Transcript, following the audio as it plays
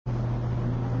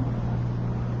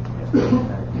Shalom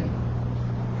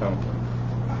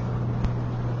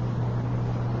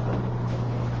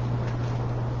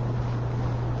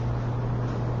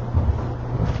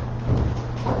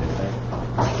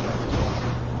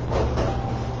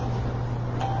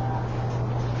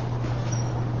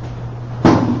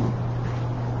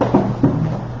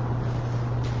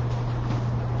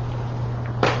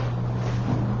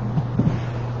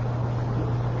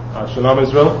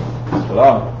Israel.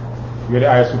 Shalom. We are the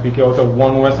I.S.U.P.K out of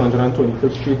 1 West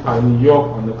 125th Street, New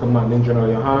York, under Commanding General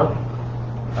Yohanna.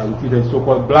 We teach the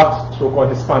so-called blacks,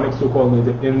 so-called Hispanics, so-called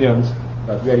Native Indians,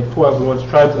 that we are the 12 Lord's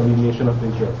tribes of the nation of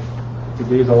Israel.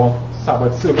 Today is our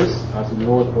Sabbath service, as the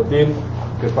Lord ordained.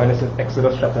 You can find us in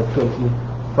Exodus chapter 20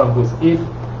 from verse 8.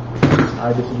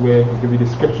 This is where we give you a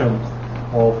description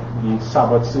of the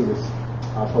Sabbath service,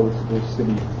 as how it's supposed to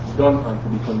be done and to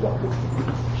be conducted.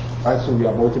 Alright, so we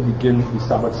are about to begin the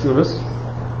Sabbath service.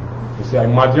 We say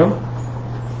I.M.A.D.I.U.M.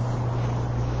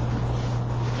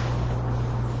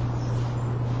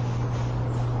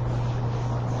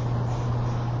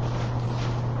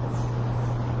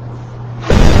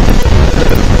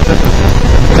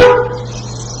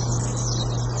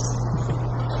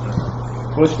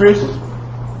 First verse.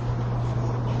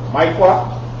 Maikwa,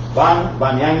 Ban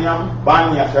Banyanyam,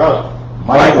 Ban Yashara.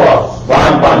 Maikwa,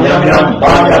 Ban Banyanyam,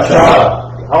 Ban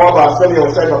Yashara. How about Semi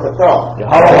outside of the car?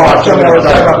 How about Semi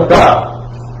outside of the car?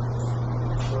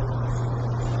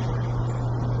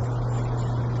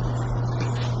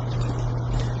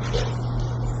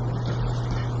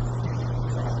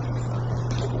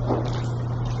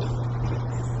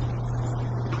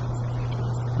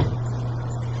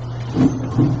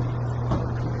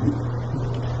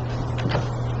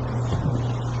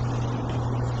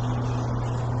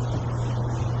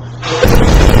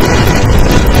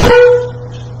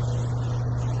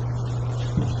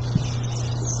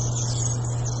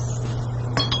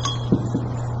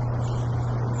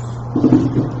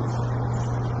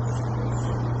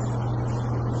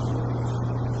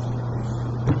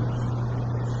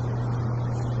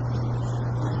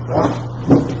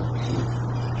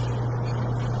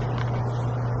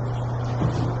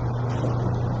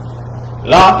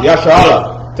 La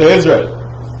Yashala to Israel.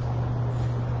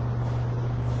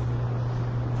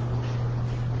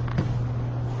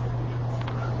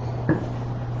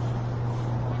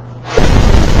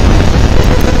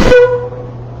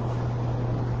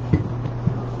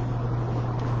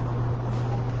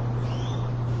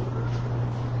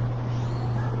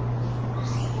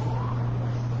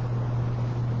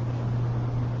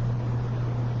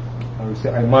 And we say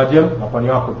I.M.A.D.I.U.M. upon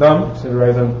Yaakov, say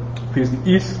rise and face the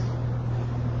east.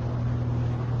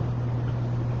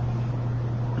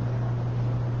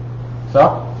 Sir?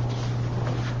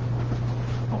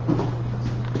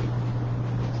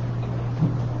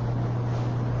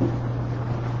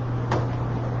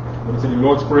 What is the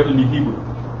Lord's Prayer in the Hebrew?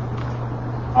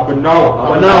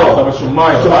 Abanawa,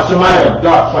 Sabashumaya,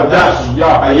 Fadash,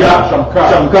 Ayah, Shamka,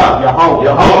 Yahau,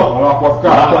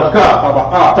 Malakwatka,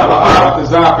 Taba'a,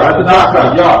 Ratazaka,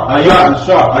 Ayah,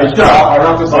 Aisha,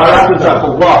 Aratazaka,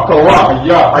 Kawa,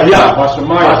 Ayah,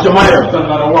 Washamaya,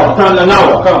 Tananawa,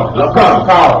 Lakam,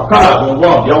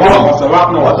 Yawam,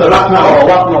 Wasalakno,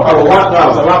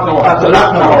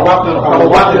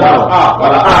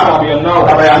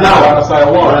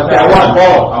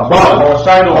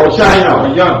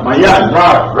 Mayan,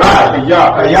 Rad, Ayah,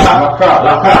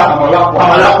 Laka,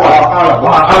 Amalakwa,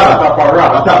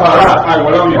 Tapara,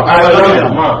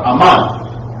 Aman.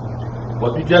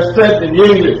 What we just said in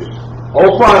English. Oh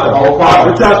Father,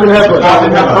 which art in heaven,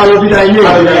 hallowed be thy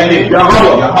name.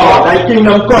 Yahweh, thy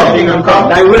kingdom come,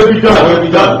 thy will be done,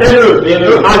 in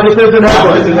earth, as it is in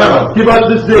heaven. Give us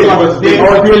this day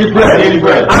our daily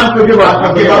bread, and forgive us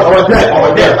our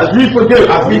debt, as we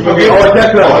forgive our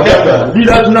debtors.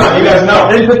 Lead us not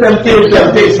into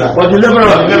temptation, but deliver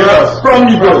us from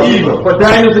evil. For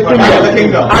thine is the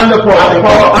kingdom, and the power,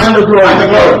 and the glory,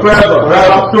 forever.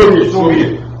 So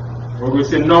be it. When we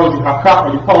say now the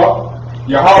hakak or the power,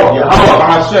 Yahweh,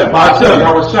 Hashem,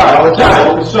 Yahweh Shah,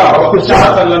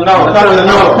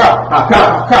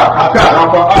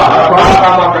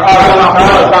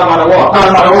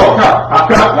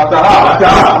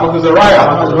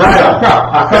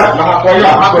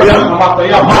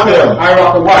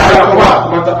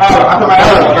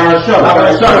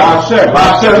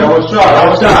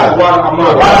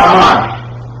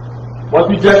 What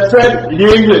we just said in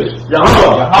English,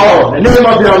 Yahweh, the name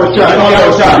of Yahushua,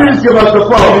 please give us the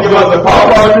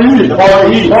power to heal,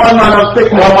 all manner of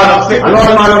sickness, and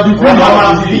all manner of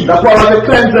disease, the power to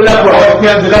cleanse the leper,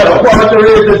 the power to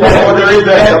raise the dead,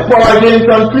 the power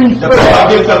against unclean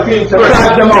spirits, to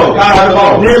cast them out,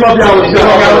 name of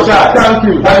Yahushua, thank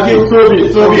you, so be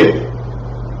it.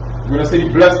 You're going to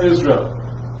say, bless Israel.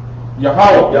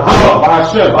 Yahweh,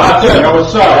 Bahashem,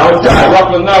 Yahushua,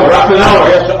 Raklanawa,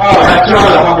 Yasha'ah,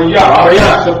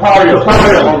 Superior,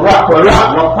 Rock,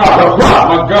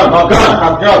 Magan,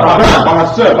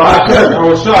 Bahashem,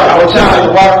 Yahushua,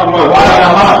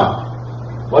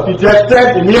 what you just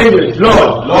said in English,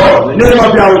 Lord, the name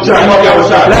of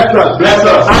Yahushua, bless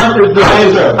us, and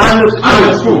Israel, and the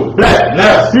school,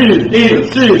 bless,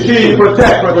 heal,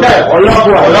 protect, our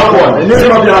loved one, the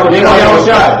name of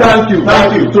Yahushua, thank you,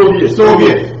 so be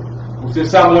it. We say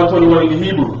Psalm 121 in the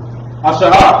Hebrew.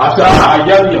 Asha'ah,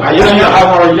 Ayam, Ayam,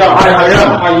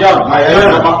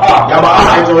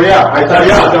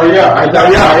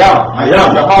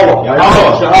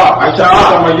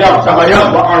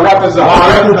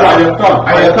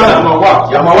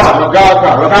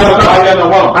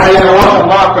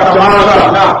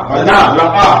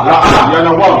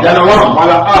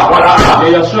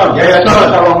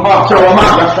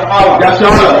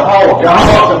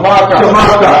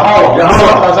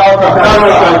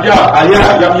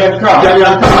 Yam-Yanka,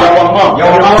 Yawamam,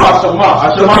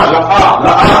 Ashama,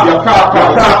 Yakaka,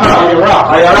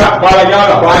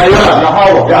 Balayala,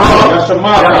 Yahweh,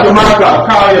 Yashama,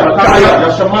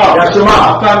 Yashama,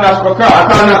 Atanasbaka,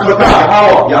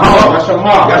 Yahweh,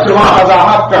 Yashama,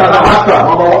 Azahaka,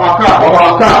 Mabawaka,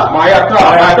 Mayata,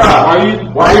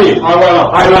 Wa'id, Awalam.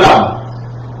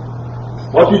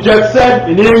 What you just said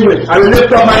in English, I will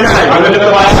lift up mine eyes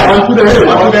unto the hill,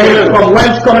 from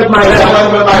whence cometh my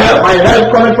help. My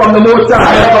help cometh from the Most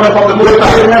High,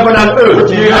 heaven and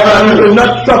earth. He will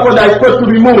not suffer thy foot to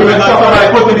be moved.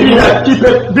 He that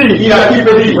keepeth thee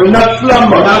will not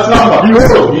slumber.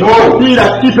 Behold, he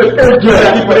that keepeth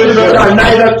Israel shall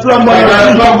neither slumber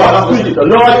nor sleep. The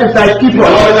Lord is thy keeper.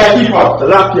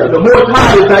 The Most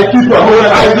High is thy keeper.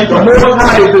 The Most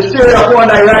High is the shade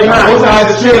upon thy right hand.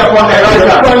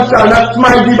 The sun shall not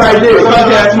smite thee by day, nor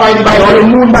the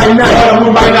moon by night.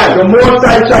 The Most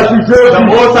High shall preserve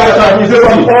thee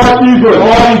from all evil.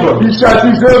 He shall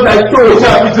preserve thy soul.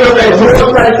 The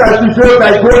Most High shall preserve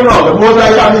thy going out.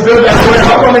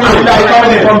 Coming in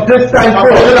from this time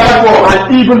forth,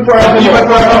 and even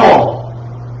forevermore.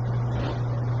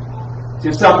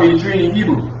 Psalm 83 in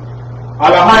Hebrew.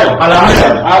 Alahayam,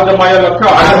 Al-Damayalaka,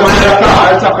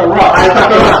 Al-Takara,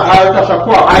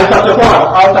 Al-Tashakwa,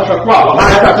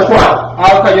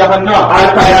 Al-Yahanna,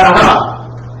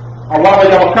 Awara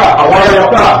Yawaka,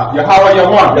 Yahweh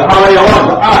Yawan,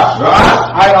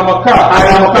 I am a car,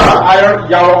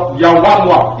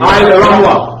 Yawamwa,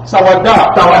 Sawada,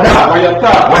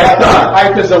 Wayata,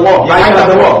 Itazawa,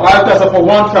 Itaza for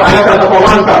one car,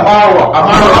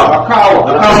 Amara, Akawa,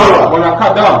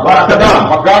 Wanakadam,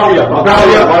 Magaria,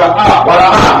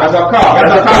 Yazaka,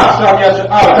 Samyasha,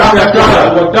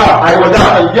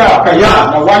 Kaya,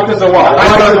 Nawaitazawa,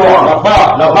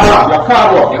 Laba,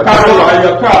 Yakaro,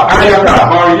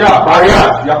 Maria,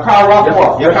 Yakara,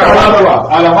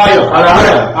 Alahayam,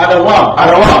 Adawam,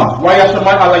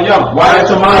 Wayashaman Alayam,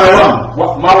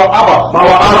 Mawa Abba,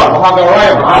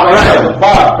 Wahagarayam,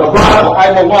 Bar,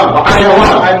 Aimawan,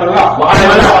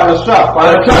 Al-Shaf,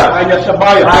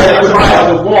 Ayashabaya, the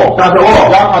war,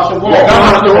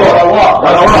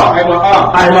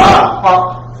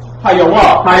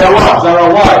 Hayawa,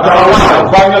 Zarawai,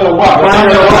 Banyalawa,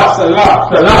 Salah,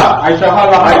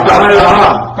 Aishahala,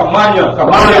 Kamanya,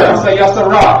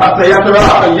 Sayasara, Kayabya,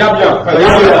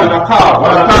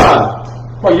 Wanakal,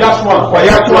 Kwayashwan,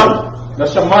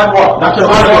 Nashamanwa,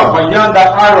 Mayanda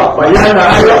Ira,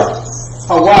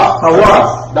 Hawa,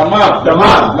 Daman,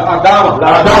 Laadama,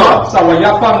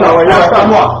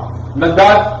 Sawayapamwa,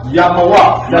 Nadad Yamawa,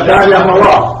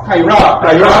 Kaira,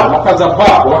 Wakazaba,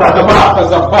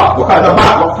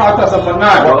 Wakata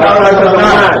Zamanai,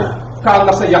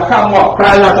 Kalasa Yakamwa,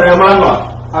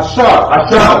 Ashar,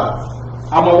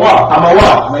 Amawa,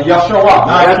 Nayashawa,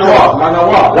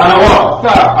 Lanawa, Nawa,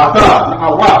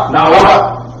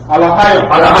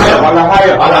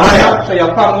 Alahayam,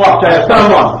 Shayatamwa,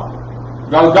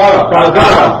 Galgara,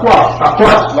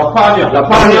 Akwas, Lapanya,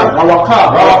 Mawaka,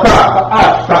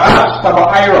 Ta'at,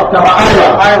 Tabaira,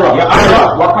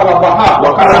 Wakalabaha,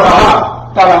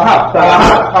 Talahat,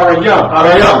 Harayam,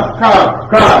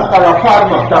 Khan,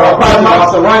 Tarapadma,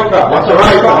 Wasaraika,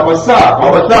 Abasa,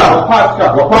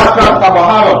 Wapatka,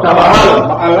 Tabahalam,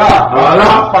 Ma'ala,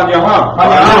 Panyaham,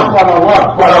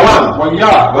 Palawan,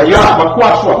 Waya,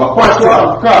 Makwashwa,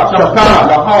 Shamka,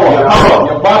 Yahawa,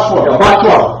 Yabashwa,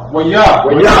 Waya,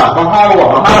 Mahawa,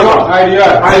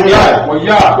 Idai,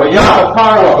 Waya,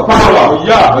 Kapara,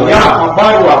 Waya,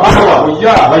 Mabarwa,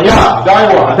 Waya,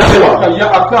 Daiwa,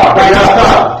 Kayaka,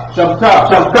 Shamka,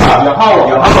 Yahawa,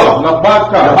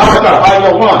 Nabaka,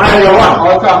 Ayawan,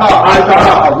 Altaha,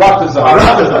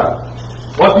 Arataza.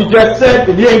 What we just said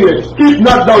in the English, keep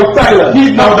not thou silent.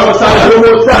 Keep not thou silent.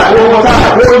 One more time.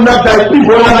 Hold not thy peace.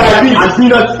 And be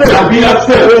not still.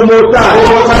 One more time.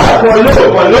 For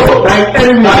lo, thine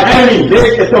enemy,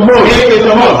 they is among.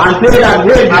 And they that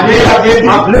hate thee,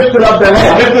 have lifted up the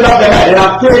head. They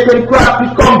have taken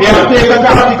crafty counsel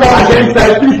against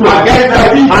thy people.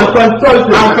 And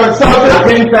consulted against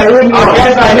thy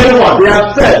hidden one.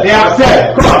 They have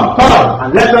said, come,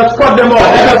 and let us cut them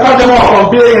off. From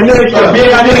being a nation. And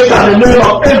the name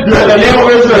of Israel,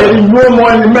 there is no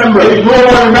more remembrance. They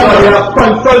have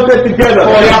consulted together.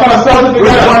 With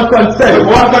one consent.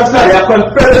 They are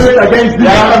confederate against the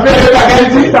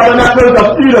tabernacles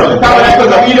of Edom,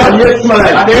 and the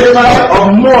Ishmaelites, of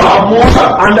Moab,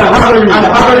 and the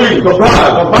Hagari,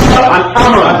 Baal, and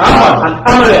Ammon, and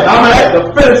Amalek,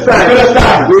 the Philistines,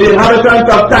 the inhabitants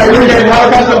of Tyre,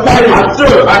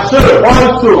 Ashur,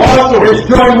 also is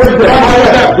joined with them.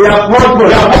 They have one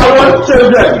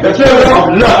the children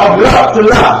of love,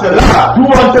 do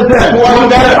unto them,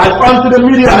 as unto the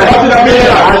Midianites,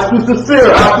 as to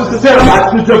Sisera, as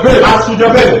to Jabin, as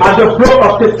the brook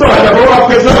of Kishon,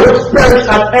 which perished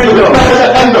at Endor.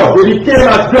 They became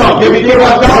as dung for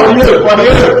the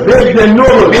earth. They their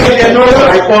nobles,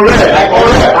 like Oreb,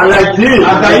 and like Zid,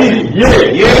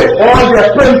 yea, all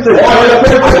their princes,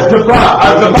 as Zabah,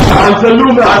 and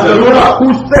Zaluna, who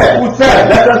said,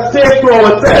 let us say to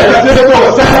ourselves,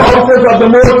 of the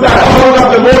Most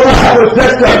High,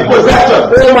 possession.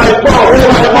 Oh my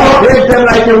power, make them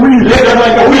like a weed,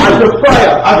 as the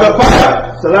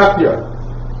fire, Salakia.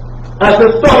 As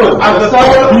the stubble,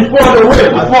 before the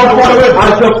wind,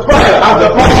 as the fire,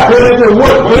 burning the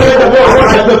wood,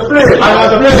 as the flame,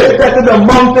 setting the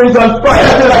mountains on fire,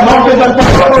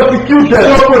 persecute them,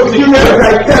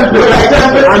 like temple,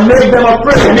 and make them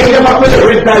afraid,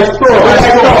 with thy sword,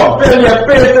 fill their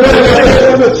faces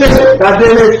with the chase, that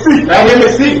they may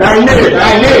seek thy name,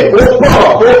 O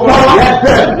power,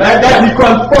 let them be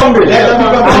confounded,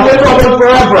 and troubled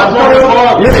forever,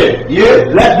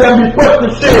 let them be put to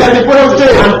shame, and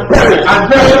perish,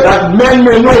 that men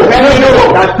may know,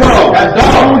 that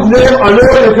thou, whose name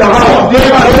alone is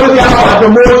Yahweh, and the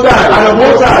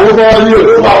Most High,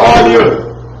 over all you.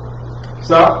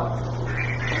 Sir?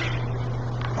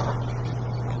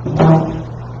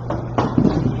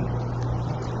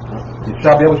 You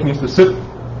shall be able to sit.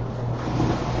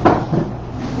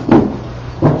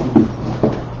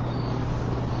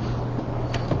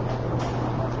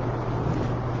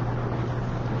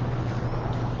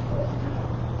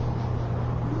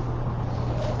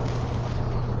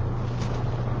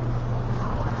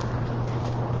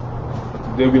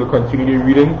 Today we'll continue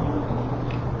reading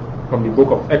from the book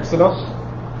of Exodus,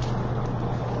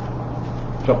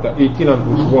 chapter 18 and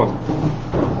verse 1.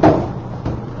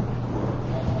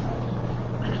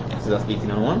 Exodus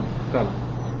 18 and 1?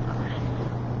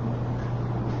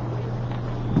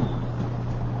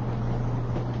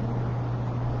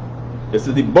 This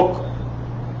is the book.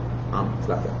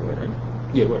 Right?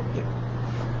 Yeah, right.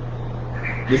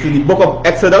 This is the book of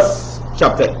Exodus,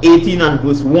 chapter 18 and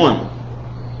verse 1.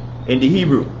 In the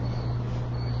Hebrew,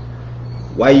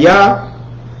 Waya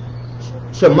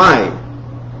Shemai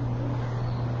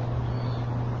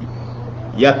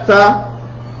Yatarawa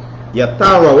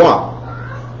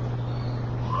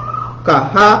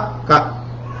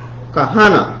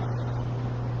Kahana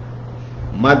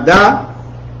Mada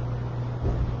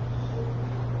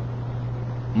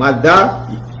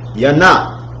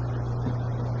Yana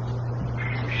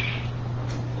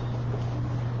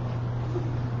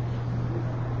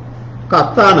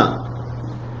Katan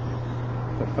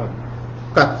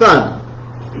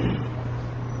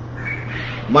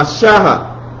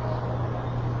Mashaha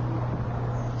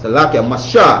Salakia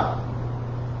Masha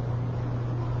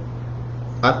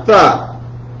Ata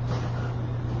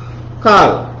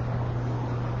Kal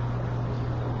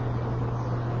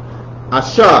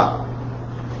Asha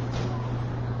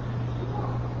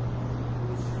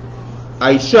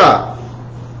Aisha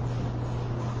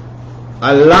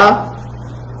Allah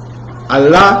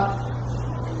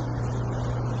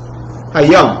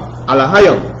Hayam, Allah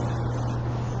Hayam,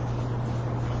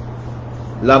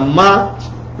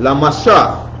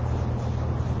 Lamasha,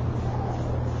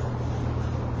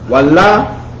 Wala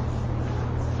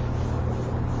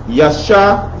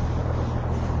Yasha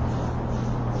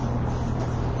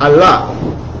Allah,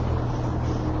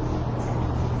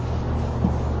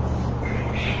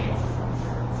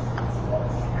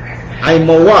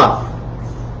 Aimawa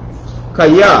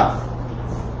Kaya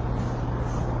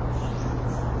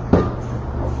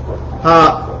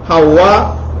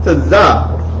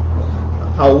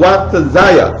Hawa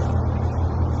Tazaya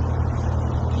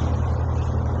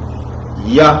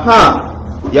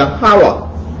Yahawa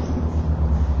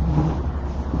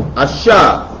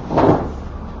Asha.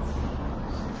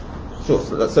 So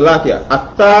Salakia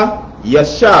Atta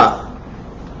Yasha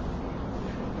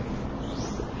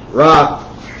Ra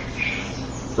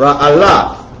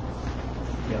Allah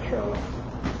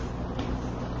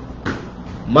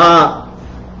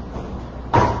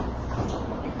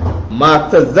Ma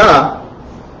Taza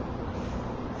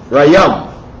Rayam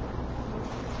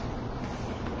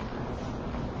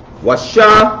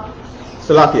Washa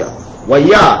Salakia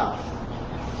Waya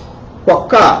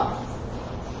Kwaka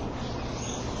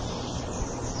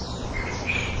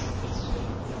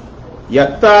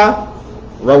Yata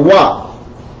Rawa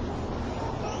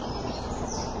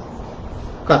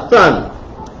Katan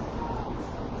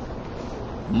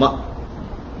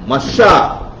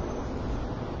Masha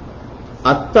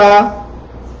Atta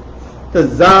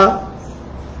Taza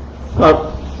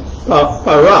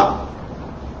Para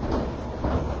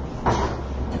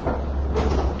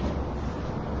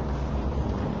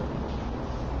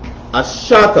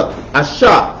Ashata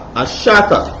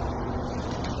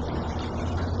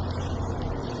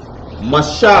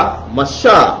Masha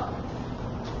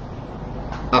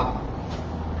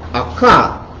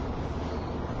Aka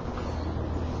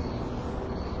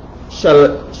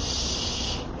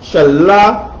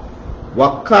Shala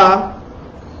Waka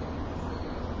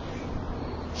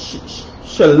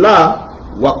Shala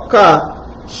Waka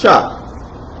Sha.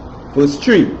 Verse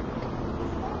 3.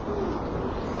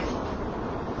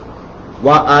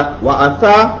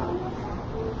 Wa'ata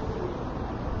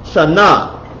Shana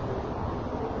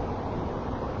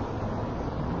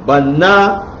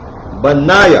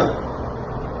Banaya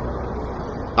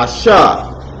Asha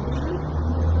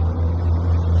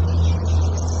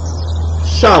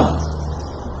Sham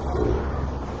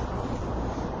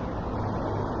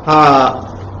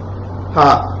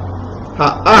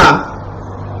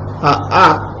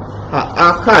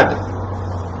Akad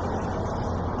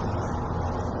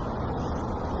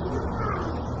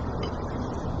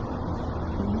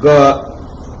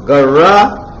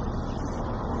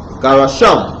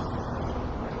Garasham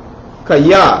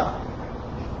Kaya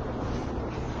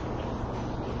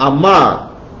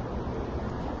Amar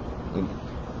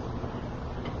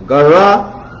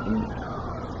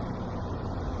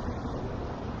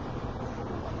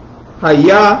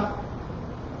Haya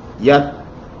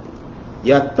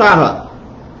Yata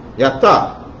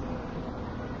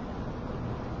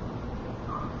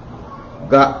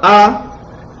Ga'a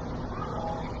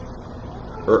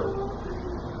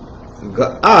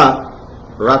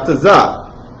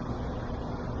Rataza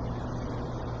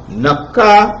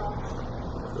Naka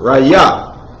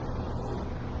Raya.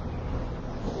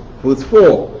 Verse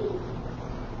 4.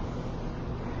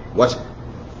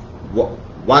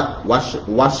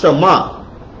 Washama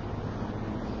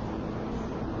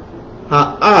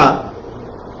Ha'a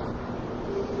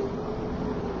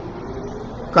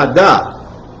Kada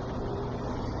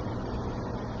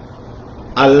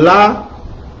Allah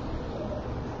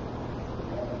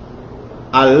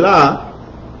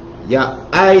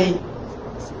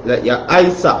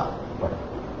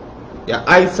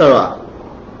Aisara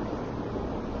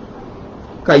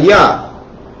Kaya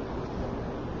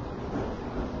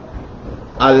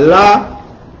Allah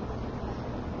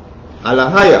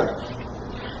Alahaya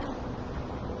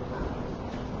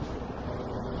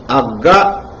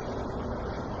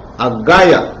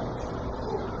Agaya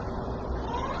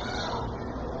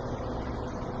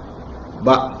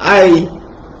Ba'ai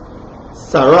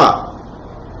Sarah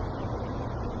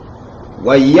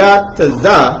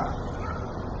Wayataza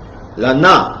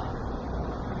Lana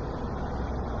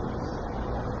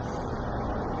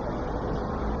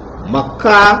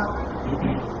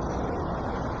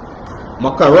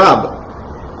Makarab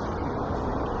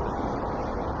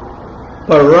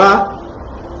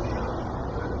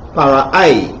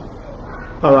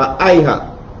Paraiha.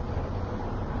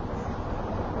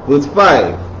 Verse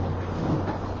 5.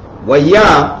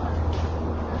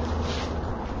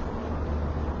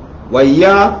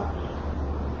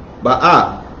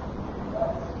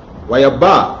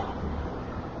 Wayaba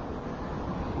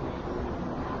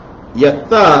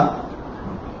Yata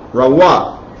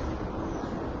Rawa,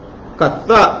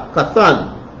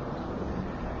 Kathan,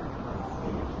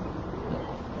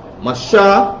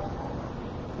 Masha,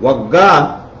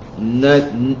 Waga,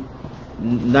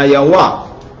 Nayawa,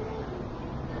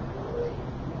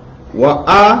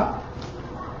 Wa'a,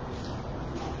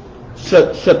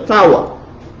 Shatawa,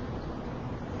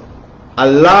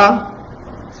 Allah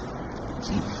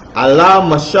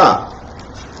Masha,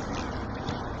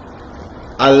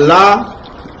 Allah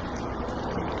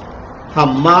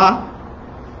Hamma,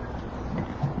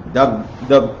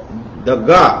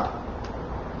 Daga,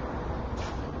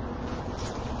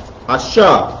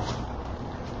 Asha,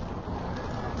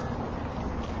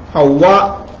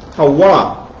 Hawa,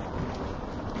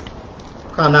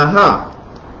 Kanaha,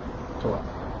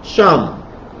 Sham,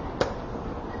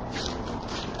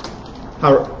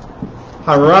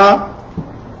 Hara,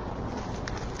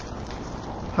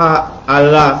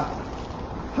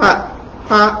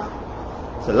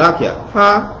 Salakia,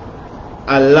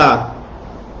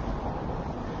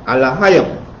 Allahayam.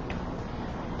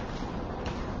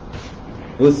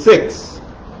 Verse 6.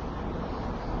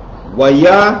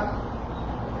 Waya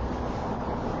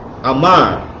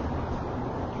Amar,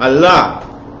 Allah,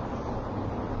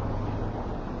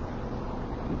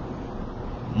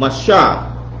 Masha,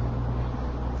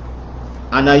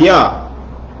 Anaya,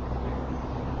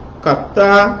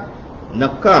 Kata,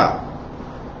 Naka,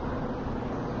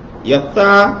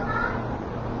 Yata,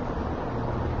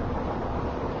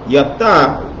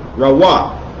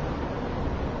 Rawa,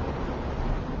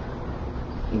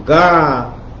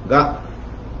 Ga,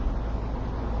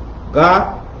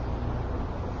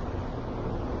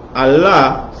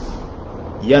 Allah,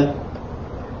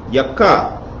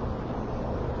 Yaka,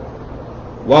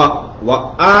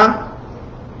 Wa'a,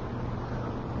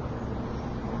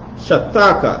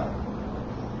 Shataka,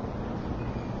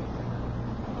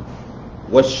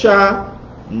 Washa,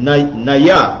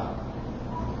 Naya,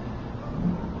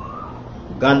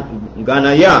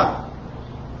 Ganaya,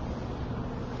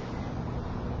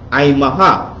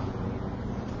 Aimaha.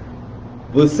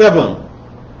 Verse 7.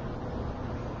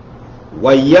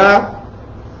 Waya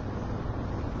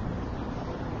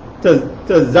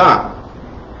Taza,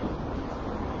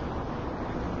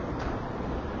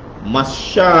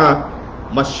 Masha,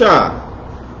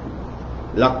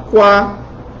 Lakwa,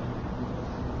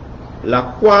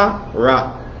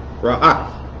 Ra'at,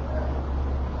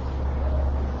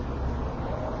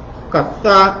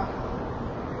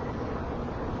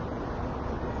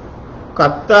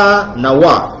 Kata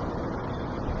Nawa,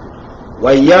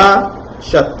 Waya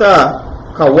Shata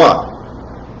Kawa,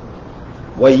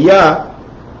 Waya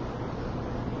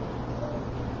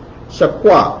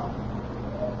Shakwa,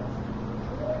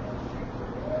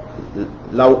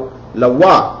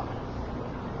 Lawa,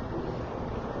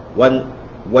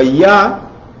 Waya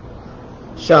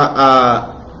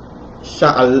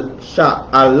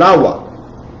Sha'alawa,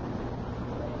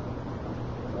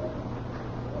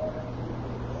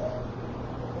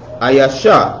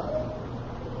 Ayasha,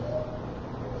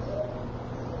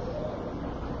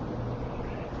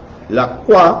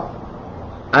 Lakwa,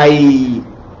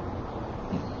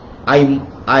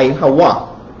 Hawa,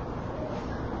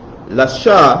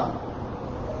 Lasha,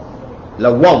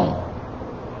 Lawam,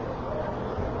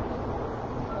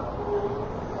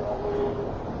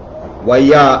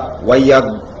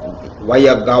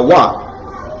 Wayagawa,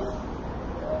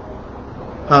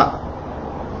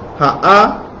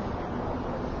 Ha'a,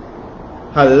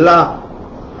 Hala.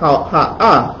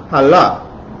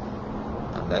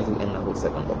 And that will end the whole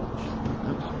second book.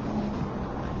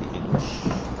 The English.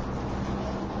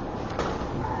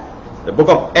 The book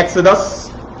of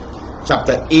Exodus,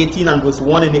 chapter 18 and verse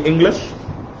 1 in the English.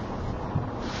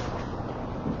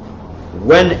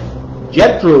 When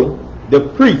Jethro, the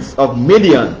priest of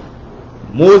Midian,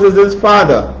 Moses'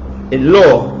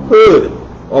 father-in-law, heard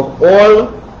of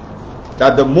all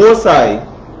that the Most High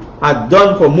had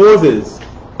done for Moses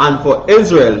and for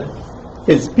Israel,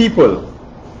 his people,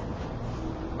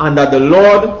 and that the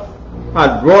Lord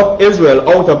had brought Israel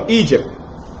out of Egypt.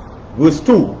 Verse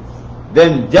 2.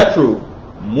 Then Jethro,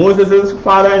 Moses'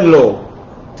 father-in-law,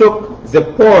 took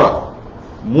Zipporah,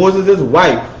 Moses'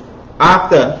 wife,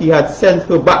 after he had sent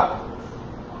her back.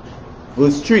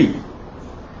 Verse 3.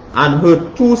 And her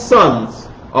 2 sons,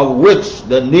 of which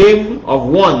the name of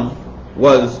one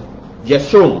was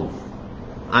Jeshurun.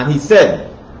 And he said,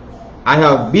 I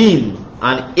have been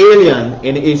an alien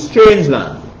in a strange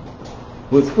land.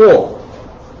 Verse 4.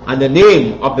 And the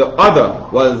name of the other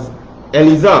was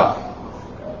Eleazar.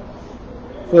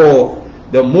 For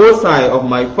the Most High of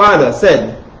my father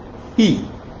said, He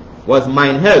was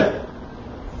mine help,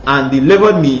 and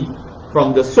delivered me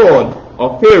from the sword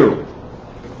of Pharaoh.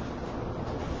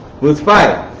 Verse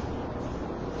 5.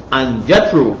 And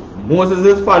Jethro,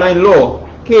 Moses'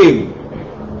 father-in-law, came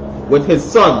with his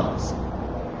sons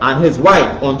and his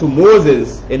wife unto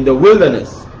Moses in the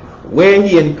wilderness, where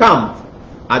he encamped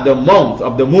at the mount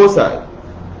of the Most High.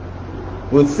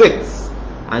 Verse 6.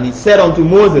 And he said unto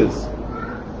Moses,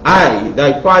 I,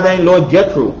 thy father-in-law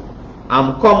Jethro,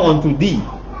 am come unto thee,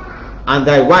 and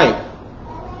thy wife,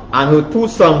 and her 2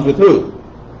 sons with her.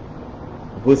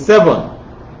 Verse 7.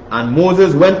 And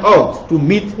Moses went out to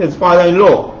meet his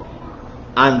father-in-law,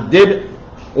 and did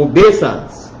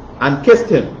obeisance, and kissed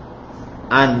him.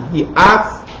 And they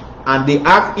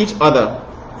asked each other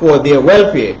for their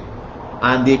welfare,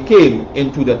 and they came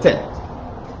into the tent.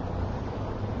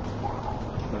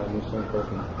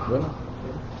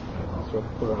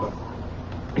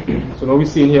 So now we're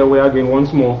seeing here where again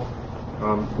once more,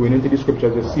 going into the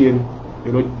scriptures, you're seeing,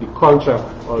 the culture,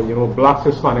 or blacks,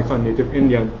 Hispanics, and Native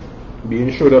Indian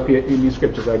being showed up here in these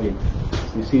scriptures again.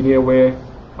 You see here where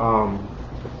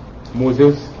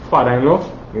Moses' father-in-law,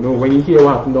 when you hear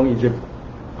what happened down in Egypt,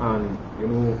 and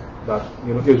that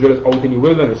Israel is out in the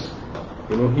wilderness,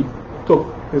 he took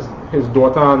his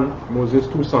daughter and Moses'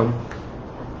 2 sons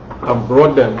and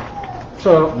brought them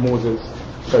to Moses,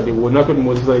 so they were not with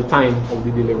Moses at the time of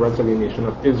the deliverance of the nation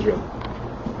of Israel.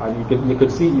 And you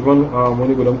could see even when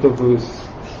you go down to verse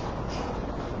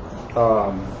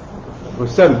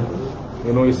 7,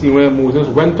 you see where Moses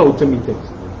went out to meet him,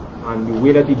 and the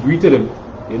way that he greeted him,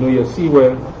 you see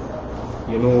where,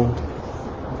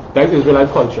 that Israelite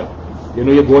culture. You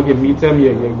go out, you meet him,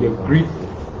 you greet,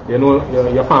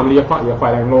 your family, your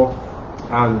father-in-law,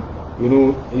 and,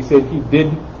 he said he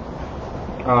did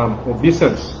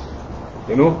obeisance,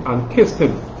 and kissed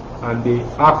him, and they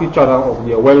asked each other of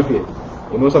their welfare.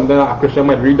 Sometimes a Christian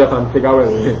might read that and figure,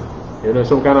 well,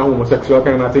 some kind of homosexual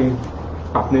kind of thing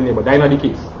happening there, but that's not the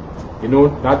case.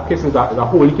 That kiss is a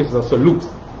holy kiss, is a salute.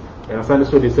 You understand?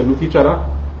 So they salute each other.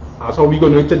 That's how we go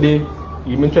to it today.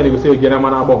 Even trying to say you get a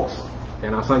man a box. You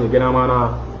understand? You get a man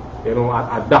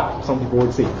a dap, some people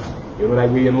would say.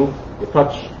 Like way, you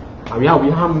touch. And we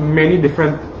have many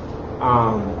different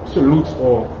salutes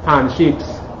or handshakes,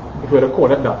 if we were to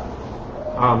call it that,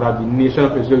 that the nation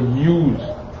of Israel used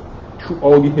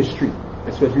throughout the history,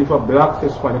 especially for blacks,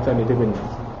 Hispanics, and Native Indians.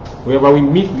 Wherever we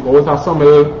meet, we always have some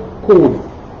little code.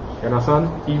 You understand?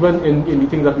 Even in the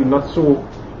things that we're not so,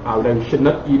 that we should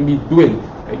not even be doing,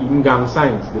 even gang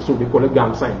signs. They call it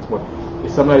gang signs, but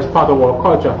it's something that is part of our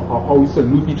culture, of how we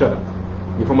salute each other.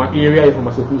 You're from an area, you're from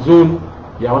a certain zone,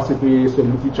 you have a certain way you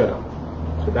salute each other.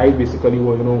 So that is basically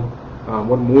what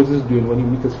what Moses is doing when he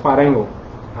meets his father-in-law,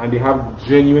 and they have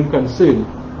genuine concern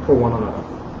for one another.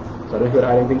 So I don't know if you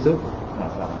add anything, sir?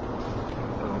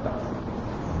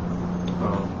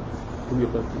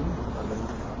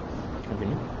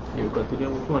 You continue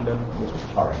with one, then.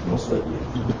 Alright, no sweat.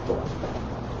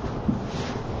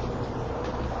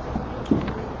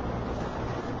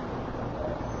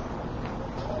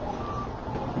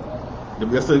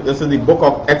 This is the book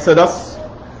of Exodus,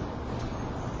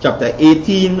 chapter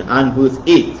 18 and verse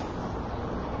 8.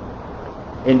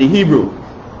 In the Hebrew,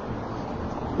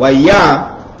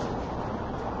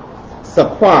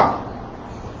 Sapara,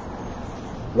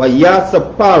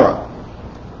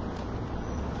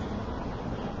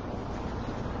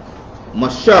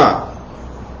 Masha,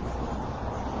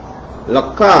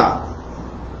 Laka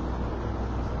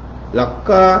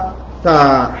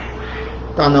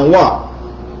Tanawa,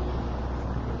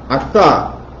 Ata,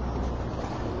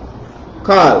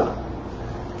 Kal,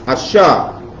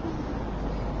 Asha,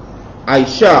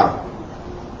 Aisha,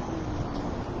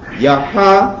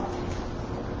 Yahweh,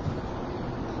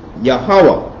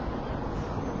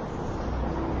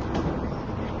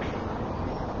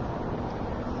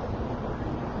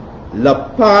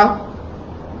 Laparai,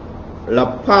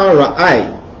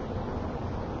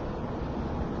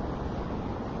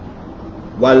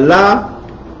 Wala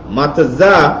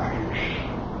Mataza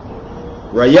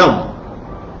Rayam,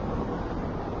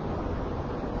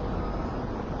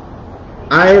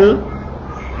 Ail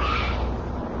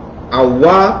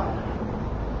Awa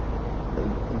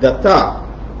Data,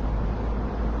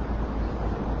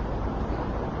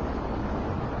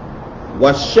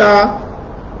 Washa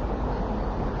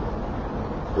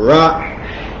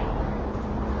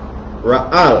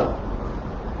Ra'al.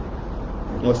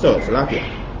 No, sorry, it's like it.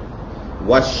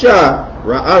 Washa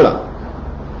Ra'ala,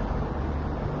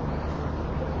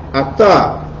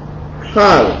 Ata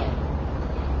Kal,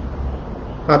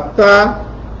 Hatta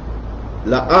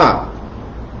La'a,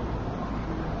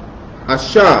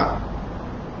 Asha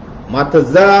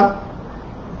Mataza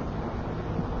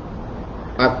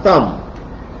Atam.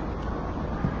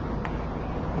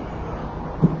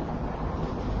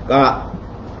 Gad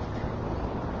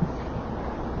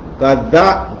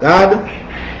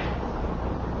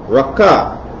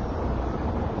Raka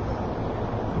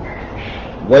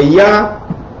Waya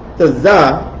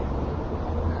Taza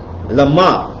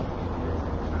Lama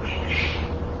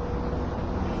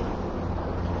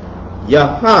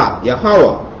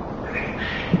Yahweh.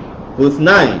 Verse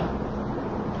 9.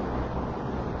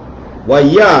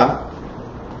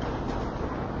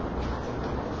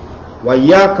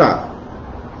 Wayaka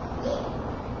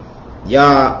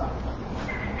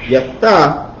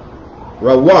Yatta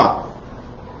Rawa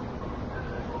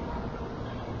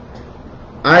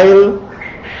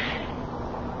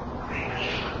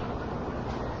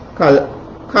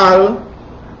Kal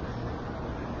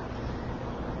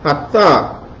Hatta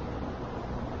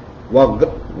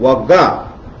Waga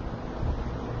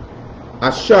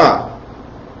Asha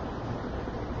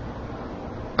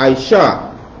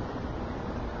Aisha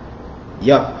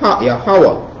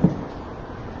Yahweh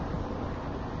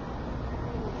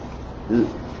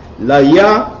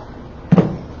Laya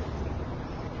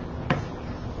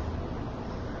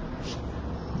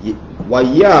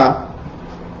Waya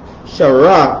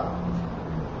Shara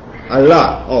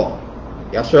Allah. Oh,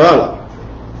 Yasharala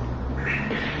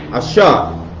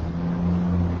Asha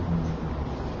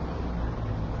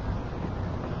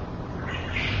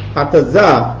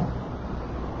Hataza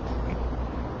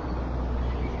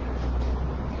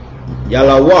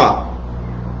Yalawa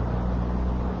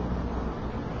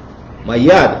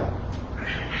Mayad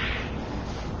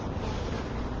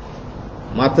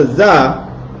Mataza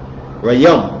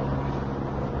Rayam.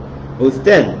 Verse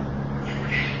 10.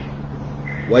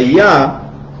 Waya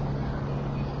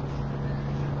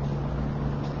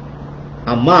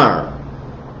Amar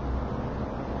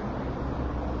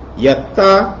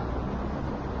Yatta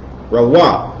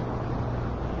Rawa.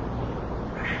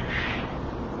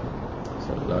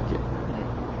 So lucky.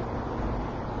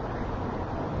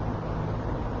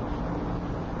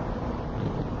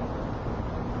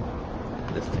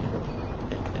 This thing.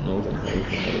 I know that.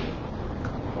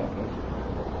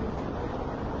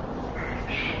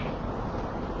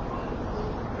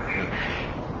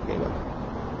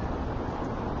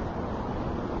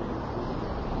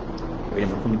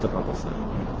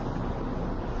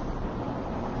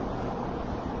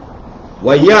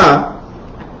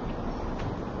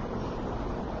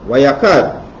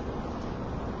 Wayakad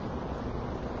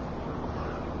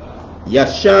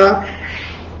Yasha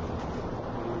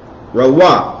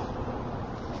Rawa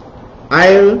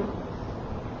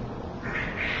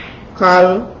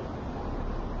Kal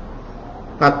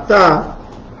Hatta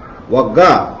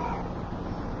Waga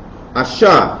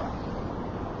Asha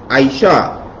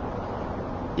Aisha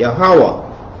Yahweh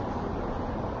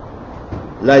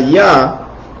Laya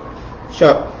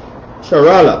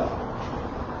Sharala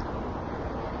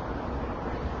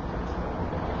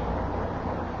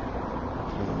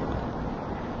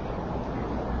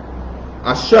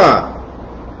Asha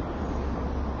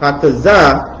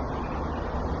Hataza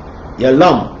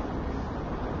Yalam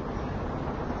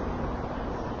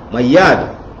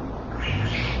Mayad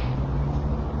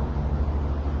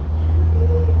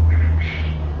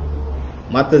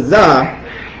Mataza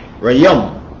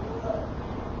Rayam.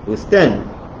 Verse 10.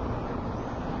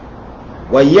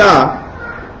 Waya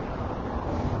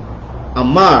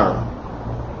Amar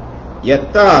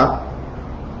Yatta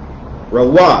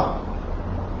Rawa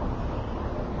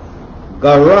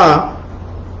Gara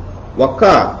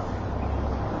Waka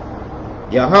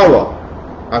Yahweh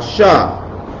Asha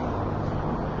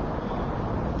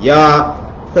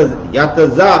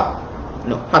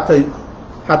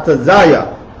Hatazaya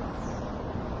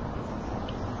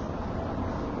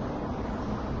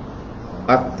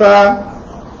Atta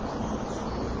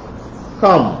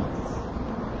Kam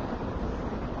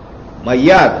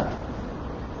Mayad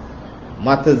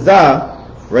Mataza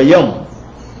Rayam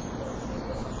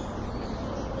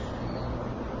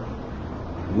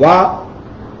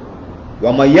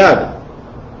Wamayad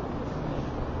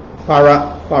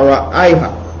Parai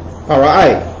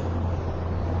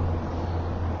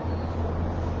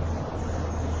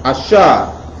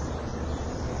Asha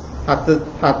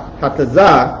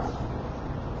Hataza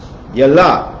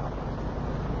Yala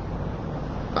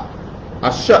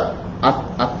Asha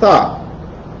Atta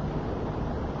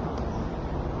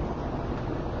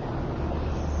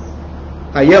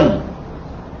Hayam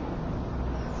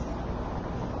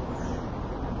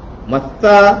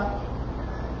Mata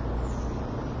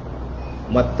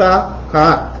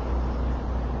Kat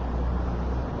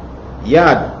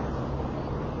Yad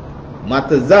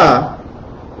Mataza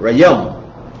Rayam.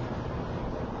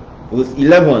 Verse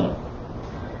 11.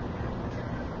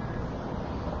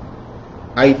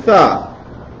 Aitha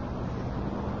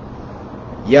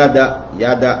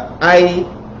Yada I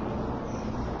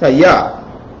Taya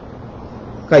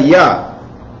Kaya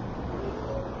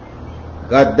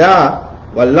Gada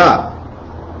Wala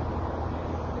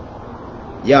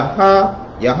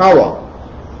Yahawa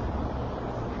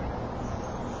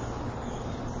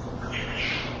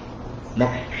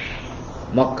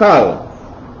Makal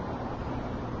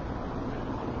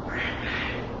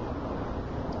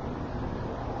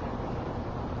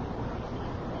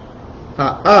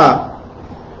Ha'a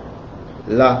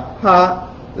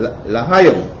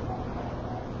Lahayong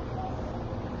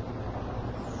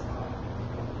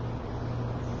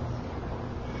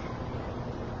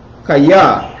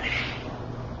Kaya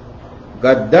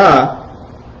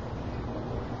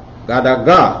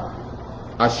Gadaga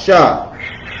Asha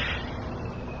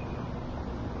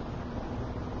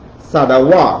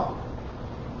Sadawa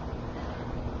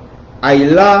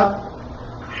Aila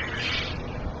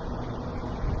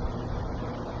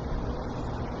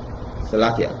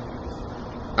Salakia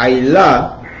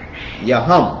Aila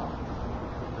Yaham.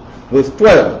 Verse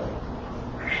 12.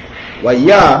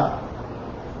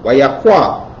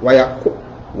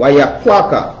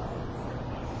 Wayakwaka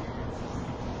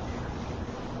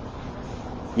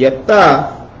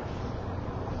Yata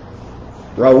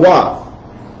Rawa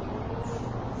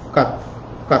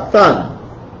Katan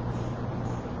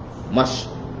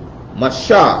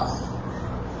Masha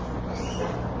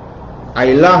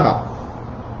Ailaha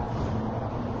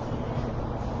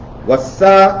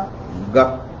Wasa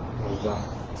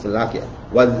Salakia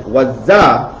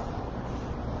Wazza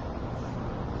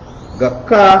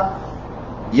Gaka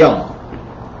Yam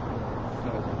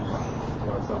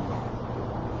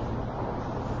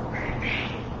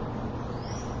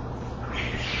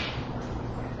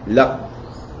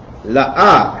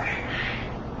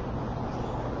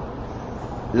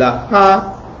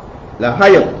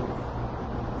Lahayam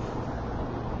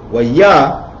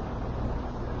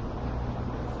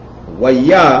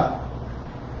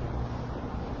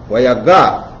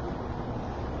Wayaga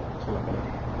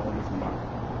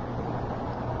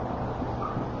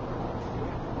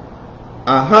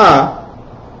Aha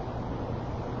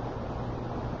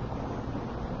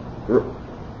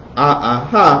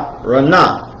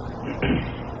Rana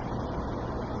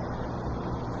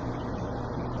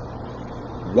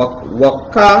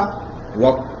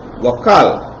Wakal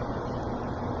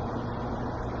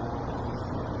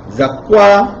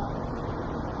Zakwa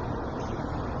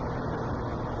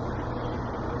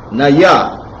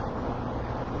Naya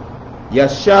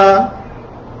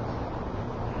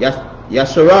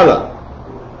Yasharala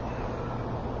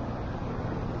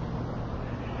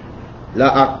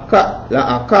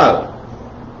Akal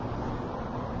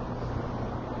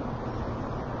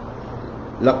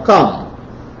Lakam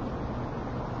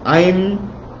I'm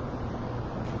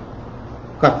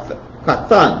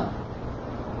Katan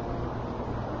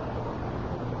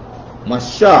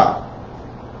Masha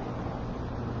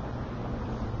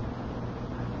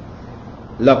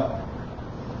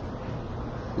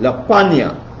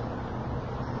Lapanya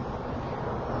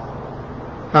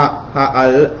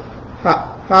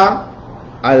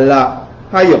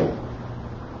Alahayam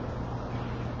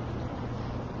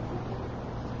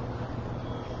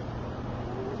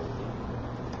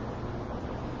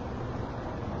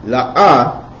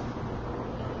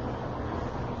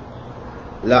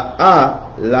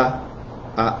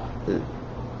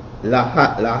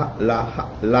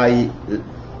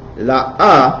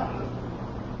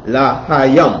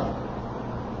Lahayam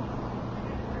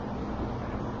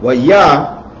Waya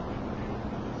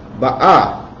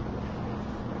Ba'a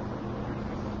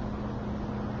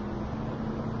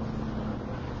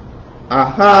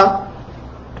Aha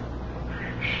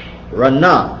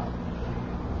Rana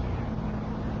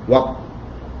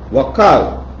Wakal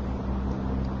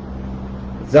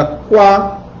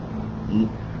Zakwa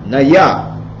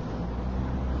Naya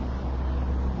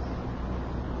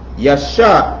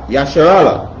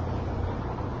Yasharala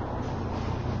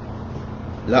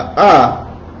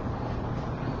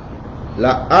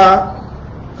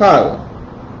Kal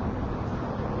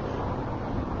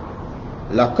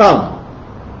Lakam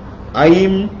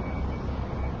Aim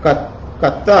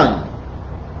Katan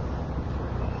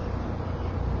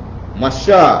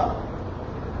Masha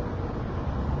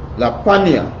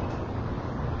Lapanya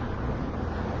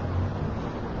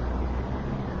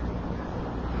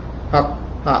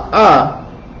Ha'a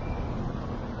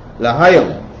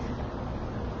Lahayam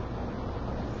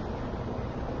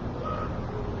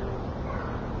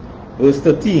Verse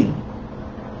 13.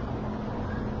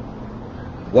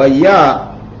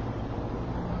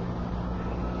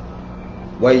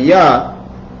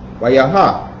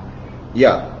 Wayaha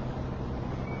Ya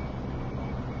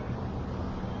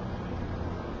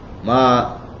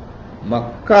Maka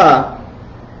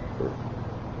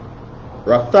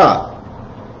Rafta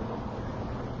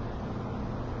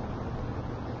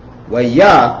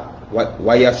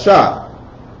Wayasha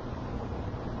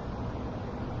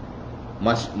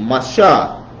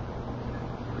Masha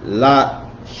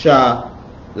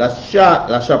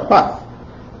Lashapat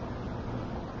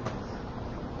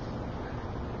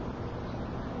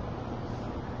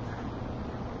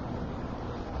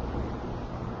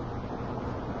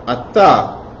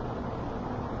Atta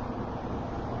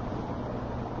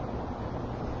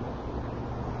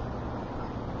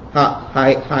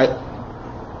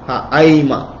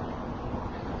Ha'aima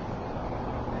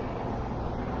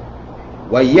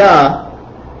Waya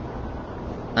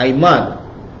Aiman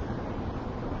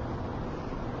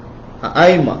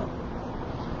Ha'aima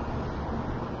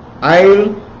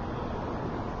Ail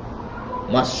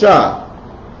Masha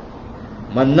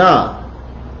Mana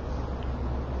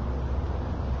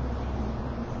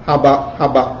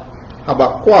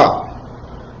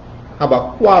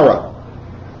Habakwara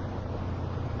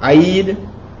Aid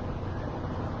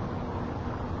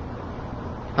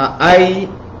Ha'ai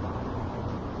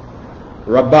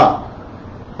Rabah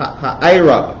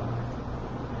Ha'airab.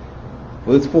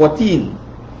 Verse 14.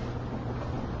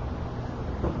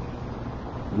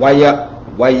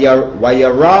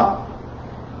 Wayara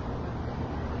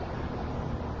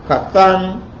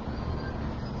Katan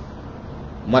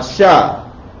Masha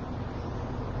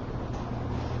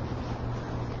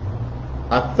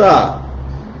Atha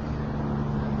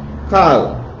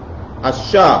Kal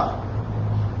Asha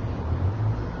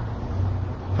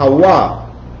Hawa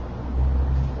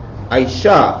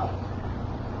Aisha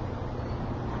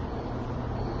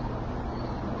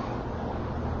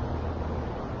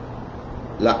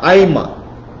La'aima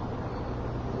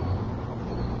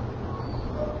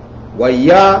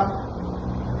Waya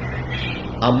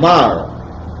Amar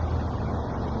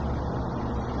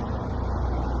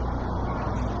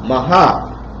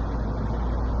Maha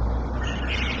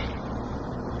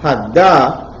Hadda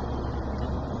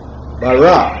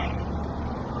Bara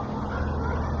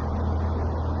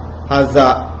Haza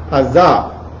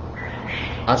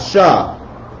Asha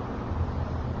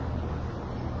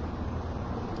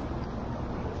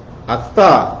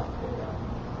Atha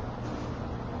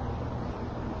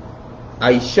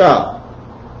Aisha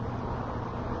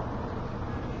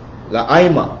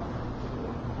La'aima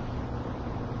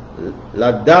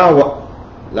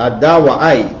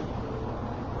Ladawa'ai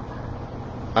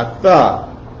Atha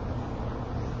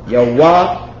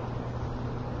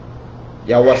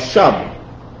Yawashab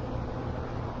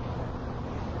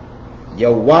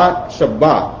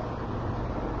Yawashaba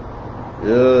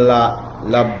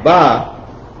Labba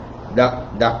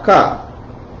Daka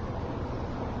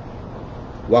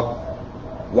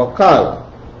Wakal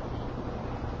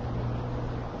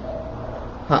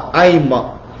Ha'aima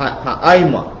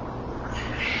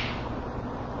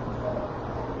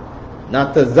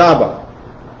Natazaba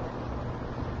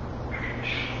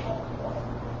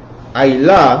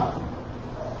Aila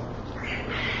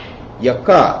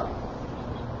Yaka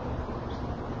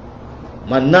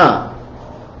Mana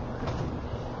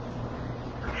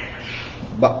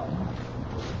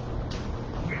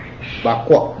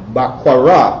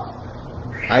Bakwara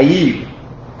Aid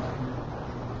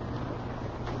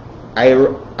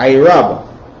Irab.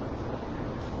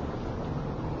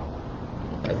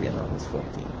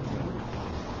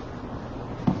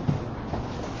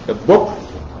 The book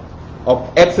of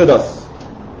Exodus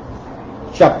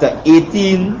chapter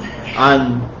 18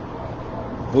 and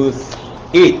verse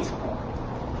 8.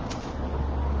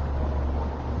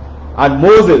 And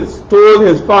Moses told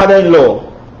his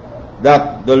father-in-law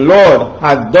that the Lord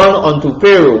had done unto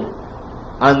Pharaoh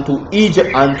and to Egypt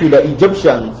and to the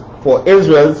Egyptians for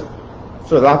Israel's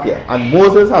Salakia. And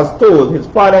Moses has told his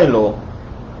father-in-law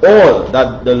all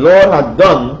that the Lord had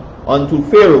done unto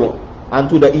Pharaoh and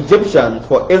to the Egyptians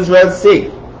for Israel's sake,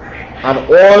 and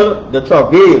all the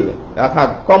travail that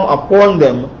had come upon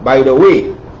them by the way,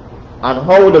 and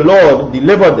how the Lord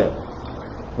delivered them.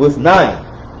 Verse 9.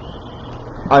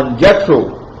 And Jethro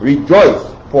rejoiced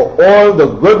for all the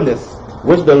goodness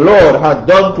which the Lord had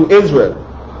done to Israel,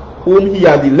 whom he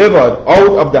had delivered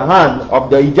out of the hand of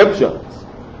the Egyptians.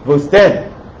 Verse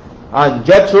 10. And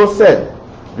Jethro said,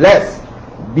 Blessed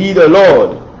be the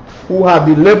Lord, who hath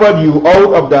delivered you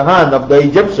out of the hand of the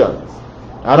Egyptians,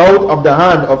 and out of the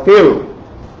hand of Pharaoh,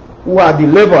 who hath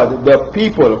delivered the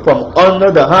people from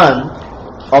under the hand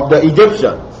of the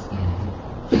Egyptians.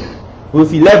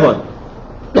 Verse 11.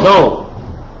 Now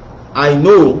I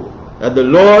know that the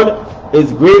Lord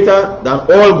is greater than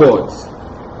all gods,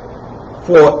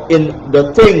 for in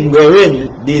the thing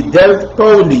wherein they dealt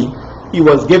proudly he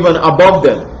was given above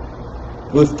them.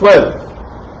 Verse 12.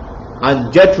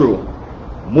 And Jethro,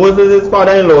 Moses'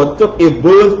 father-in-law, took a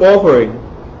burnt offering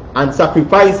and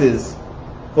sacrifices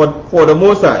for the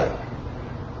Most High.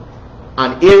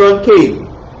 And Aaron came,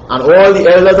 and all the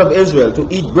elders of Israel, to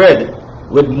eat bread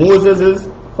with Moses'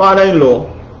 father-in-law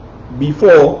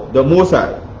before the Most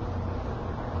High.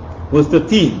 Verse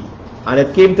 13. And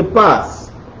it came to pass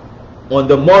on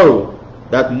the morrow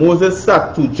that Moses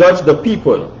sat to judge the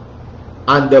people,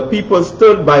 and the people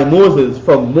stood by Moses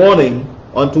from morning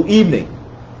unto evening.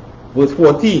 Verse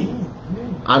 14.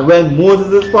 And when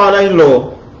Moses'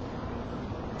 father-in-law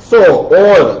saw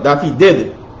all that he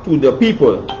did to the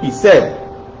people, he said,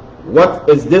 What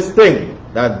is this thing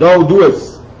that thou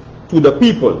doest to the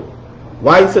people?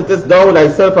 Why sittest thou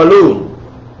thyself alone,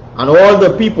 and all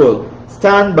the people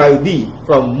stand by thee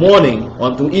from morning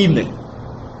unto evening?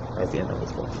 That's the end of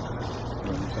this one.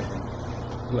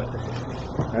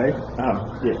 Right?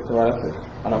 Yeah, so that's it.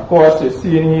 And of course, you're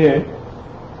seeing here,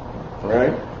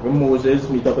 right, when Moses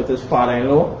meet up with his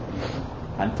father-in-law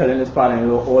and telling his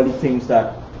father-in-law all the things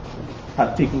that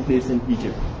had taken place in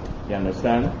Egypt. You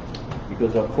understand?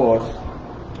 Because of course,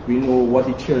 we know what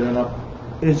the children of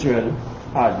Israel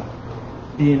had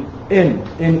been in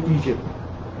Egypt.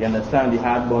 You understand? They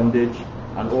had bondage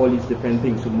and all these different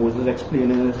things. So Moses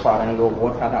explaining to his father-in-law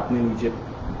what had happened in Egypt,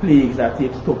 plagues that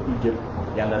took Egypt.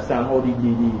 You understand how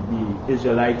the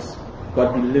Israelites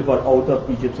got delivered out of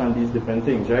Egypt and these different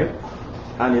things, right?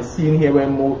 And it's seen here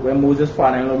when Moses'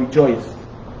 father-in-law rejoiced.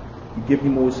 He gave the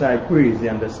Most High praise, you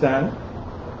understand?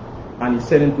 And he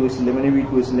said in verse 11, when you read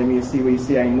verse 11, you see where he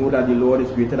say, I know that the Lord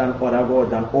is greater than other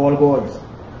gods, than all gods.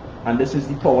 And this is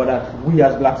the power that we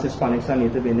as blacks, Hispanics, and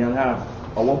Native Indians have.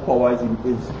 Our power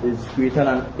is greater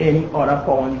than any other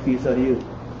power on the face of the earth.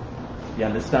 You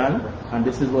understand? And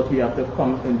this is what we have to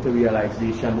come into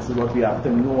realization. This is what we have to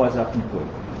know as a people.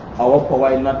 Our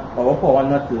power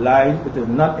not lies. It is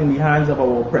not in the hands of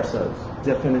our oppressors.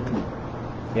 Definitely.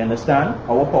 You understand?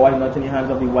 Our power is not in the hands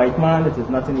of the white man. It is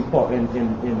not in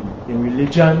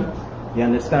religion. You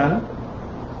understand?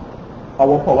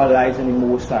 Our power lies in the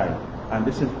Most High. And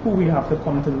this is who we have to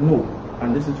come to know.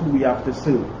 And this is who we have to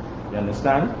serve. You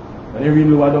understand? When you read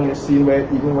lower down, you see where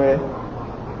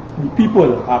the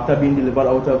people, after being delivered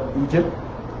out of Egypt,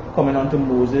 coming onto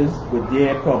Moses with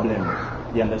their problems.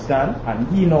 You understand? And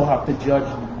he now have to judge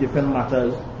different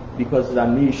matters because it's a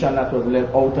nation that was led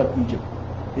out of Egypt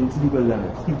into the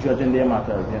wilderness. He judging their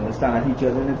matters. You understand? And he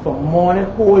judging it from morning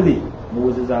holy,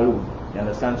 Moses alone. You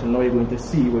understand? So now you're going to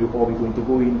see where we're going to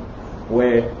go in,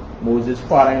 where Moses'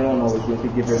 father-in-law now is going to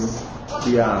give him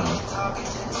the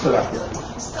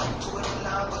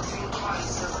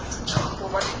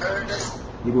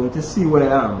you're going to see where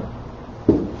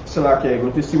you're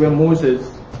going to see where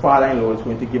Moses' father-in-law is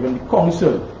going to give him the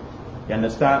counsel, you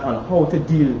understand, on how to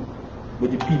deal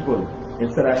with the people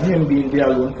instead of him being there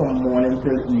alone from morning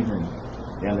till evening.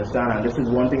 You understand? And this is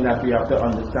one thing that we have to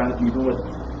understand, even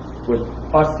with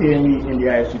us here in the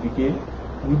I.S.U.P.K,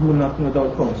 we do nothing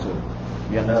without counsel.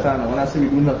 You understand? And when I say we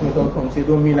do nothing without counsel, it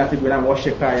don't mean that when I'm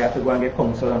watching Shekai, you have to go and get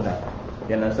counsel on that.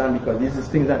 You understand? Because these are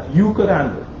things that you could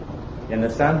handle. You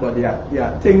understand? But there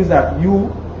are things that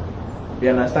you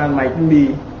understand, mightn't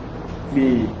be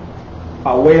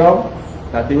aware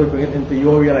of, that they will bring it into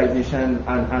your realization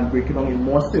and break it down in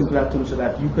more simpler terms so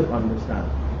that you could understand,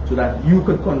 so that you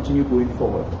could continue going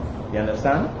forward. You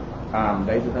understand?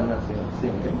 That is the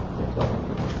same thing.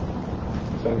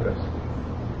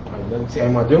 And then say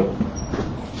madam.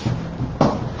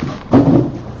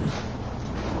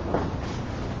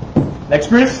 Next,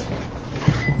 please.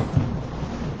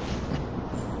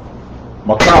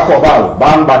 Makakobal,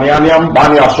 ban banyanyam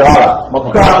banyashara.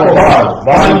 Makakobal,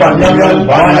 ban banyanyam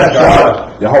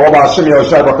banyashara. Yahweh Hashem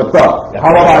Yahushua B'Katan.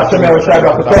 Yahweh Hashem Yahushua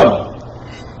B'Katan.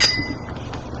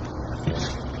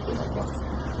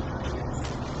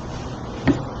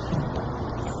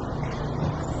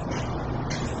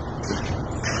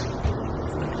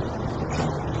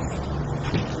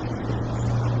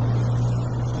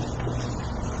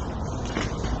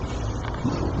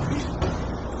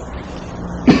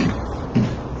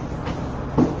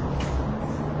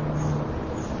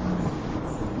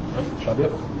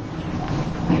 Sabbath.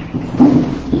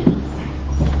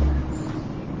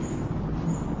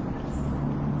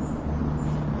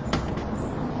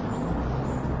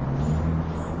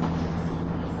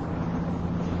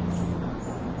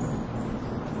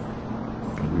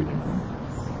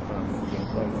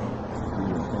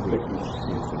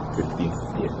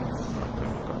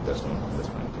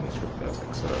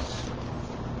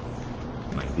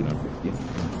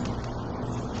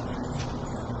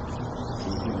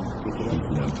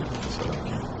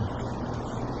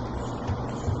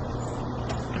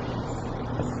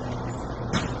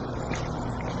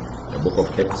 book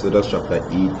of Exodus chapter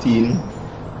 18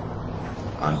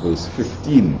 and verse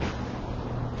 15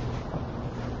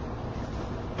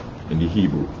 in the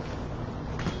Hebrew.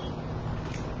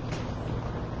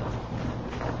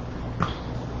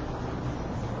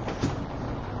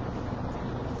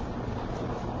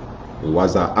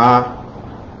 Waza'a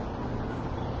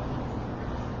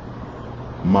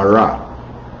Mara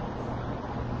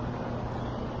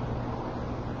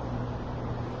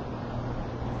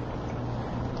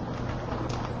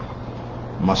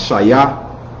Mashaya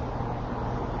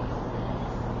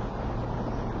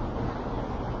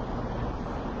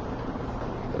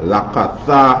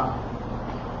Lakatha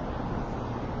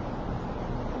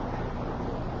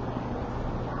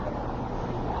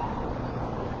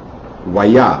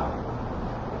Waya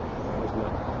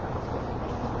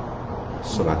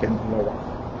Salakia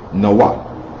Nawa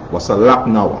Wasalak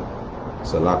Nawa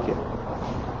Salakia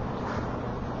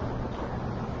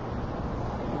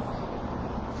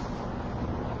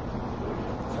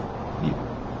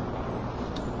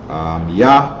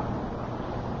Ya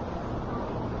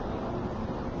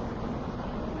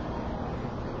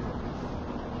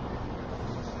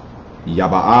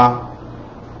Yaba'a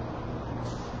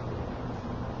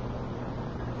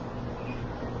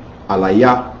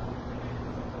Alaya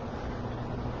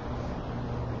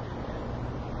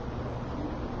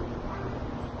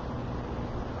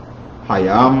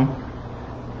Hayam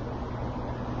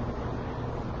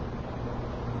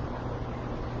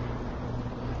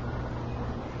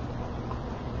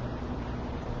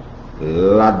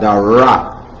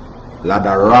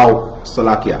Ladarau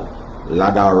Salakia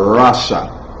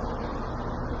Ladarasha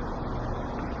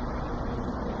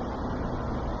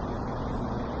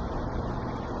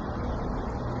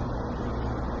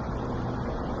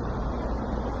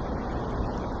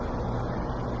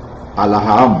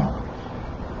Alaham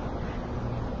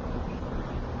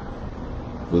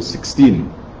verse 16.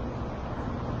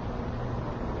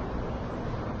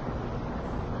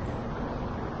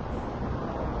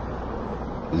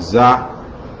 Za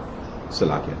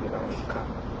Salakia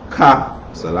Ka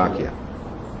Salakia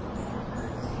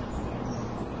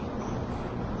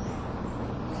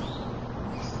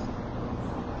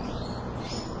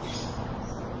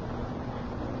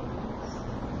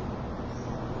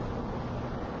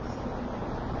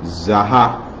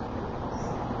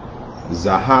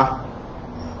Zaha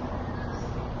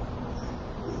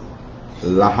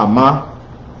Lahama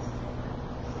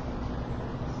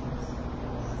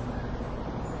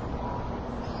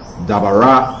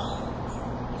Dabara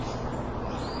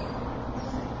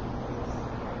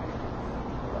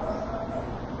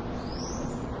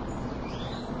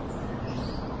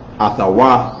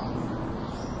Athawa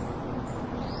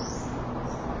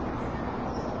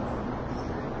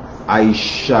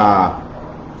Aisha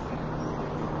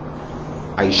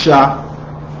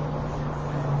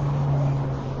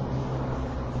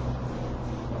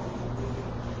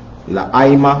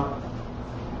La'aima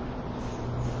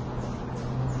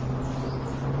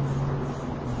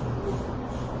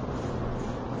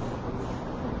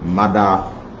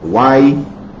Madawai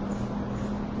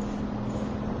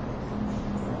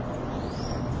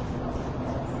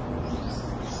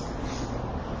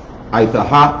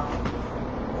Aitaha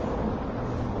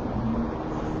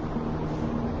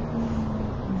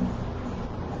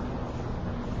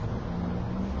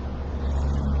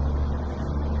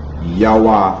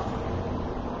Yawa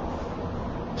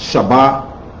Shaba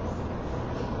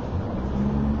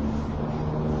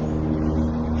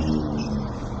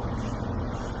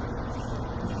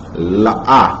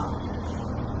La'a.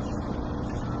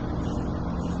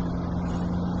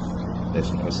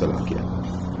 There's no Salakia.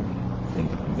 I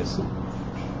think I'm missing.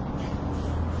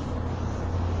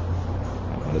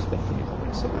 I want to continue on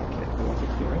Salakia.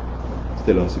 116, right?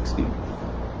 Still on 16.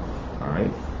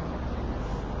 Alright.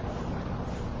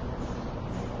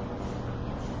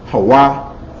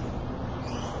 Hawa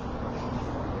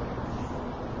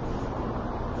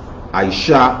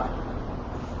Aisha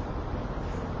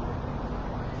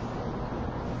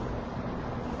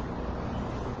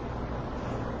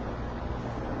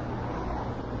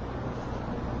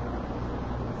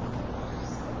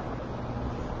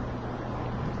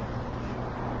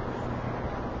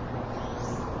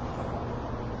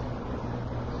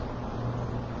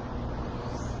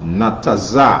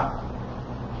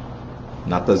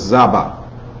Natazaba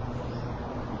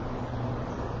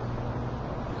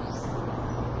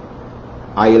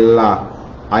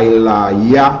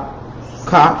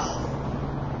Ka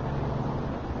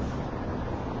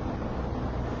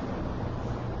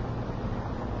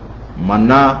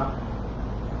Mana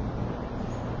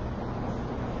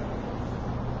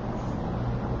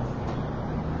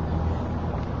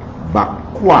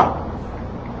Bakwa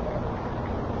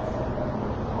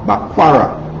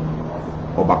Bakwara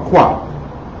or Bakwa.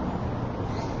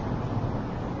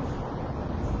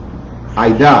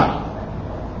 Aida,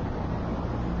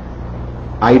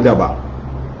 Aidaba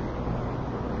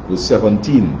with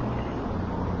 17.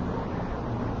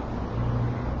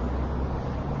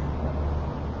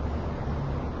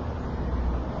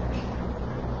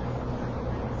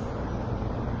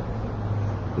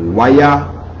 Waya,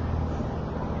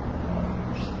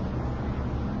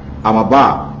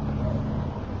 Amaba,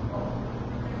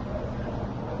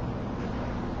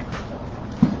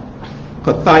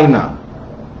 Kataina,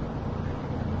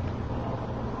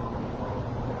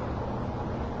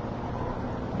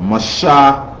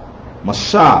 Masha,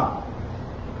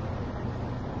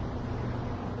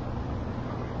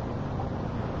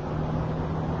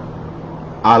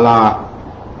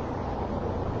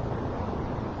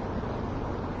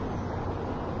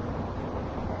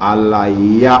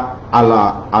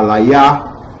 Alaya,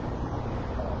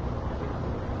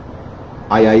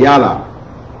 Ayayala.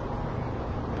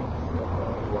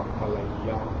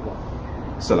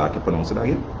 Salah, can you pronounce it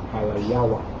again?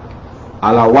 Alayawa.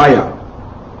 Alawaya.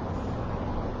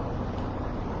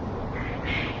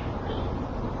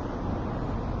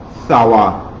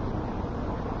 Sawa.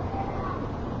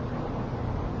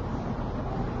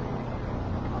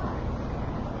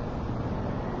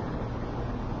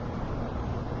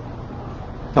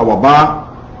 Tawaba.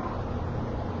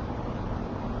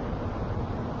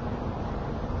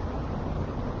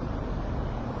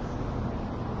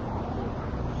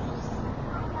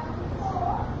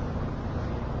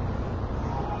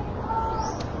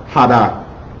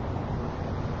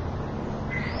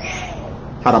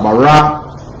 Hadabara.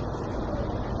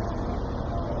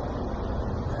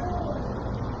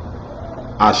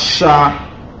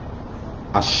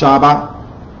 Ashaba.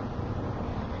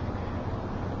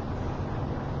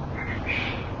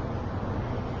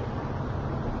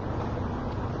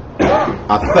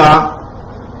 Atha,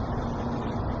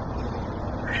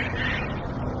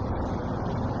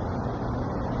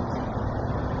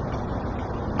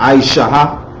 Aisha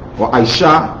or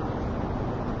Aisha,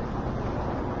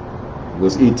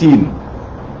 verse 18.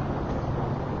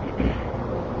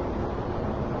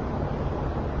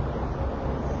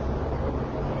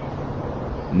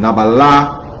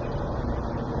 Nabala,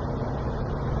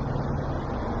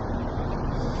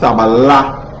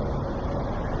 Tabala,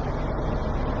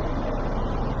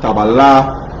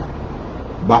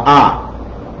 Ba'a,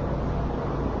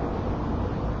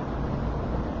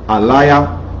 Alaya,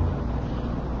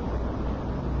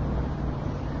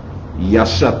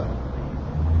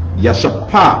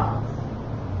 Yashapa,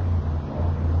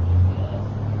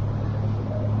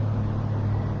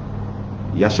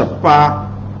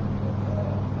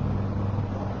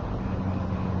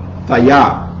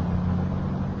 Taya,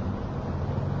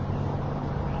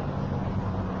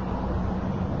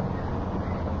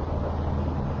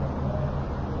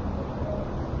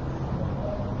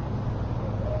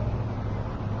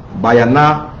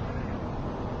 Bayana,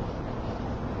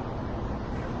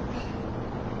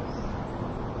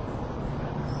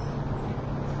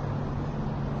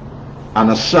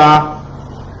 Anasha,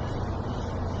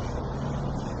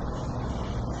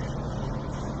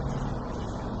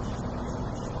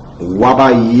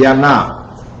 Wabayana,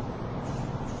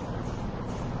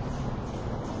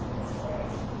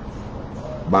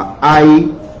 Ba'ai,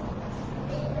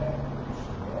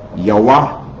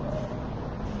 Yawa,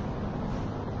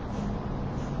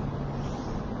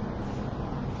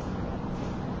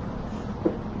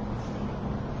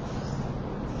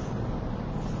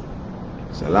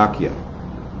 Salakia.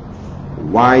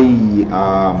 Why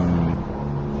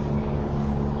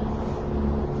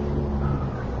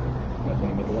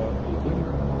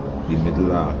the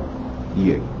middle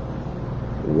here?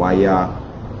 Waya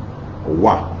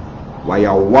wa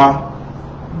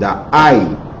the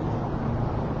I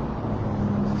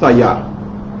Saya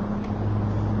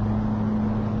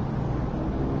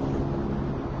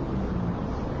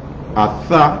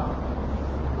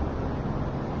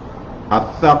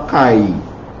Athakai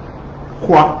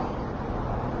Kwa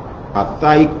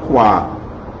Athai Kwara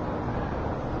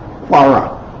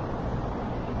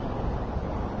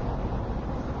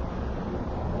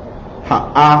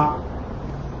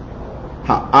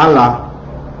Ha'ala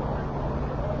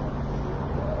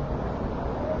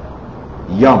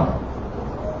Yam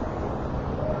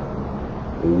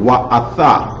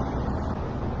Wa'atha,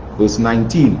 verse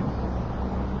 19.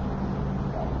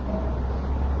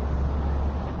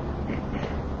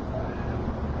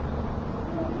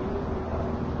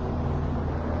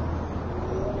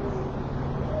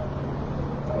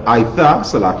 Aitha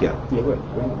Salakia. Yeah, wait.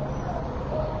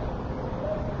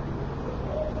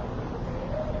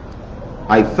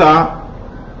 Aitha,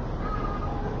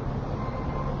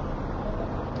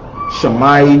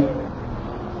 Shammai,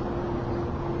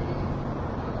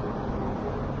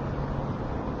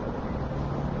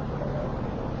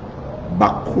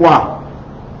 Bakwa,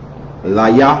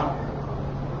 Laya,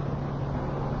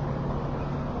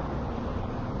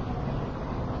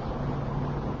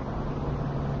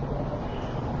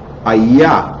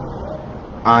 Aya,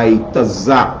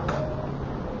 Aitazak,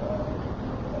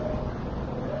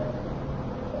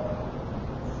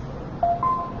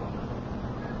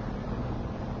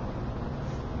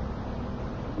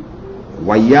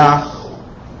 Waya,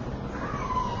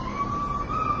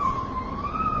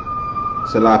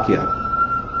 Salakia,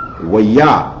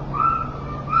 Waya,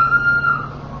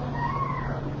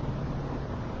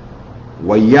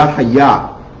 Haya,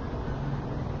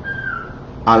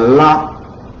 Allah,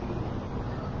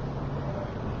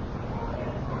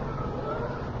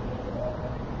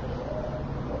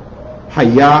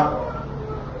 Haya,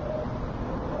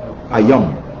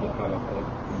 Ayam,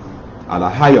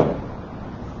 Alahayam,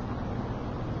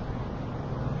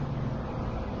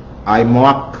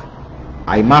 Imak,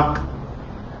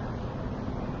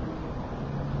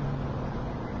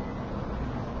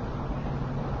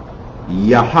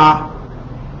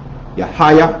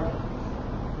 Yahaya,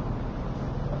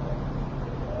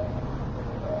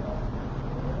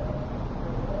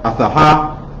 Athaha,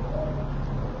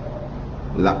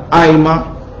 La'aima,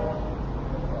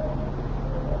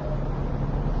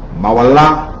 Mawala,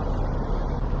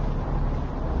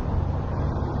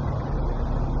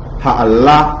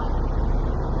 Ha'Allah,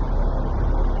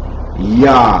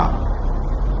 Ya,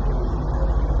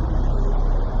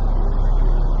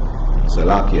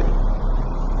 Salakia,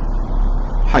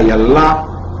 Hayallah,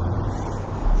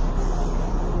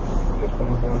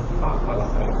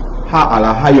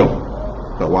 Ha'Alahayom,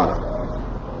 the water.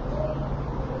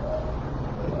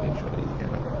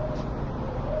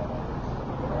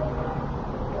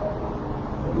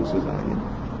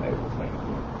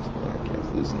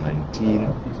 This is 19.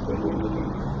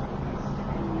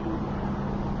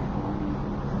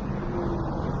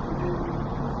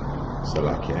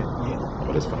 Salakia.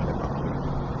 What is found about here?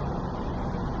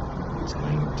 It's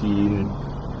 19.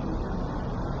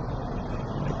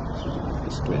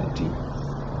 It's 20.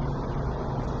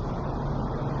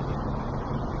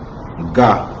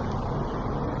 Ga.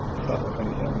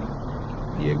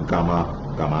 Yeah, Gamma.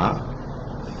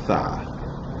 Tha.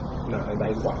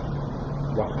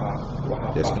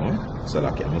 Yes, no?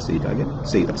 Salakia. I'm going to say it again.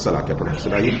 Say it. Salakia. Pronounce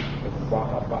it again.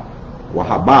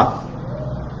 Wahabath.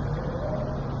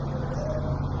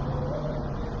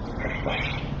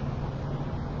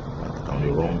 On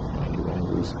the wrong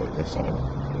rules, but that's all.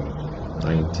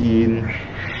 19.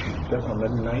 That's on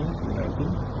line 19.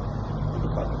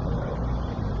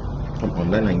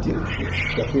 On line 19.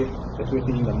 That's where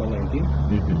thing number 19.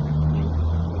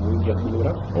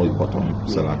 Oh, the bottom.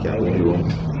 Salakia.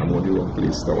 I'm on the wrong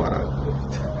place. Tawara.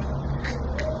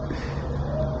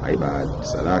 I bad.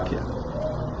 Salakia.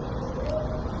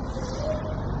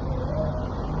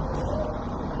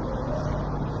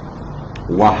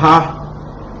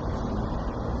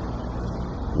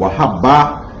 Wahabba,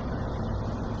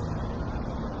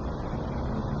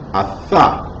 Atha,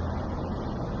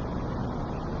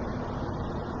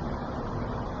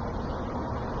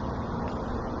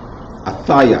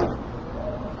 Athaya,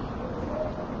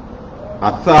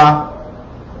 Atha,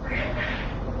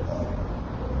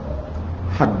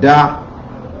 Hadda,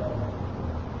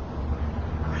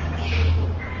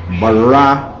 Bara,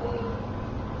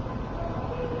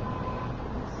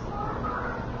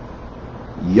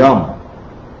 Yam,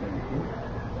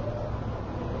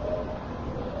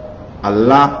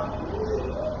 Allah,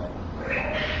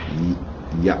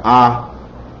 Ya'a,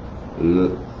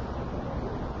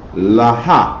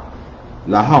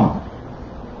 Laham.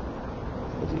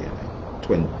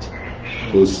 20.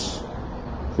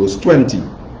 Verse 20.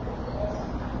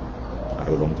 I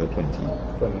belong to 20.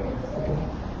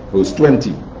 Verse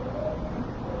 20.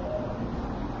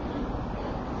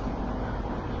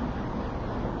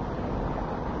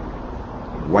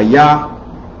 Waya.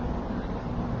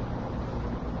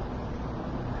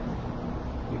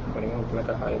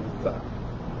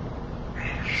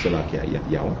 Salakia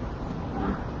yaw.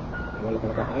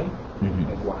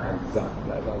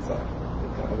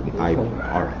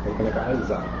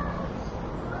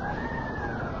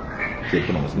 Okay,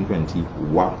 pronouncing 20.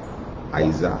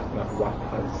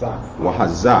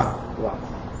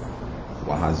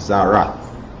 Wahazara.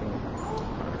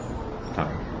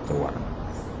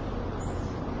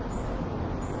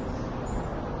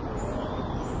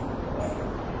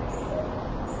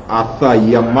 Atha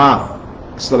Yama.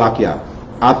 Salakia.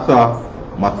 Atha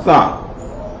Matha.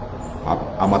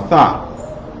 Amatha.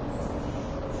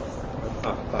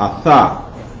 Atha.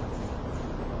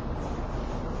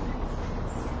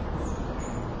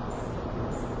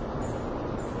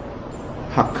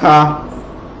 Haka.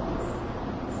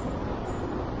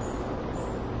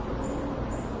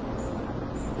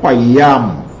 Payam.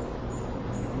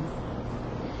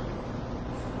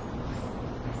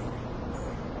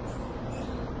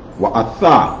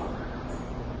 Wa'atha.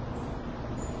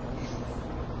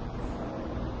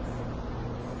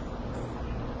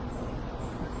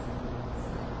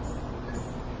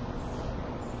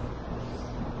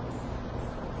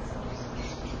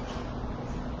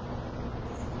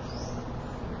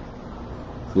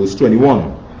 Verse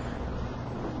 21.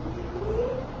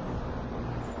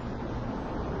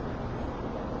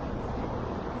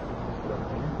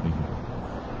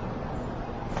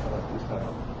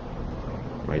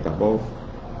 Right above.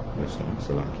 Yes,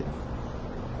 Salaki.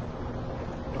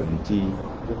 20.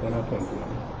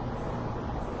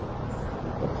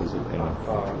 What is it?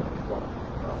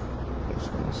 Yes,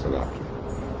 Salaki.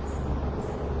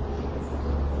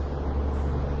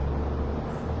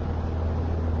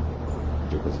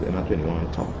 Because they're not 21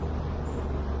 on top.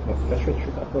 That should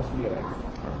supposed to be right.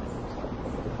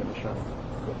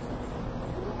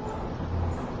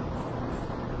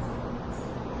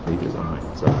 It is on mine.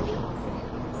 So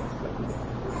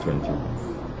 20.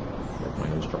 Like my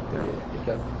instructor. You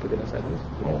can put it aside this.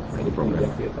 Oh, any problem?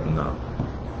 No.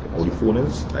 All the phone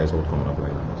is, that is what coming up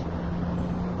like that.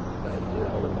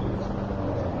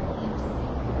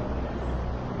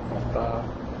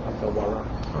 After Wara.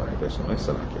 Alright, that's nice.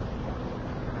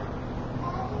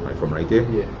 Right from right here?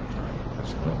 Yeah.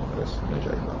 Let's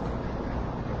measure it back.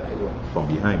 From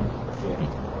behind? Yeah.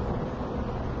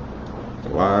 So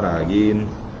Wara again.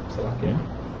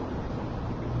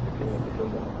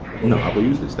 No, I will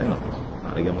use this thing.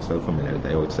 I get myself familiar with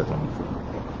that. I would set on the phone.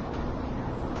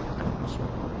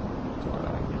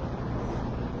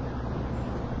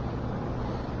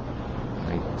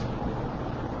 Right.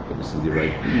 Okay, this is the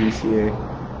right piece here.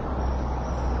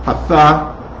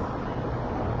 Hatha.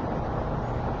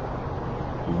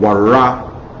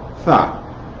 Waratha.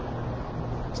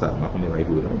 Is that not on the right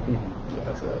word, right? Yeah,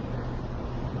 that's it.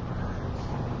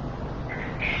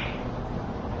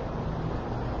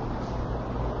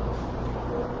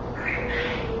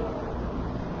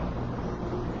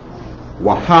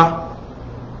 Waha.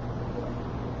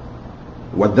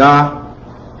 Wada.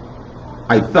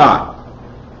 Aitha.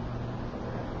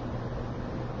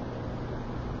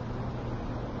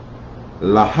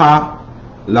 Laha.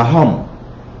 Laham.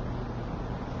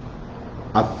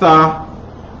 Atha.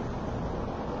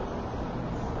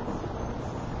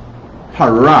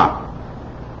 Hara.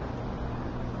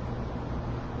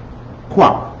 Kwa.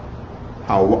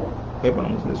 How? How you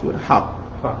pronounce this word?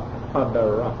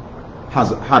 Hadarak.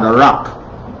 Hadarak.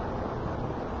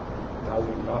 That was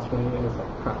the last one is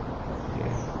like ha.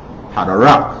 Yeah.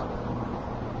 Hadarak.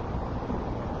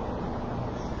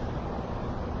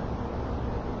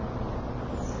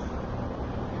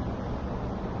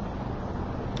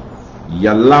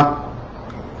 Yalak.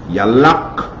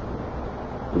 Yalak.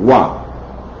 Wa.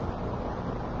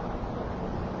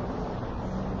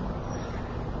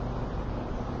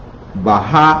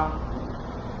 Baha.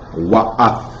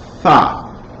 Wa'atha.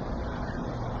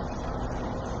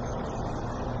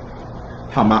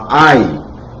 Hama'ai.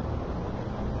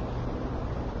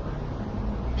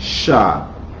 Sha.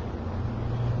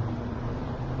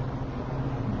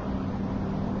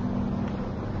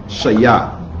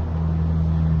 Shaya.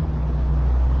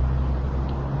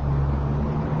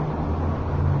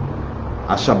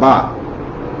 Ashaba.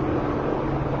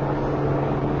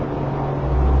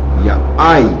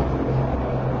 Ya'ai.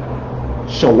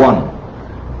 Shawan.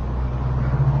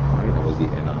 That was the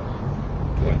end of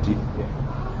 20.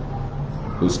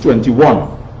 It was 21.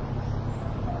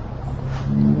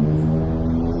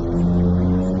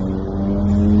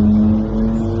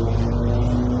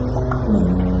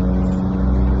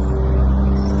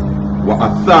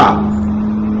 Wa'atha.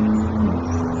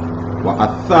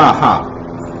 Wa'athaha.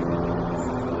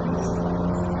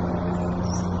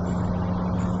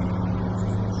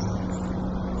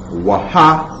 Waha.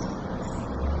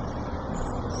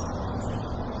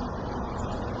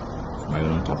 Mine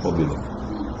on top of below.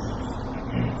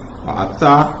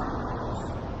 Wa'atha.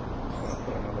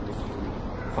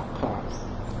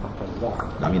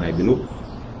 That mean I below.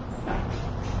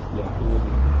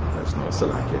 That's not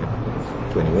select here.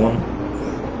 21.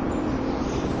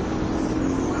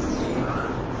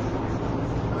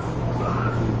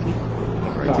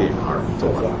 Right here. Alright, so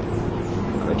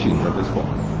I change up this one.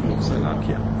 Select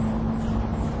here.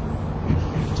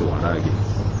 So what I get?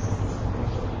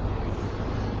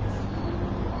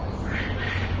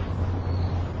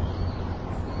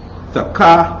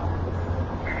 Taka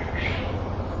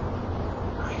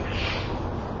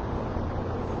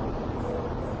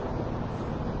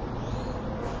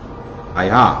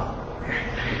Ayah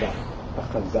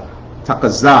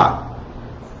Takaza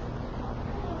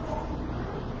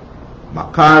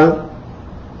Makal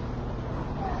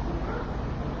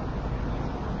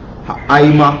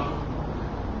Ha'aima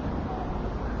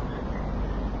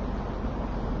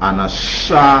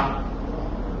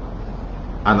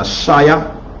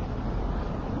Anashaya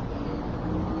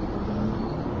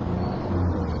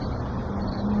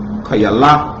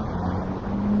Kayala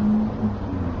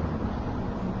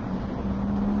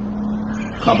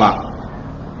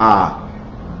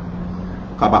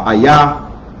Aya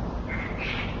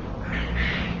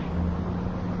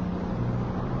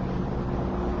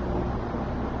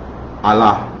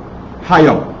Allah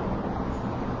Hayam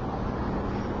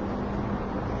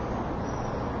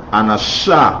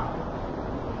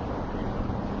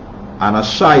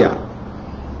Anashaya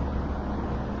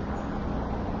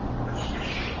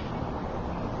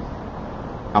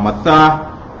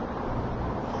Amatha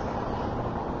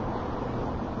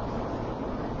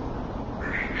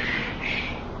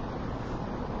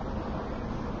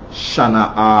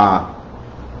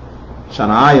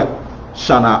Shanaayan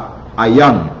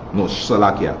no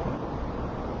Salakia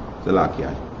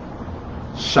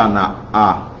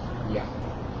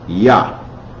Ya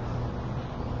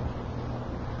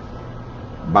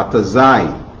Batazai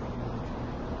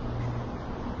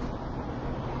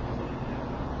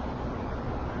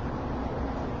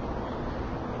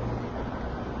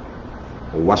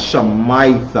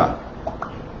Washamaitha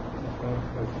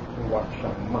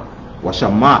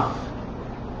Washamath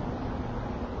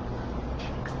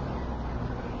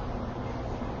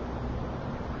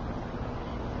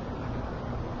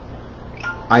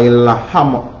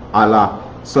Ailaham ala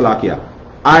Salakia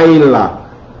Aila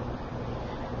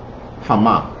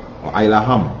Hama or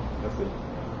Ailaham.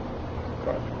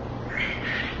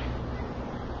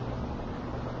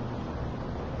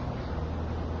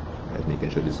 Let's make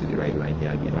sure this is the right line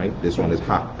here again, right? This one is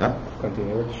Ha. Huh?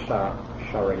 Continue with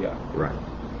Sharia. Right.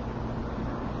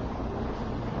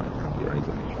 The right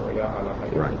line. Sharia ala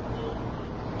Hayam. Right.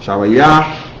 Sharia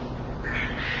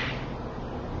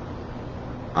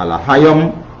ala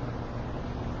Hayam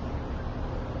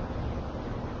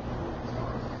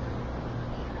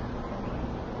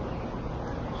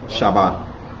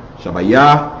Shabaya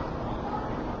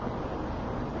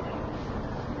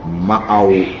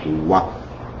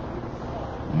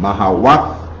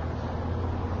Mahawat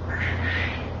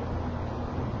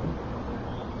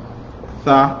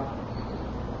Tha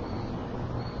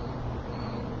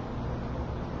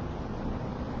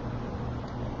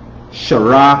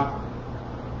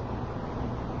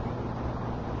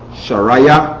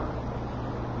Sharaya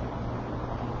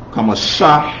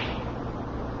Kamasha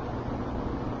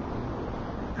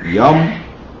Yum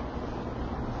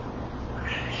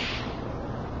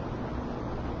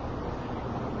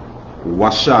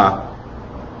Washa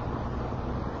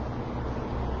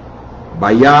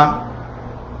Baya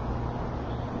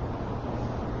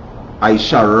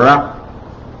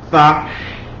Aisharatha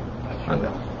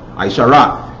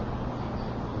Aisharat.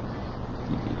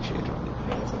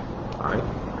 Alright.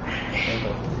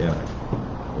 Yeah.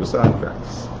 What's that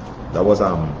facts? That was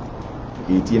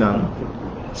 18 and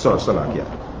Salakia.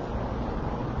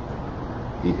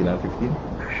 18 and 15.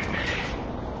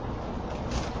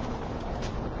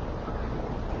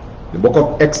 The book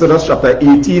of Exodus chapter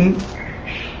 18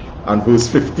 and verse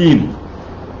 15.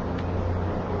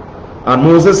 And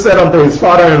Moses said unto his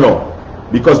father-in-law,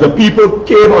 because the people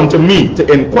came unto me to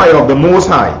inquire of the Most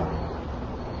High,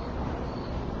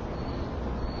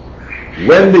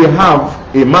 when they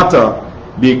have a matter,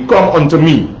 they come unto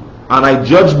me, and I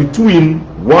judge between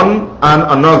one and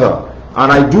another,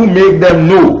 and I do make them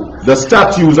know the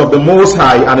statutes of the Most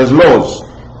High and his laws.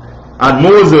 And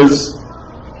Moses'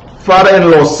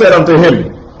 father-in-law said unto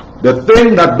him, the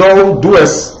thing that thou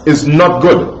doest is not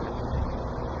good.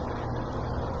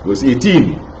 Verse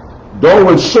 18, thou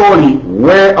wilt surely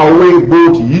wear away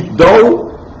both thou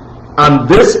and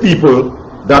this people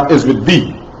that is with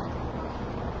thee,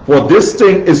 for this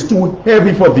thing is too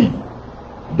heavy for thee.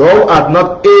 Thou art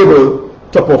not able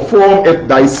to perform it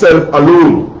thyself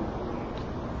alone.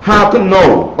 Hearken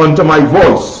now unto my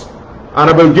voice, and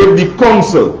I will give thee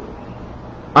counsel,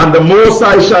 and the Most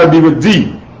High shall be with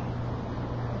thee.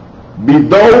 Be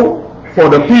thou for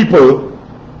the people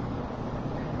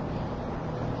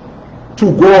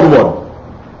to Godward,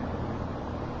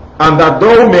 and that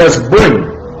thou mayest bring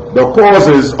the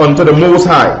causes unto the Most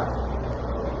High.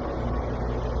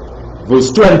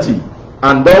 Verse 20,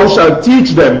 and thou shalt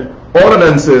teach them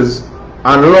ordinances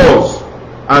and laws,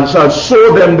 and shall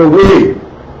show them the way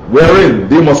wherein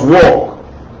they must walk,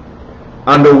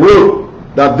 and the work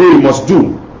that they must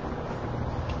do.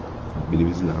 I believe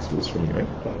it's the last verse for me, right?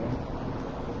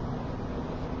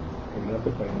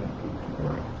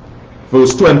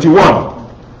 Verse 21.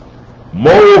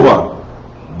 Moreover,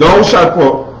 thou shalt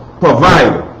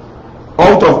provide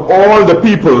out of all the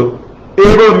people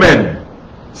able men,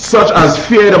 such as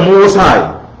fear the Most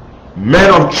High, men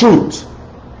of truth,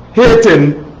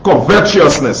 hating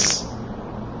covetousness,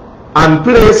 and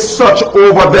place such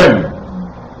over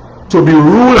them to be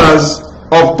rulers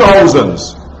of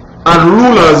thousands, and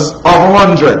rulers of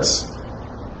hundreds,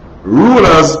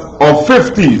 rulers of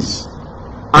 50s,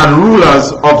 and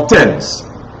rulers of 10s.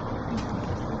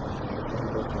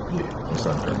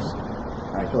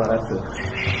 Alright, so that's it.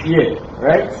 Yeah,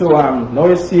 right? So now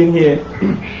you're seeing here,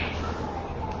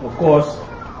 of course,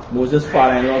 Moses'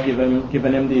 father-in-law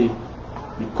giving him the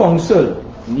counsel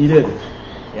needed.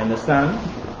 You understand?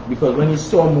 Because when he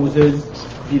saw Moses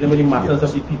dealing with the matters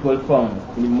of the people from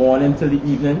the morning till the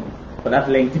evening, for that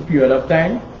lengthy period of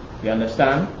time, you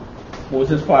understand?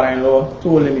 Moses' father-in-law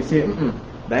told him, he said,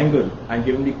 that ain't good, and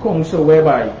give him the counsel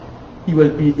whereby he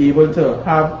will be able to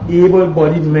have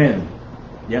able-bodied men,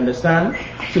 you understand,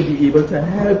 to be able to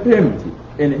help him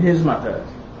in his matters,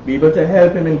 be able to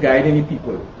help him in guiding the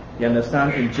people, you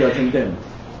understand, in judging them.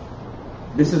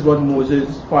 This is what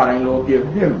Moses' father-in-law gave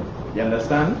him, you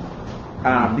understand?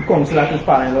 The counsel that his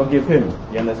father-in-law gave him,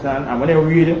 you understand? And when I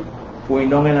read it, going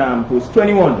down in verse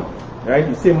 21, right,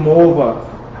 he said, moreover,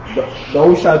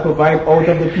 thou shalt provide out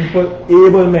of the people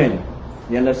able men,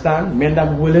 you understand? Men that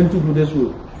are willing to do this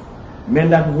work. Men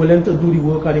that are willing to do the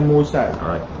work of the Most High.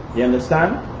 Right. You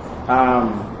understand?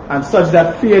 And such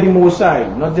that fear the Most High.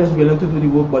 Not just willing to do the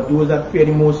work, but those that fear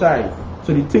the Most High.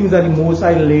 So the things that the Most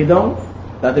High lay down,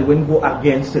 that they wouldn't go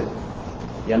against it.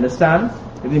 You understand?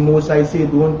 If the Most High say,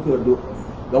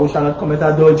 thou shalt not commit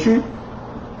adultery,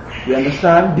 you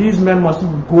understand? These men must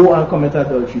go and commit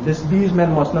adultery. These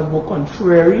men must not go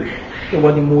contrary to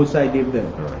what the Most High gave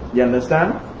them. Right. You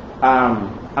understand?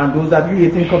 And those that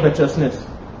hating covetousness.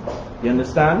 You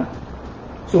understand?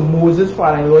 So Moses'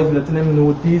 father-in-law is letting him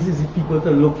know these is the people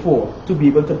to look for, to be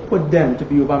able to put them to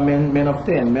be over men of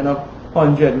 10, men of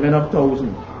 100, men of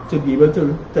 1,000, to be able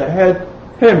to help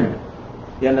him,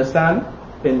 you understand,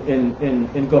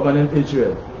 in governing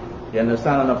Israel. You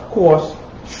understand? And of course,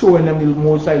 showing them the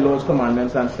Most High laws,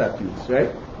 commandments, and statutes,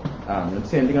 right? You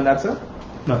say anything on that, sir?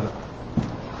 No.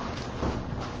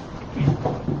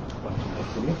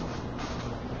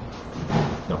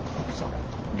 No, sorry.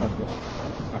 Okay.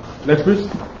 Next, please.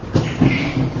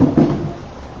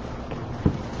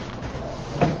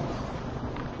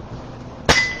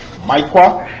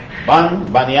 Maikwa, Ban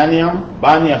Banianiam,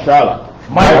 Ban Yashala.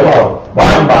 Michael,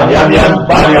 Ban Banyamian,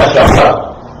 Ban Yashasa.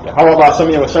 Yahweh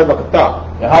Basami wa Sabbath.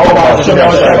 Yahweh Hashem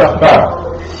Yashasa.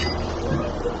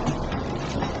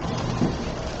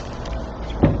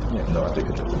 No, I think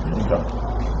it's okay.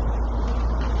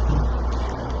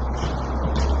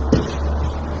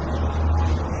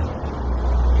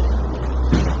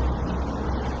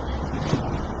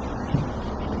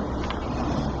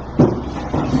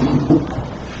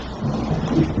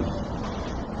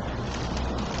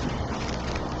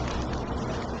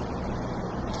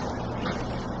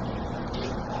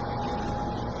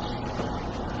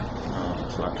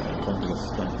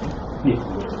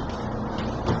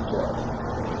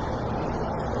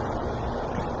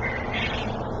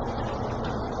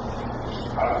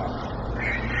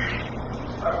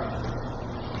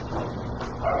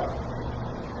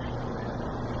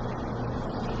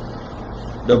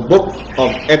 The book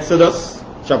of Exodus,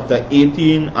 chapter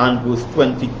 18 and verse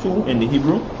 22 in the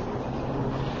Hebrew.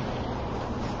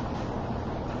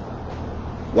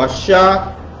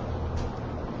 Washa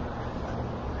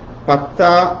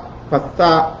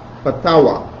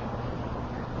Patawa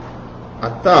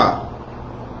Ata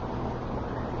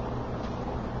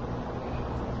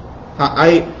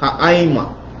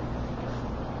Ha'aima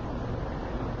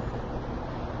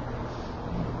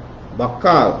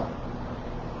Bakal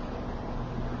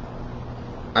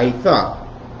Aitha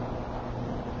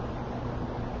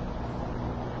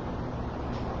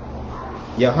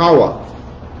Yahweh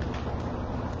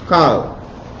Kal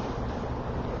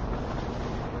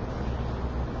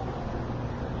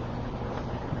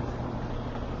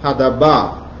Hadaba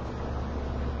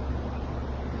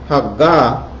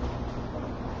Haga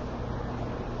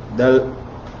Dal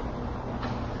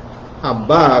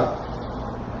Habak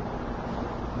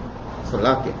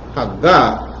Salaki Haga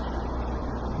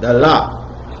Dala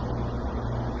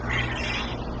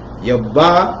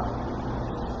Yaba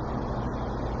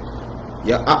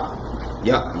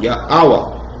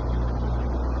Yahweh,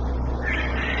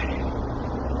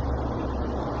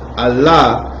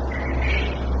 Allah,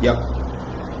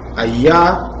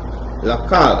 Ayah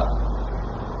Lakal,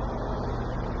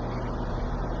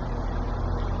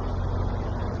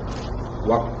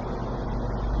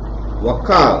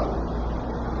 Wakal,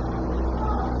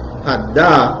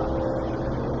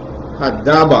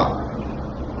 Hadaba,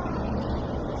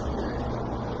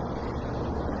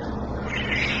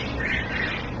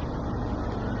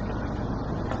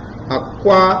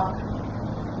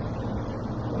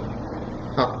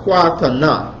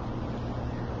 Hakwatana,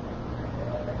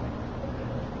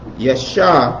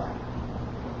 Yasha,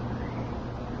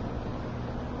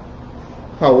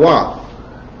 Hawa,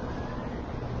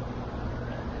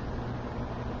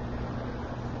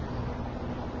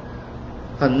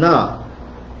 Hana,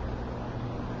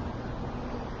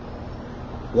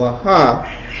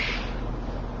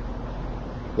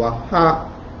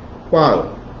 Kwal,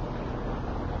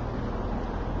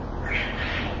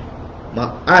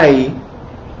 Ma'ai,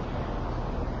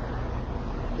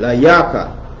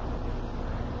 Layaka,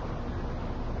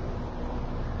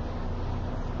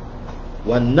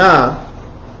 Wana,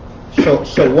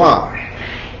 Shawa,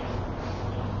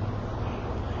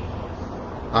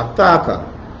 Ataka,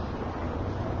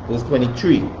 verse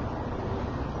 23.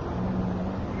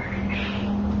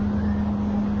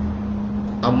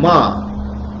 Ama,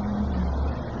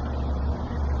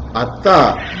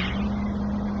 Ata,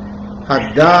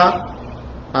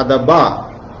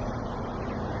 Hadaba,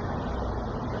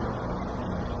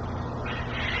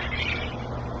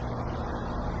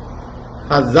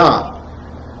 Haza,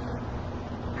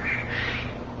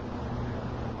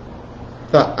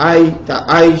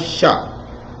 Ta'aisha,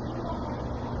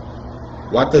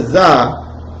 Wataza,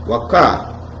 Waka,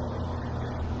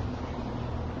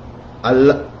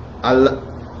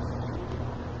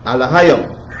 Alhayam,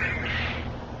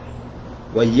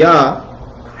 Waya,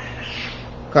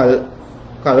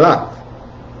 Kalat,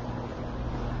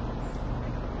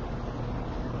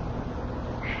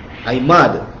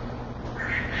 Aimad,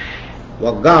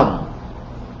 Wagam,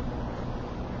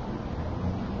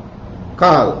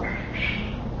 Kal,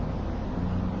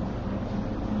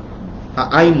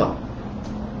 Ha'aima,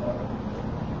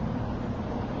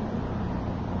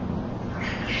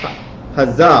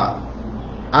 Hazar,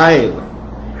 Aib,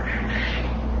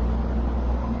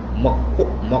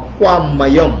 Makwa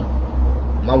Mayam,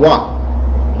 Mawa,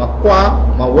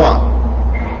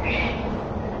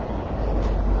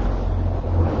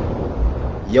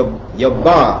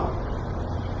 Yabba,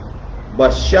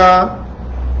 Basha,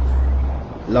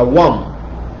 Lawam,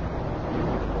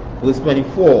 verse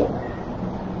 24.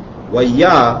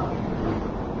 Waya,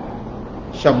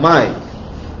 Shammai,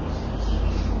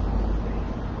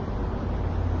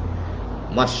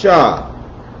 Masha,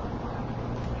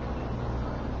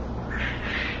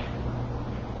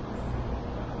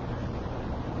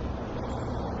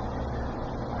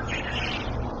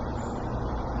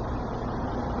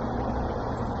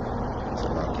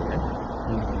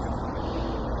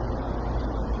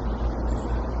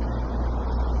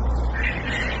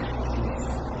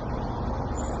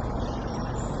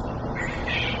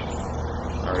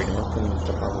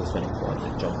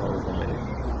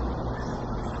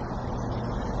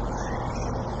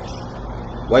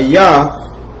 Waya,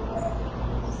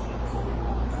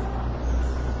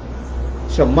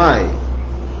 Shammai,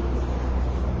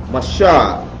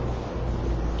 Masha,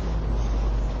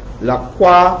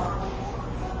 Lakwa,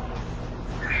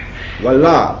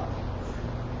 Wala,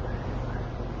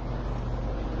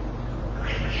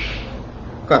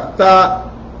 Kata,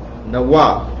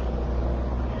 Nawa,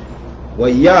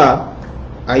 Waya,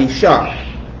 Aisha,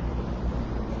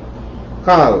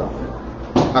 Kal,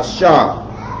 Asha,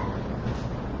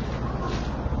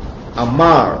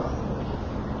 Amar,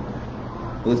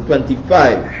 verse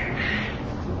 25.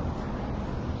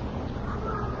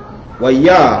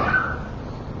 Waya,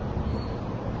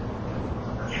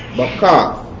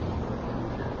 Baka,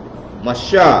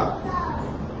 Masha,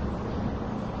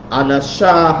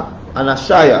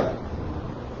 Anashaya,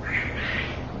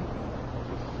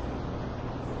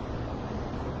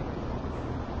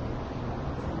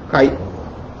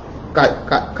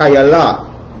 Kayala,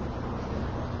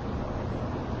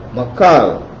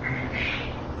 Makal,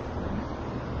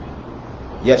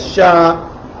 Yasharala,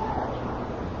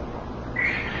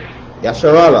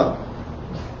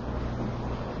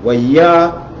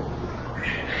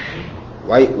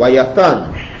 Wayatan,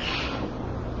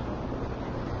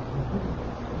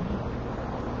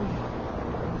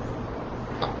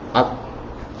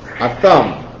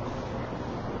 Atham,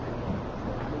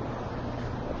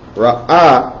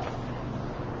 Ra'a,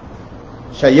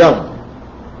 Shayam,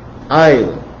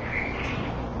 Ail,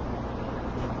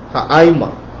 Ha'aima,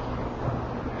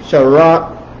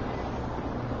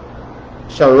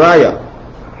 Sharaya,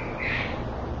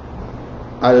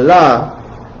 Allah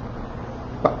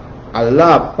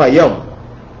Payam,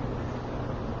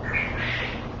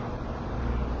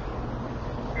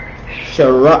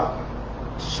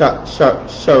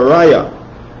 Sharaya,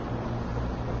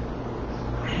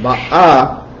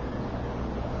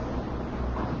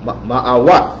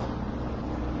 Ma'awat,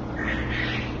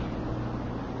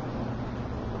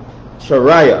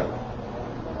 Sharaya,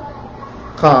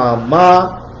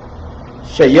 Kama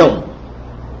Shayam,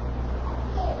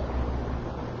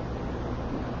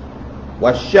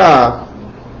 Washa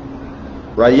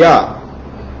Raya,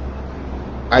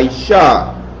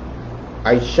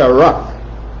 Aisharak.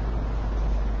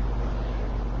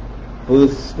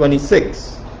 Verse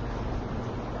 26.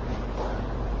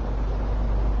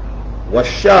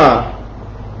 Washa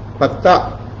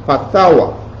Patawa,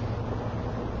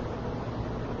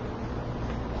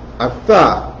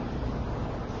 Atha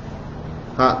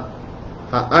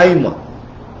Ha'aima,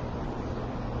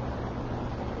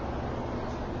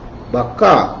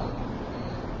 Bakal,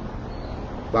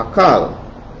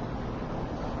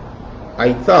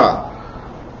 Aitha,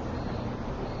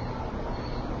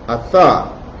 Atha,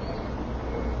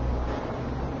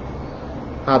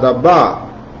 Hadaba,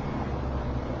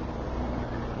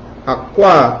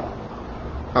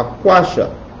 Hakwasha,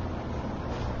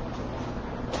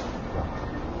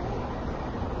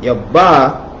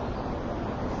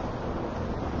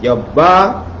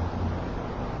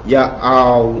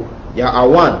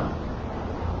 Ya'awan,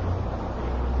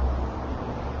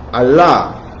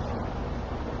 Allah,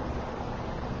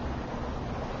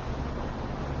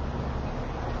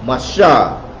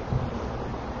 Masha,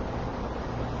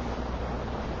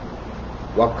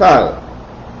 Wakal,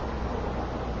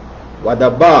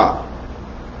 Wadaba,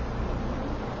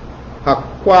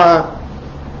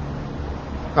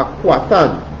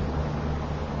 Hakwatan,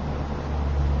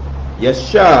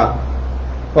 Yasha,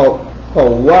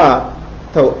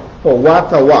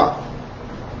 Pawatawa,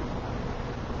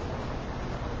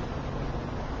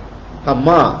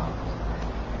 Hama,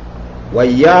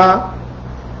 Waya,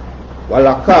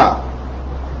 Walaka,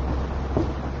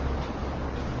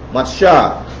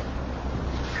 Masha,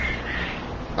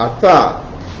 Ata,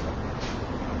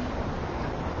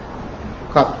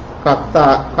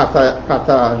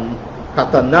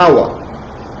 Katanawa,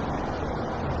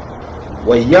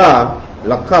 Waya,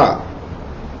 Laka,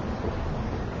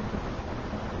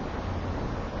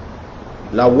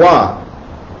 Lawa,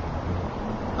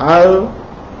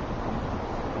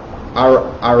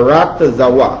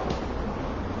 Aratazawa.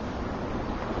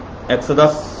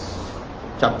 Exodus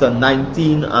chapter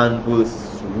 19 and verse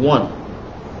 1.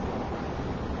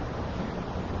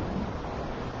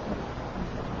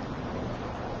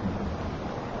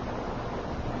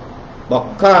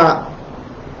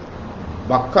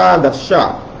 Baka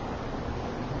Dasha,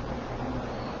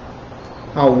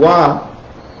 Hawa,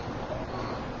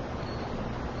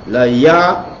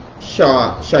 Laya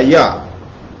Shaya,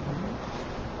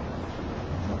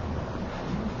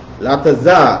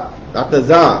 Lataza,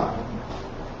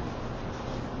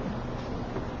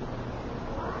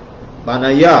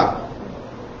 Banaya,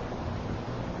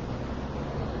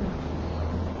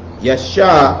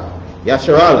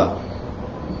 Yasharala,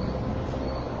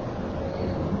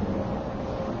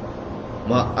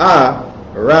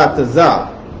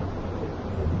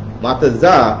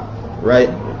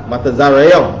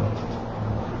 Matazarayam,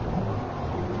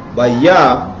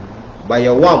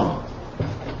 Bayawam,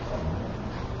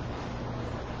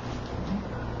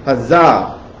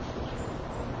 Hazar,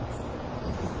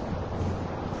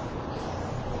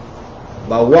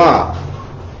 Bawa,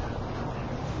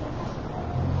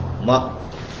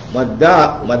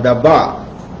 Madaba,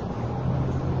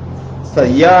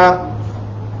 Saya,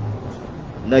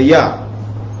 Naya.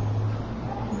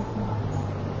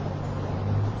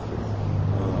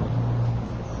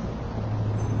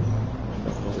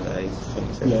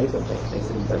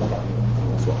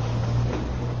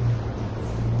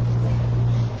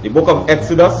 The book of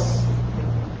Exodus,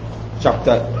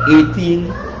 chapter 18.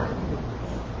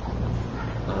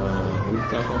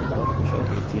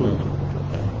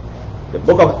 The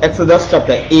book of Exodus,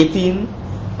 chapter 18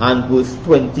 and verse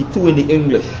 22 in the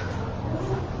English.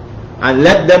 And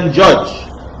let them judge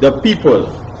the people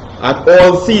at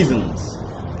all seasons.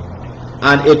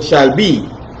 And it shall be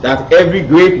that every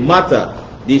great matter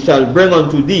they shall bring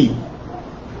unto thee,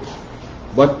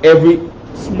 but every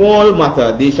small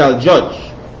matter they shall judge.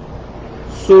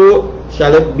 So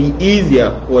shall it be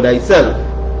easier for thyself,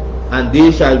 and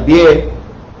they shall bear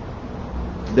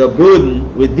the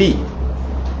burden with thee.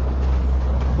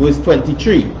 Verse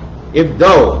 23. If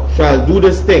thou shalt do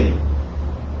this thing,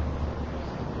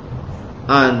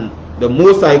 and the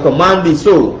Most High command thee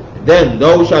so, then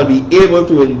thou shalt be able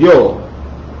to endure,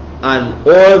 and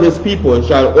all this people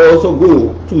shall also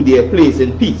go to their place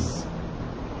in peace.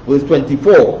 Verse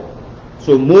 24.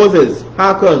 So Moses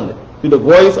hearkened to the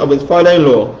voice of his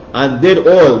father-in-law, and did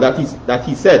all that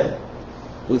he said.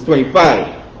 Verse 25.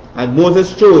 And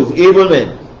Moses chose able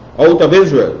men out of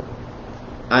Israel,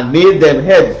 and made them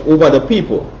heads over the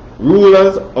people,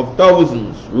 rulers of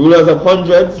thousands, rulers of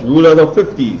hundreds, rulers of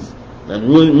 50s, and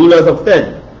rulers of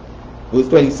 10. Verse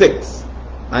 26.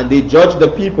 And they judged the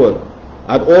people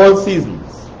at all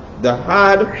seasons. The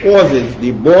hard causes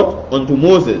they brought unto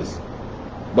Moses,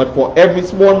 but for every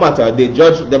small matter they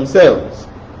judged themselves.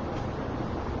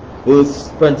 Verse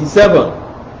 27.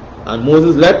 And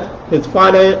Moses let his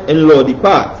father-in-law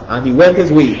depart, and he went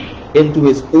his way into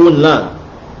his own land.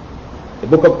 The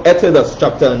book of Exodus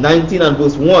chapter 19 and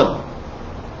verse 1.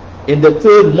 In the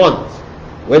 3rd month,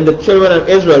 when the children of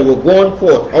Israel were gone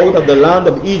forth out of the land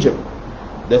of Egypt,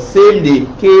 the same day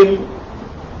came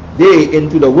they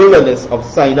into the wilderness of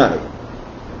Sinai.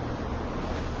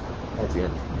 That's the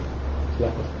end.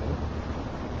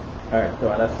 Alright, so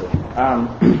that's it.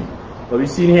 But we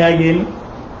see here again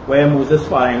where Moses'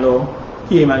 father-in-law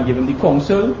came and gave him the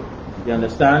counsel, you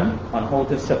understand, on how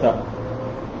to set up,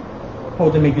 how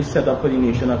to make this set up for the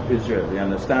nation of Israel. You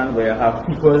understand, where you have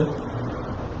people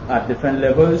at different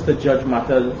levels to judge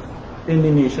matters in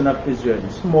the nation of Israel.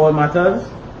 The small matters,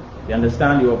 you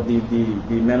understand, you have the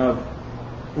men of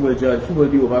who will judge, who will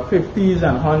be over 50s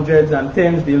and 100s and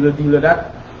 10s, they will deal with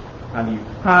that. And the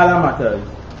harder matters,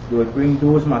 they will bring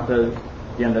those matters,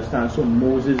 you understand, so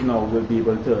Moses now will be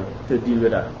able to deal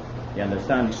with that. You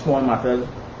understand, the small matters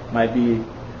might be,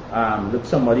 look,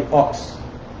 somebody ox,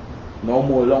 no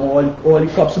more long, all the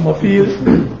cups in my field,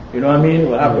 you know what I mean?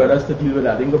 We'll have brothers to deal with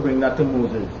that. They can bring that to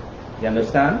Moses. You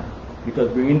understand? Because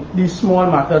bringing these small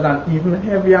matters and even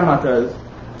heavier matters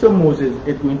to Moses,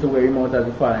 it's going to wear him out as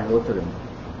a father-in-law to them.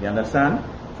 You understand?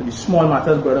 So the small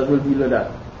matters, brothers will deal with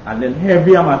that. And then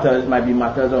heavier matters might be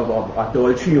matters of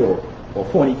adultery or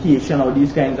fornication or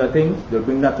these kinds of things. They'll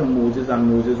bring that to Moses, and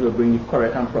Moses will bring the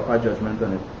correct and proper judgment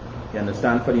on it. You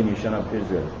understand? For the nation of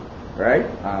Israel. Right?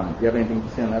 Do you have anything to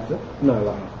say on that, sir?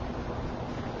 No.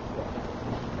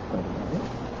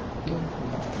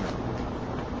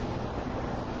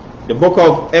 The book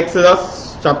of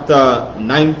Exodus chapter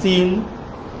 19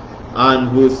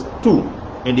 and verse 2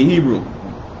 in the Hebrew.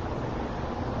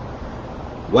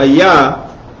 Waya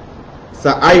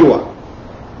Sa'aiwa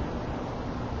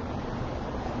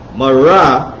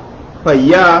Mara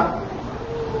Paya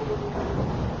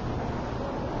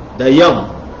Dayam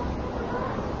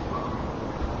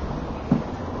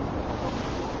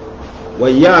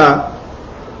Waya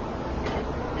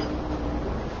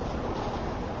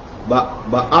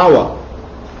Ba'awa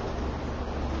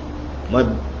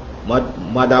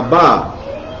Madaba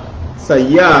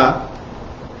Saya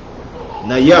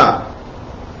Naya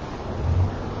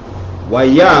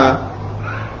Waya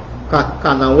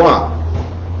Kanawa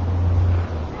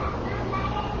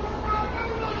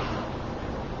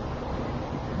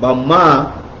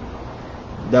Bama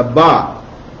Daba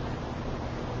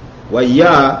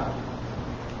Waya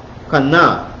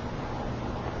Kana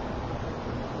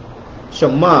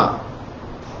Shama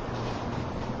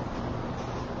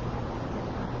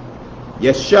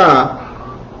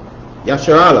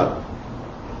Yasharala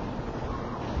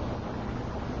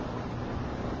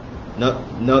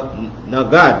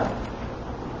Nagad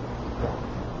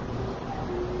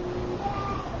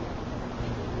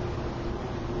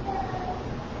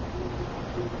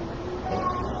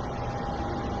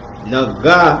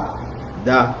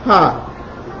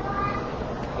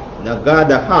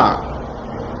Nagadaha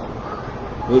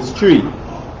verse 3.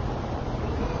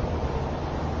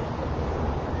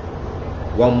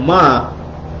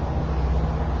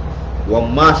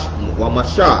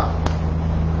 Wamasha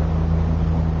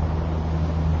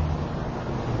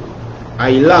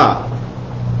Aila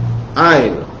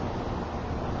Ail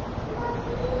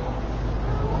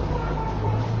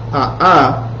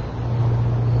Ha'a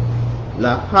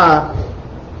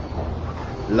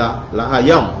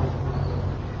Lahayam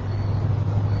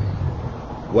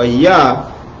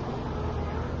Waya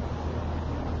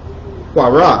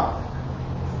Kwara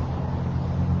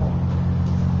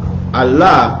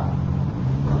Allah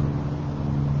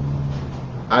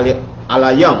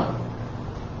Alayam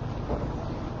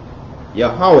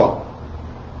Yahweh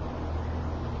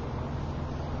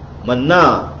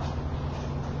Mana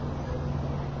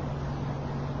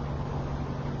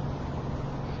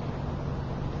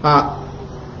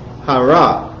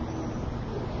Hara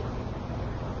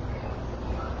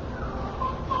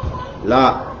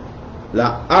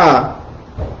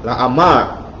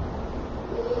Amar,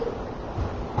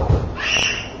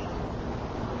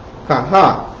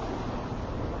 Kaha,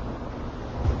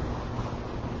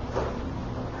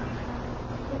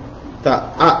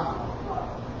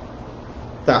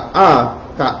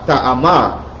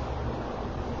 Ta'amar,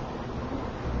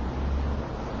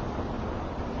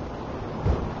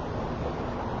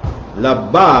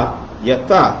 Labba,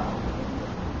 Yata,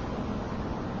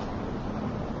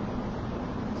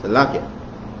 Salakia,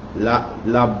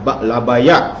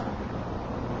 Labayat,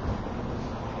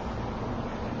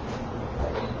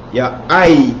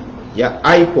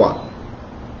 Ya'aiqwa,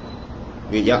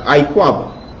 Ya'aiqwab,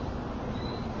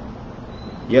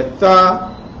 Yata,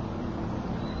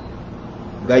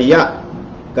 Gayad,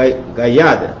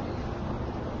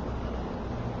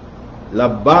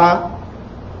 Labba,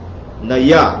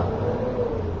 Naya,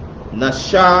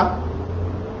 Nasha,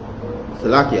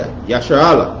 Salakia,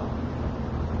 Yasharala,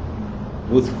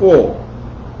 with 4,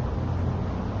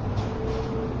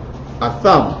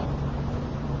 Atham,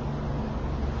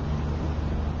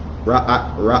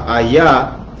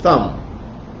 Ra'aya, Tham,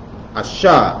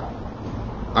 Asha,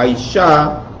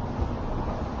 Aisha,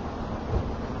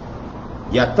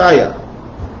 Yataya,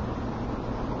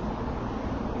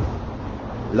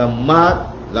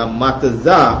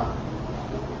 Lamataza,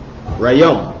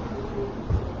 Rayam,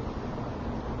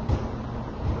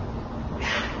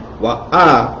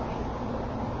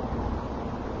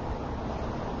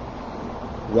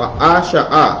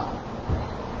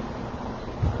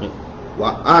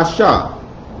 Wa'asha,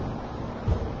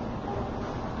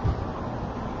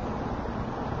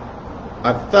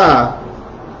 Atha,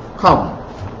 Kam,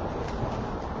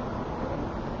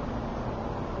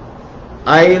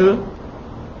 Ail,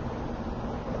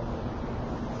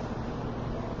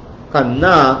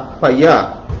 Kana,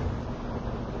 Paya,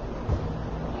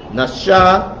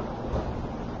 Nasha,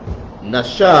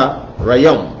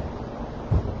 Rayam,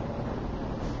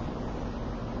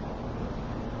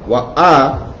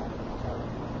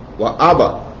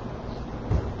 Wa'aba,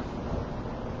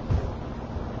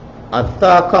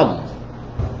 Athakam,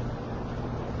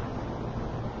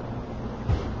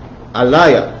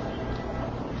 Alaya.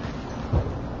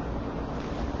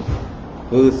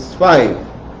 Verse 5,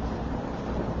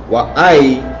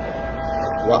 Wa'aita,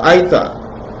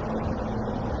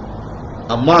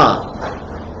 Ama,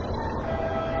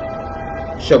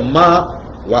 Shama,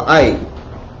 Wa'ai,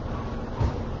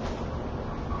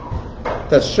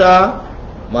 Tasha,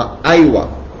 Ma'aiwa,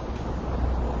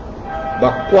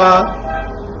 Bakwa,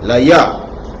 Laya,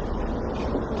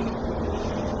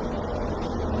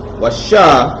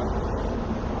 Washa,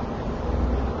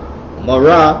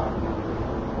 Mara,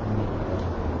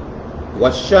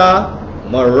 Washa,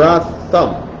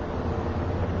 Maratham,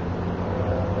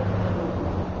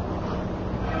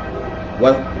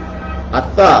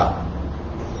 Atha,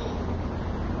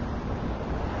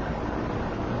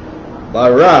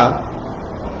 Bara,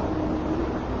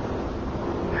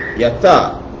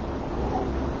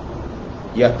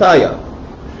 Yataya,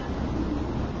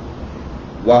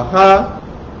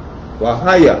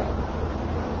 Wahaya,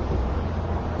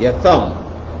 Yatham,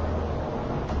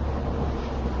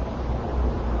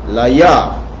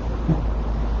 Laya,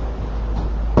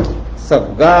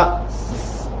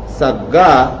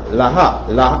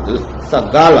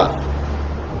 Sagala,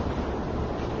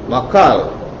 Makal,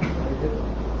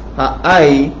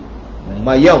 Ha'ai,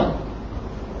 Mayam,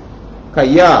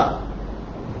 Kaya,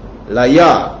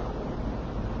 Laya,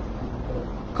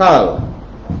 Kal,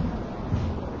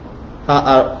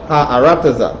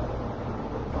 Ha'arataza.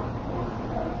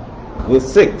 Verse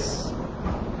 6,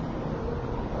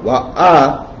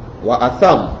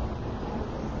 Wa'atham,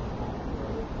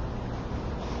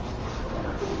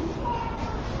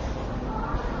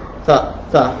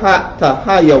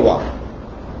 Tahayawa,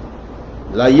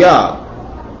 Laya,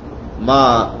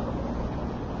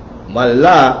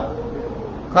 Mala,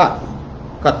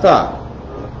 Kata,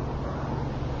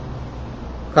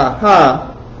 Kaha,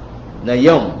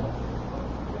 Nayam,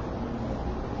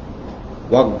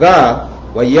 Waga,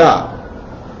 Waya,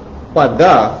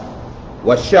 Pada,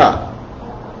 Washa,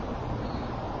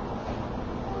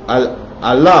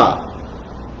 Allah,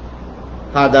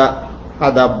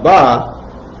 Hadaba,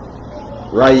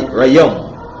 Rayam,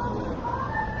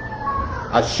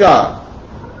 Asha,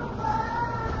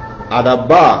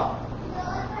 Adaba,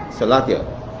 Salakia,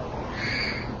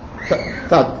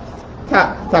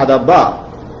 Tadaba,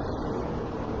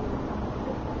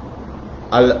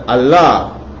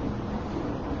 Allah,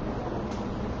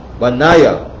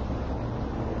 Banaya,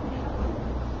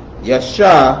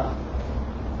 Yashala.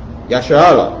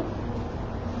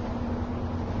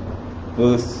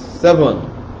 Verse 7,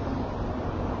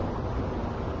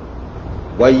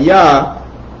 Waya,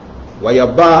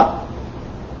 Wayaba,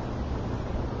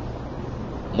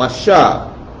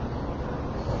 Masha,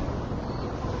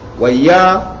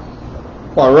 Waya,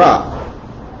 Para,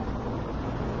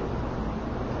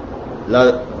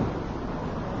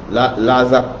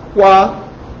 Lazakwa,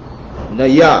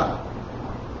 Naya,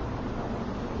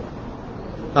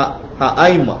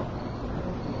 Ha'aima,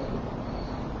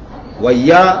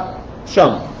 Waya,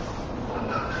 Sham,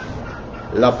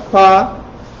 Lapa,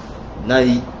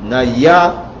 Nayaham,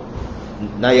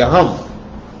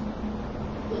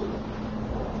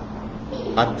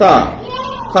 Ata,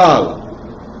 Kal,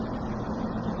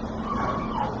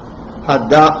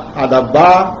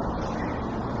 Hadaba,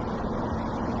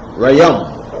 Rayam,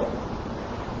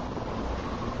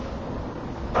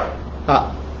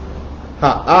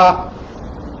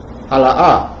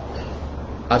 Hala'a,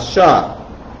 Asha,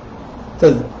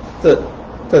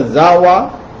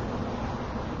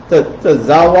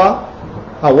 Tazawa,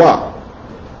 Hawa,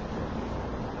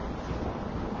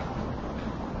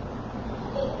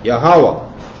 Yahawa.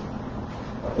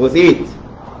 Verse 8.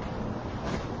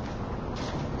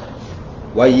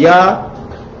 Waya,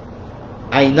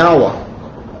 Ainawa,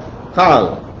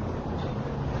 Kal,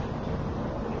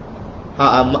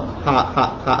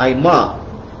 Ha'aima,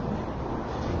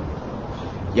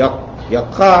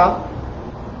 Yaka,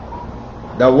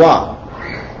 Dawa,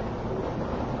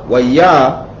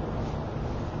 Waya,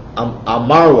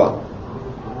 Amarwa,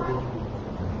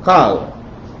 Kal,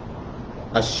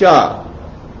 Asha,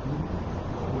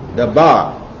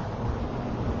 Dabar,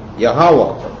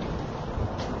 Yahawa,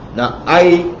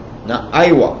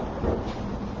 Na'aiwa,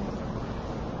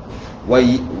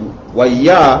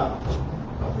 Waya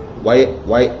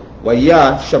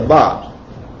Shabbat,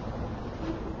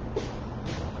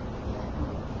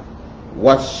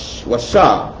 Washa,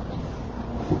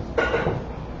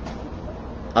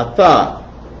 Ata,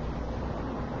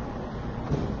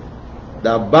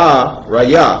 Daba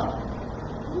Raya,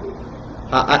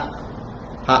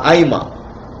 Ha'aima,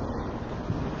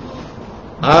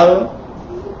 Al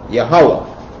Yahweh.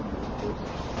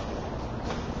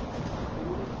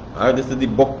 Alright, this is the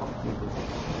book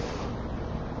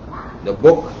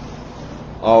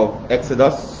of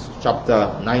Exodus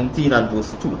chapter 19 and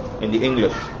verse 2 in the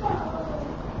English.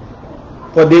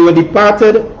 For they were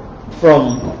departed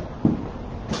from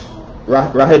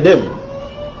Rahidim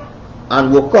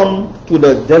and were come to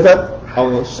the desert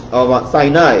of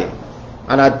Sinai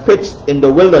and had pitched in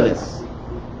the wilderness,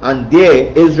 and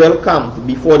there Israel camped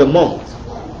before the mount.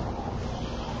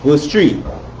 Verse 3.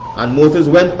 And Moses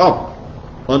went up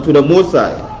unto the Most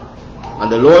High,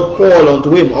 and the Lord called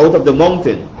unto him out of the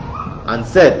mountain, and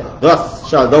said, Thus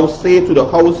shalt thou say to the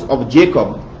house of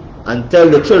Jacob, and tell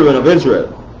the children of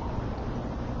Israel.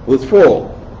 Verse 4.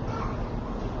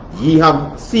 Ye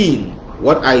have seen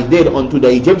what I did unto the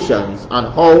Egyptians, and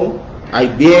how I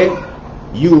bare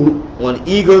you on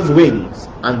eagle's wings,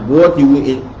 and brought you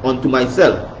in unto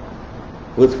myself.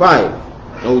 Verse 5.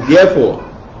 Now therefore,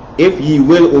 if ye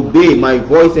will obey my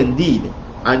voice indeed,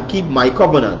 and keep my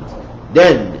covenant,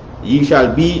 then ye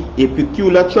shall be a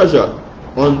peculiar treasure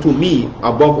unto me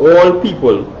above all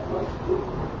people,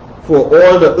 for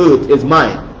all the earth is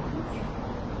mine.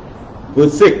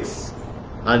 Verse 6.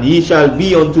 And ye shall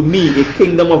be unto me a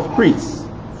kingdom of priests,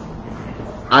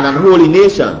 and an holy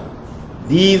nation.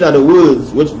 These are the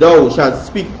words which thou shalt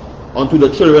speak unto the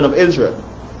children of Israel.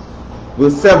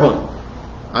 Verse 7.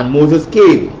 And Moses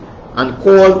came and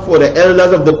called for the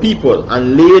elders of the people,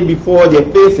 and laid before their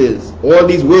faces all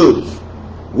these words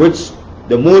which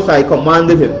the Most High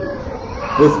commanded him.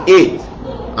 Verse 8.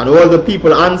 And all the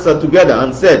people answered together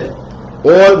and said,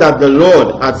 All that the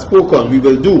Lord hath spoken we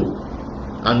will do.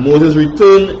 And Moses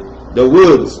returned the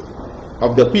words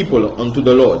of the people unto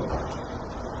the Lord.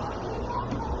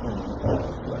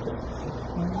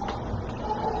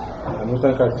 And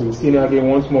we see again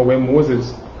once more when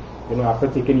Moses, after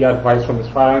taking the advice from his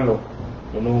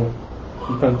father-in-law,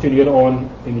 he continued on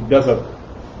in the desert,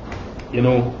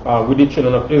 with the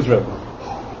children of Israel.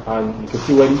 And you can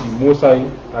see where the Most High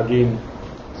again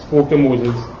spoke to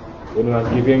Moses,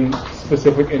 and gave him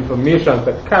specific information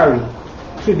to carry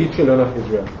to the children of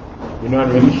Israel,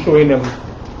 and really showing them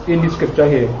in the scripture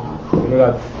here,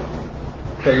 that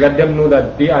to let them know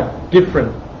that they are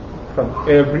different from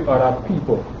every other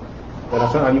people.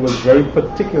 And he was very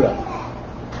particular.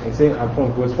 And saying, and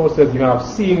from verse 4 says, You have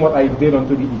seen what I did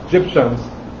unto the Egyptians,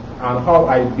 and how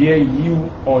I bare you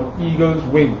on eagle's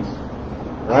wings,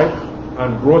 right?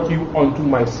 And brought you unto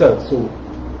myself. So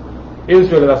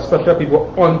Israel is a special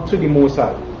people unto the Most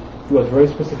High. He was very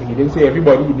specific. He didn't say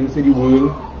everybody, he didn't say the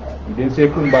world, he didn't say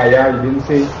Kumbaya, he didn't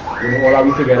say, all are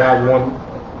we together as one,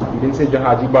 he didn't say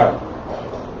Jahajibai.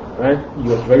 Right? He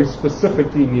was very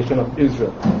specific to the nation of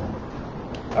Israel.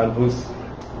 And verse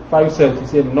 5 says, he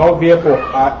said, now therefore,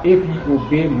 if ye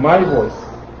obey my voice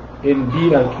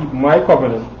indeed and keep my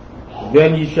covenant,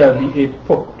 then ye shall be a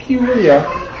peculiar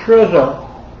treasure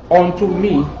unto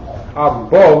me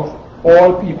above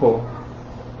all people,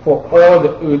 for all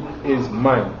the earth is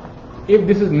mine. If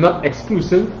this is not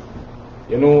exclusive,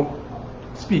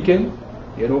 speaking,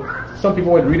 some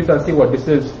people would read it and say, well, this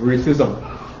is racism.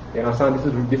 You understand?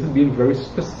 This is being very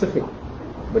specific.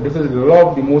 But this is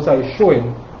love the Most High is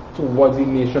showing towards the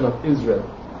nation of Israel,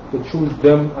 to choose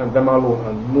them and them alone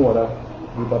and no other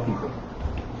group of people.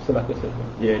 So like I said.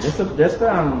 Yeah, just to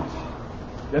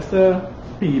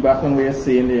piggyback on what you're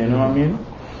saying there, you know what I mean?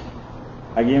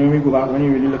 Again, when we go back, when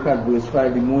you really look at verse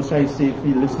 5, the Most High says, if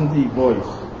you listen to the voice,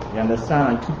 you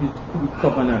understand, and keep the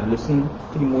covenant, listen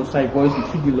to the Most High voice, we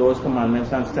keep the laws,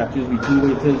 commandments, and statutes, we do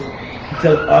what it is, to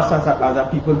tell us as a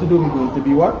people to do, we're going to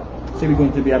be what? So we're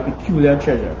going to be a peculiar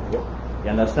treasure. Yep. You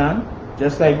understand?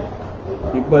 Just like,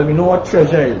 well, we know what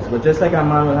treasure is, but just like a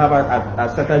man will have a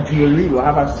set of jewelry, will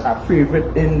have a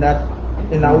favorite in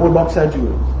a whole box of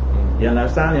jewels. You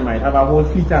understand? He might have a whole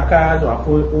fleet of cars or a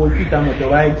whole fleet of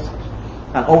motorbikes,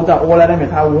 and out of all of them, it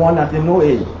have one that they know,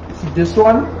 hey, see this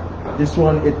one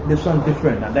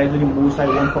different, and that is the Most High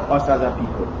want for us as a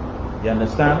people. You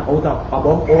understand?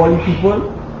 Above all the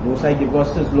people, Most High give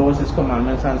us His laws, His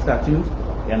commandments, and statutes.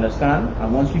 You understand?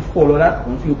 And once we follow that,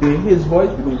 once we obey His voice,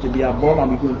 we're going to be above,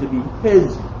 and we're going to be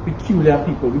His peculiar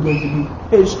people. We're going to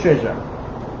be His treasure.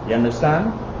 You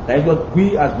understand? That is what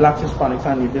we as Blacks, Hispanics,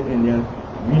 and Native Indians,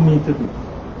 we need to do.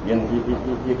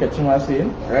 You catching what I'm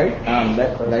saying? Right?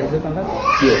 That is it on that?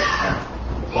 Yes.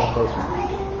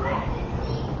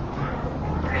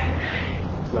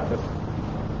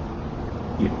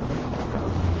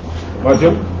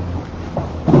 Roger?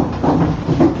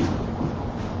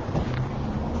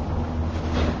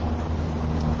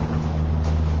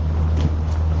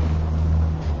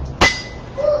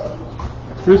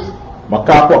 First,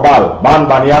 Makakwabal, Ban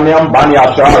Banyamiam,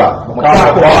 Banyashara.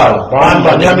 Makakwabal, Ban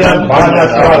Banyamiam,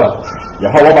 Banyashara.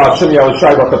 Yahweh Bashim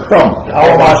Yahushai Bakatam.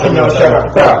 Yahweh Bashim Yahushai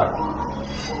Bakatam.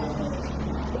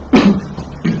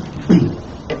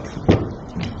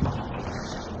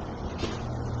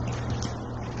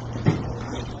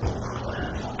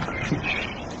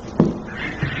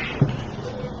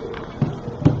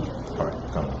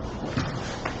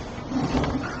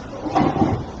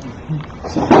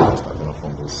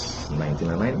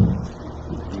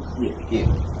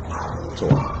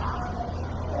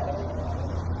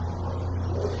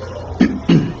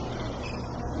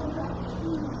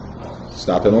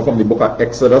 Starting off from the book of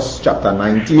Exodus, chapter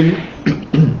 19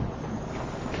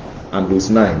 and verse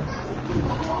 9.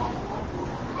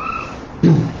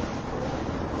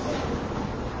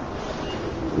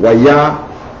 Waya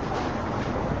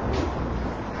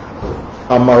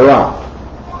Amara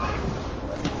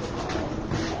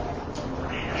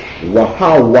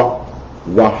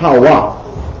Wahawa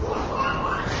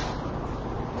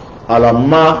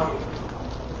Alama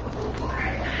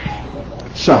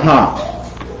Shaha.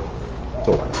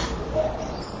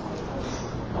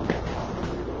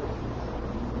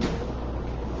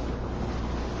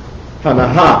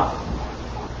 Hanaha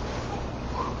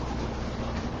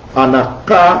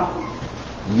Anaka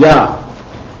Ya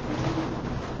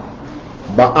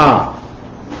Ba'a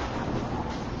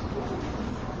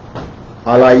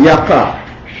Alayaka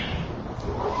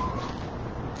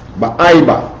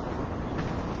Ba'aiba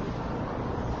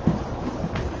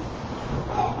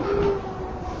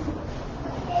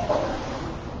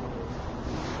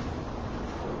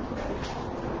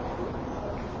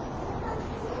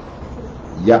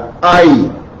Ya ai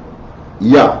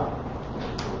ya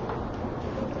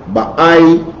ba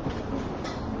ai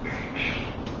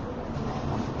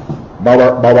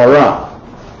bawara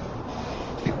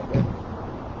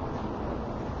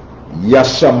ya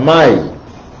shamai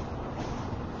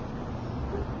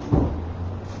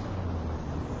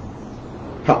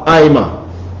ha'aima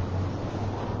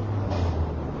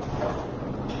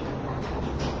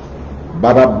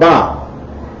baraba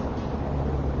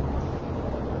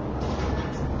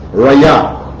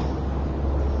Raya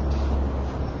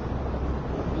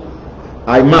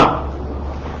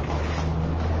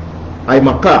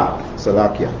Aimaka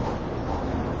Salakia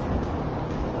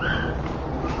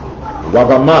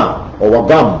Wagama or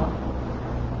Wagam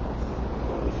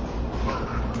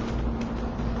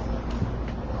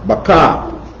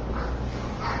Baka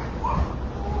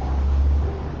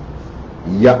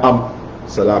Ya'am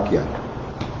Salakia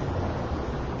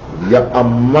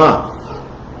Ya'amma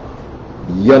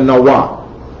Yanawa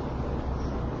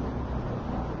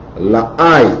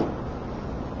La'ai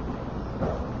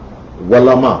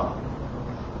walama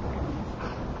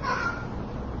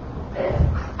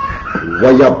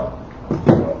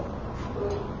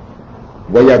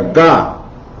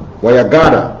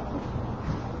wayagada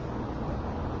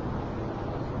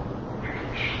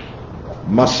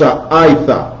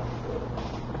mashaaitha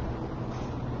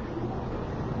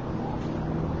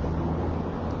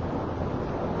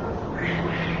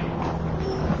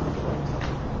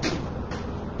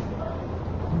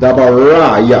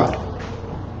dabaraya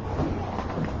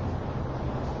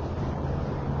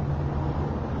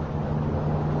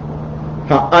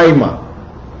ha'aima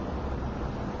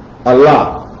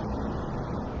Allah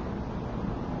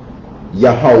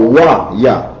Yahweh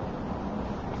ya.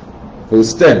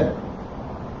 Verse 10.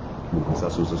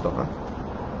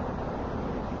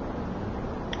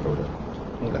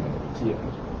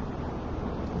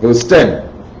 Verse 10.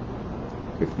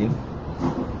 15.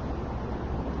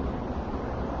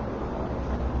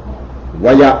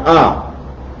 Waya'a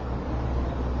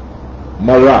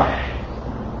Mara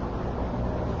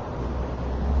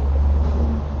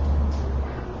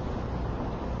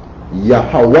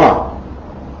Yahweh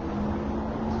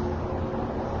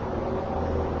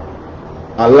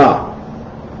Allah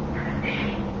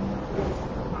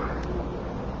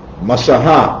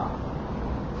Mashaha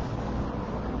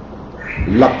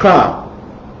Laka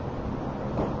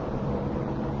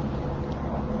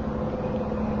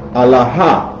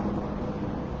Alaha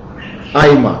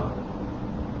Aima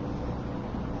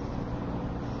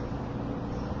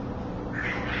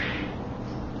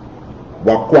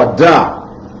Wakwada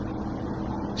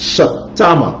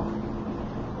Shatama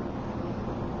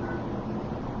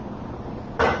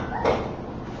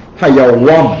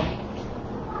Hayawam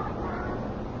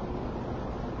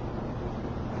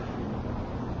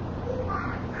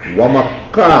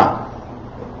Wamaka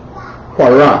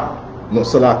Kwara no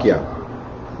Salakia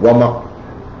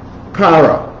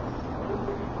Wamakara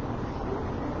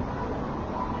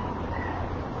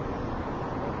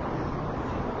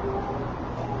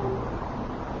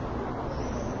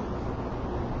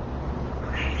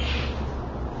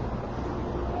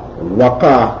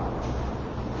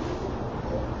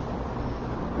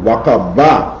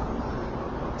Wakaba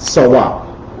Sawa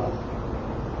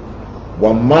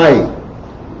Wamai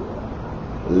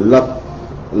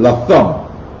Latham.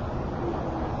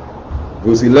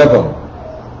 Verse 11.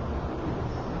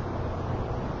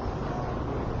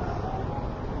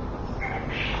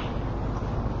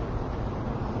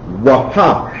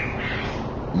 Waha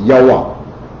Yawa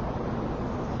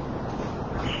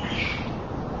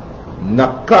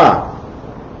Naka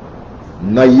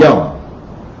Nayam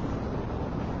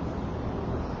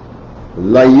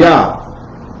Laya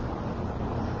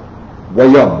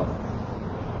Wayam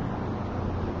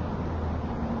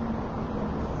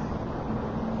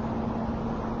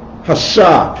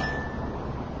Hasha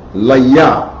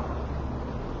Laya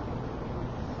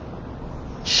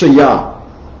Shaya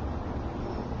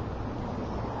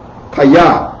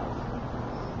Kaya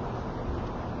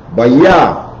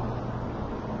Baya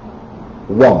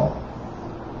Wam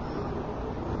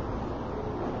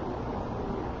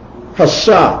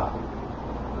Hasha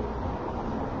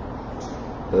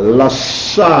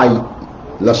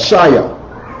Lashaya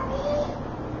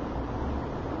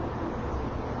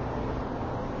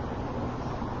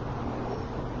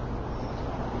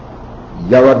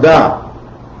Yarada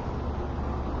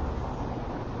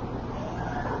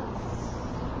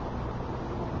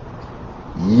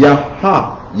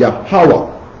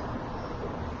Yahawa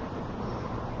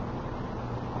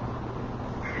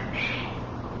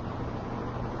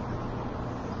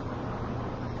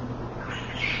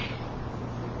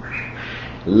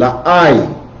La'ai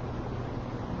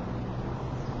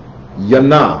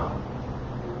Yana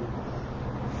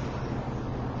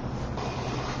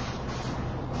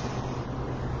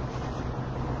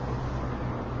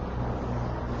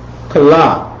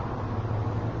Kala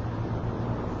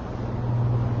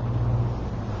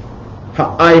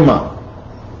Ha'aima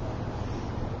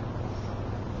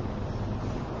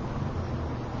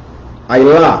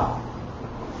Ayla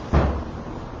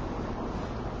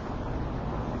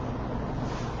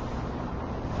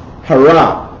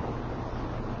Hara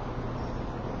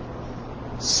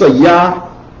Saya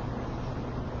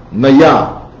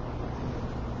Naya.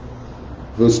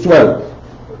 Verse 12.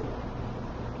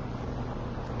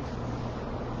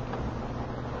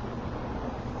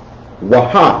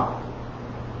 Waha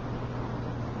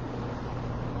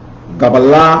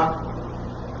Gabala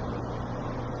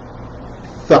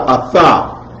Tha'atha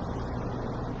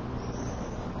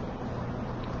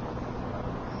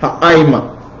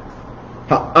Ha'aima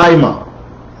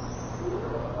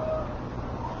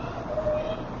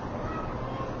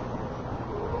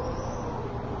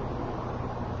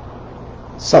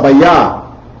Sabaya,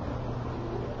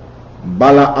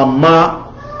 Bala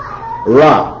Amma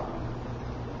Ra,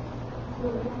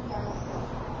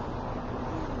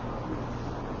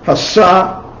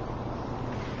 Hasha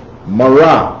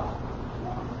Mara,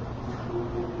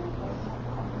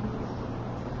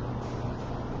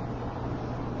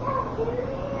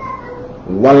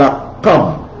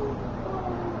 Walakam,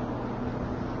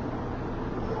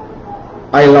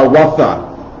 Ailawatha,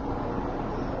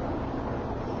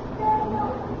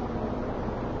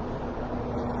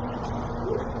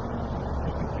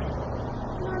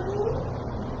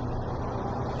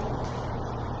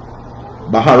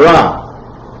 Bahara,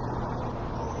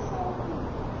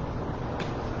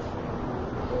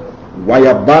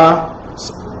 Wayaba,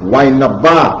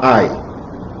 Wainaba,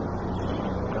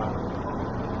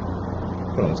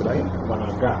 pronounce it again.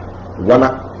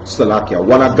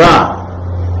 Wanaga,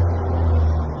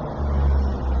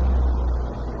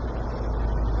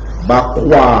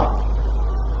 Bakwa,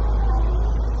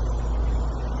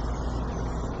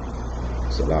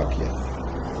 Salakia,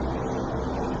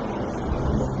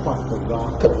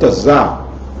 Kataza,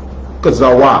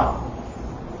 Kazawa,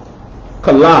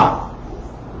 Kala,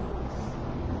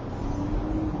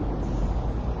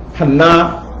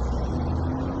 Hana,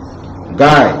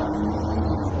 Guy,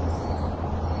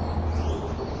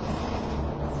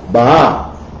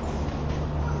 Baha,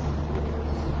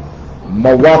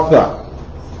 Mawatha,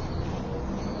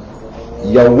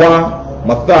 Yawa,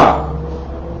 Matha,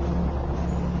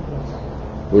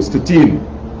 verse 13.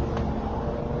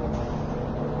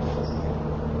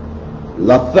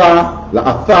 Latha,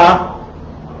 Laatha,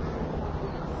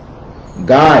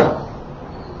 Guy,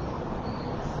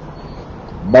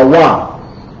 Bawa,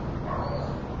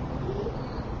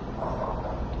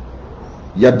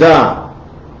 Yada,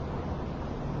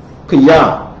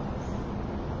 Kya,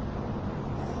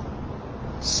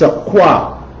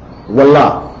 Sakwa,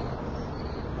 Wala,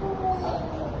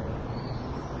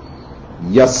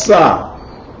 Yasa,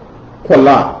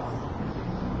 Kwala,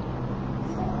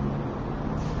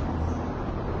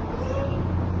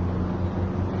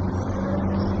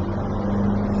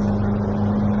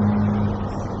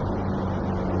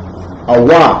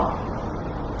 Awa,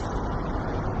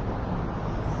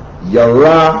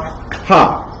 Yaraha,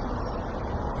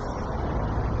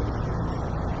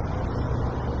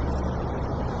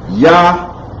 Ya,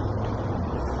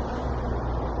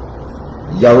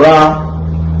 Yara,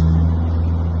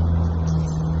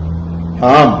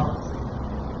 Ham,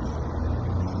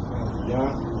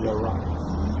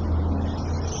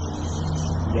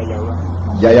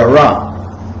 Yayara,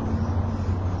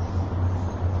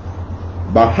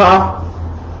 Baha,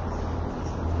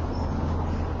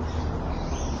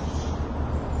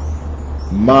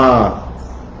 Ma,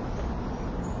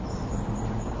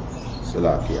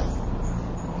 Salakia,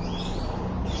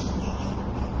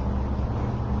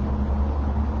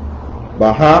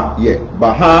 Baha, yeah,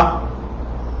 Baha,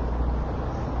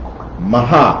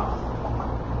 Maha,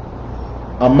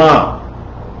 Ama,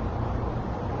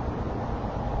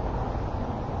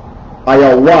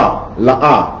 Ayawa,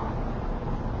 La'a,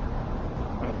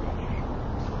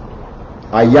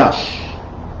 Ayash,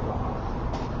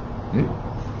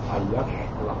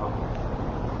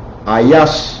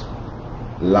 Ayash,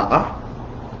 La'a.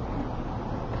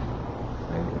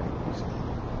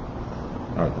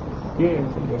 Yeah,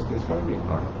 yes, this one be.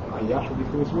 Ayash will be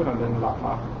first word and then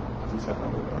La'a is the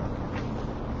second word.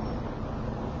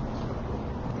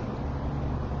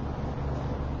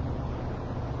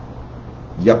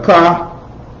 Yaka,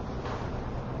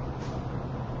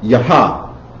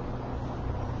 Yaha,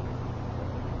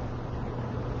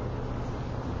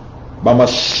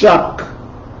 Bamashak,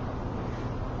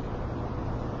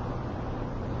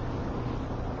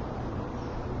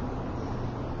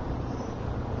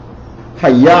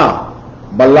 Haya,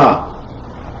 Bala,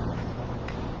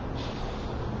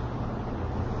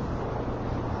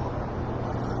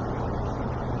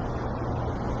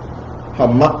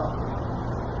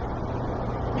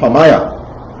 Hamaya,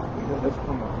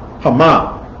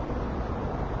 Hama,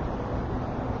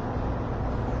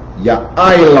 Ya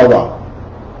Ailawa,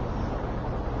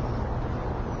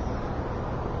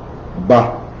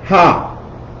 Baha,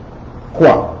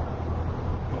 Kwa,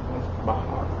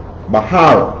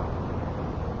 Bahar,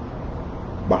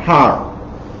 Bahar,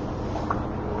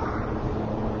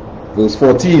 verse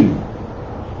 14.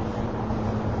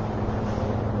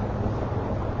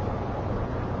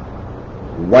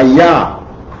 Waya,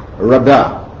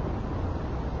 Rada,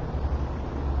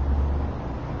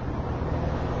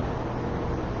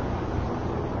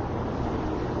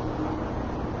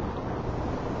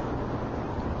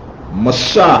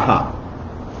 Mashaha,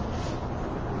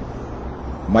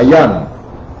 Mayan,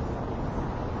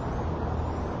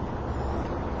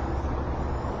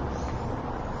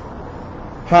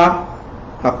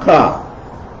 Haka,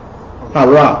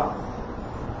 Hara,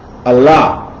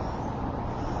 Allah,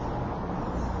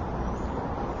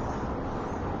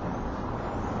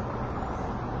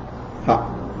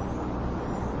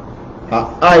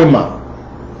 Ha'aima,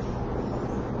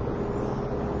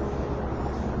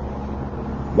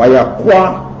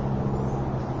 Wayakwa,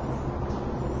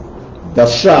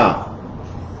 Dasha,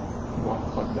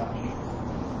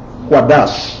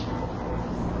 Kwadash,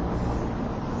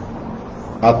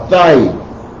 Athai,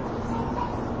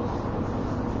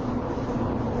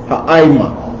 Ha'aima,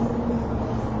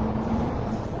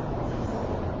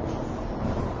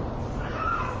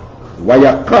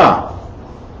 Wayaka,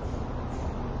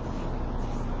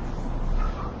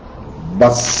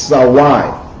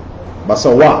 Basawa,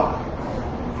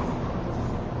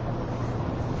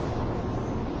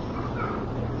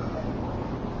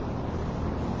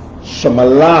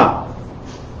 Shamala,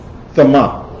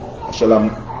 Thama, Shalam,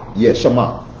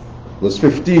 Shama, verse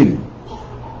 15.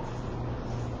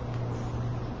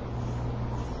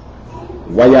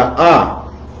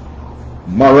 Waya'a,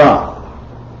 Mara,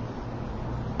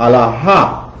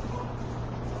 Alaha,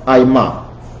 Aima,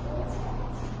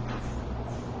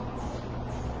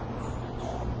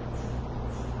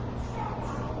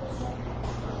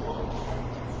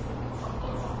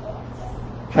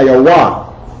 Hayawa,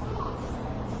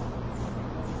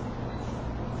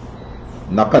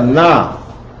 Nakana,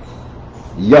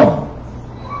 Yom,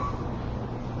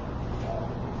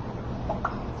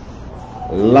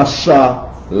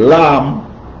 Lashalam,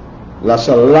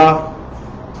 Lashala,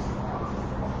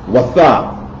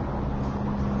 Watha,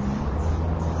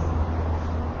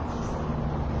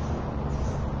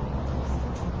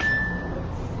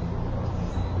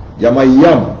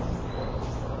 Yamayam,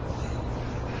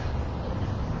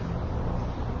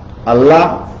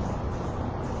 Allah,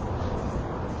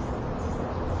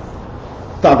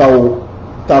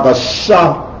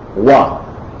 Tagashawa,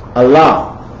 Allah,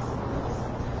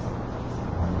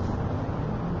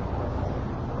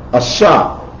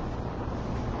 Asha.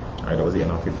 Alright, that was the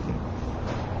end of 15.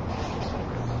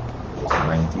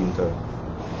 19 to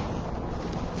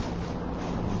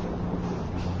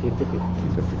 8 to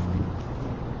 15.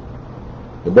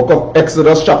 The book of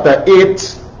Exodus chapter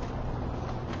 8.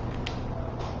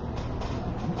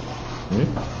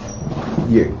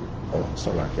 Yeah. Oh,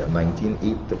 sorry, yeah, 19,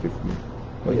 8 to 15.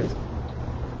 Oh, yes.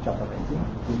 Chapter 19.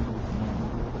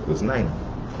 Verse 9.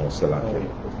 Oh, Salakia.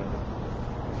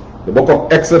 The book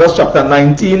of Exodus chapter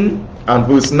 19 and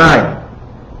verse 9.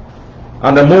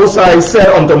 And the Most High said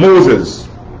unto Moses,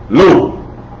 Lo,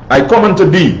 I come unto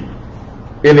thee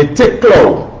in a thick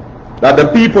cloud, that the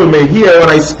people may hear when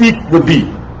I speak with thee,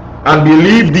 and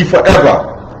believe thee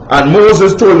forever. And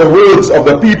Moses told the words of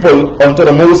the people unto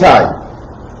the Most High.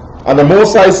 And the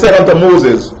Most High said unto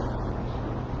Moses,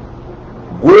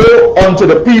 Go unto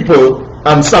the people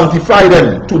and sanctify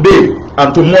them today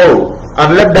and tomorrow,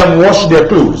 and let them wash their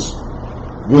clothes.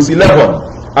 Verse 11.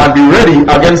 And be ready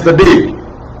against the day,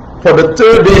 for the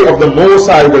third day of the Most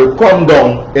High will come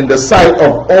down in the sight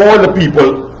of all the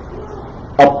people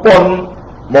upon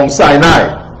Mount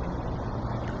Sinai.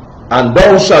 And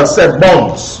thou shalt set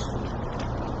bounds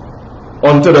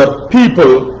unto the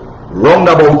people round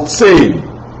about, saying,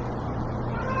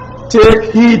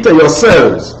 Take heed to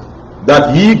yourselves,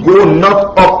 that ye go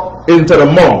not up into the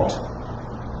mount,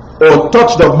 or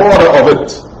touch the border of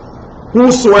it.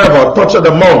 Whosoever toucheth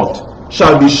the mount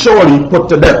shall be surely put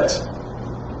to death.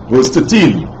 Verse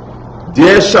 13.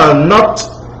 There shall not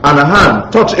an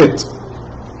hand touch it,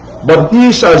 but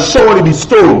he shall surely be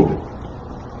stoned,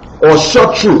 or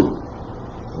shot through,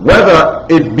 whether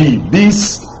it be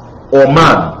beast or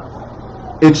man.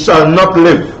 It shall not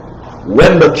live.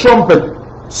 When the trumpet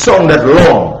sounded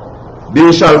long,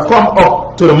 they shall come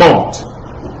up to the mount.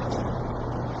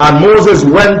 And Moses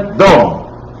went down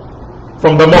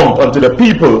from the mount unto the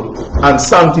people, and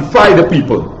sanctified the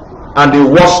people, and they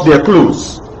washed their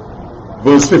clothes.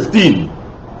 Verse 15.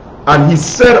 And he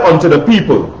said unto the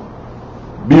people,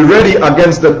 Be ready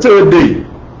against the third day.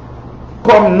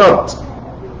 Come not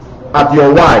at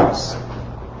your wives.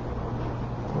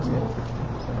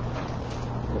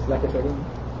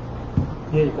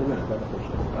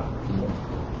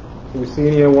 So we're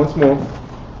seeing here once more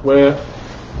where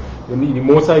the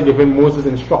Most High giving Moses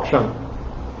instruction.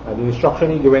 And the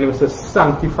instruction he given him was to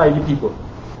sanctify the people.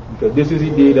 Because this is the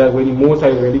day that when the Most High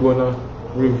is really going to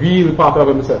reveal part of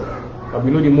himself. And we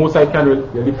know the Most High can't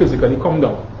really physically come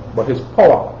down, but his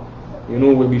power,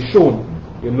 will be shown,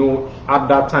 at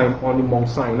that time on the Mount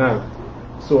Sinai.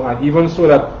 So, and even so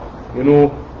that,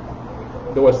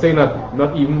 they were saying that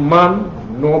not even man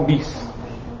nor beast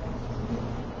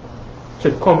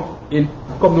should come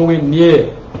nowhere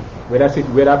near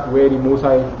where the Most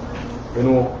High,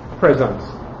 presence,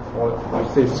 or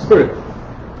I say spirit,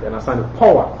 you understand, the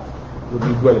power would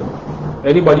be dwelling.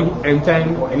 Anybody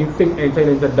entering or anything entering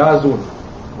into that zone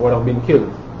would have been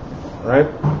killed. Right?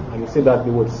 And he said that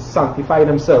they would sanctify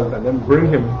themselves and then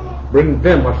bring them,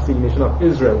 I should say, the nation of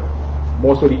Israel,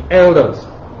 more so the elders,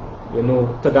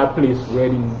 to that place where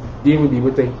they will be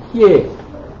able to hear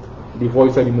the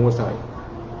voice of the Most High.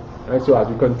 Right? So as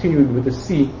we continue, we'll be able to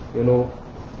see,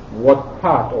 what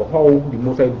part or how the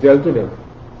Most High dealt with them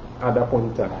at that point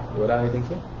in time. You want anything,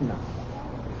 sir? No.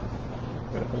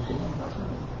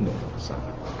 No, sir.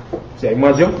 Say,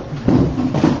 imagine.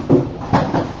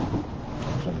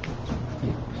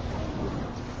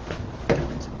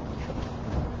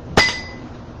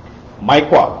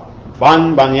 Maikwa,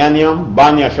 Ban Banyaniam,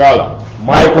 Banya Shala.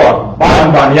 Maikwa,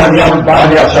 Ban Banyaniam,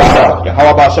 Banya Shala.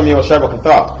 Yahweh Bashem Yosheba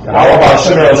Kata. Yahweh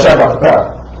Bashem Yosheba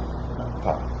Kata.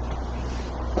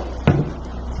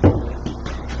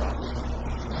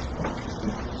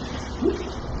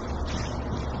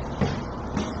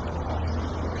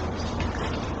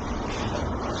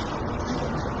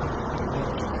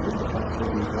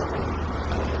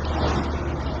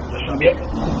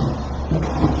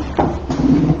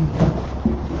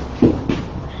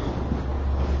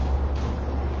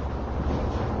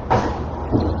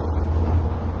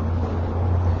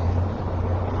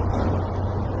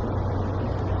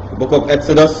 Book of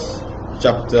Exodus,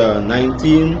 chapter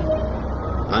 19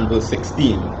 and verse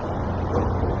 16.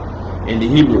 In the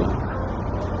Hebrew,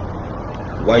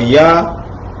 Waya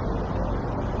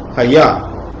Haya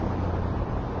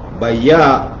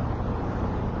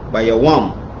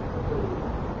Bayawam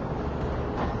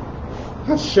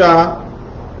Hasha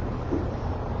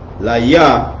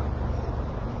Laya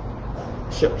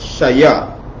Shaya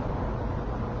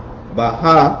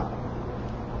Baha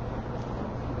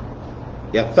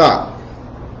Yatha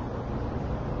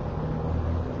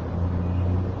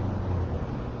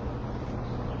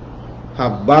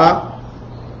Haba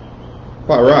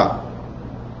Para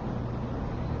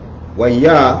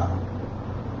Waya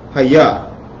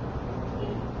Haya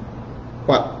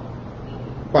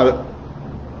Palak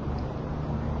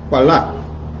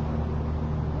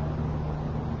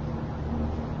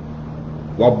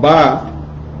Waba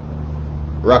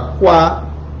Rakwa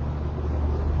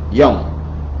Yam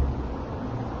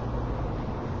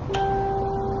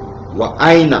Wa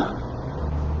aina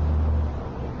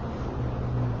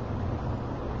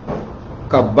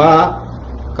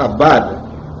kabad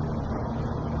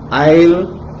ail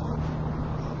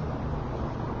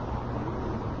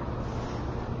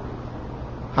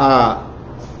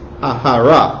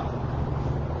hahara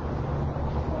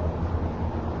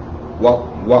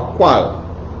wakwal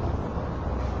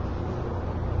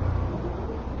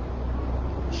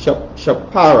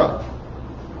shapara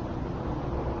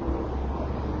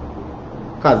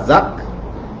Kazak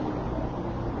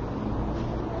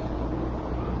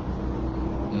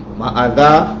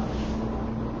Ma'adha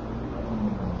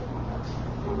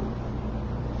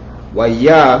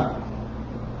Waya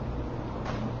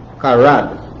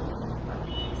Karad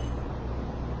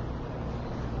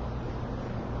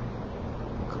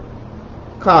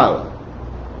Kal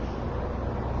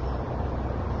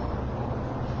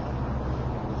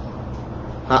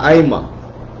Ha'aima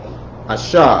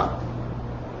Ashar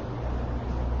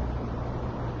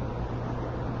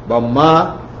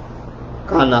Bama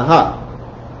Kanaha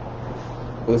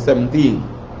verse 17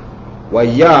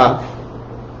 Waya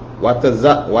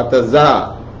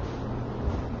Wataza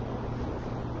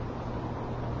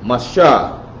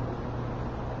Masha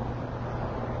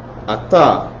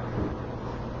Ata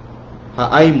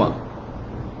Ha'aima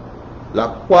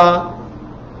Lakwa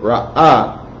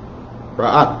Ra'at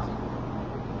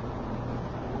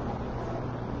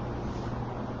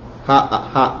Ha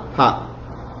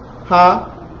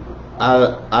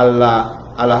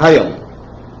Alahayam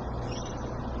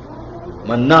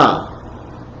Mana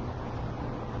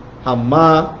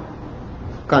Hama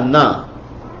Kana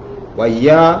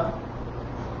Waya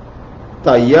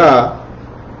Taya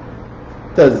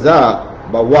Taza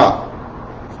Bawa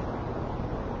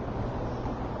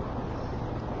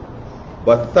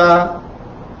Bata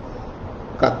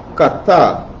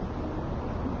Kata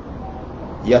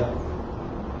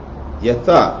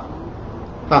Yata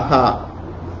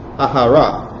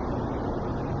Hahara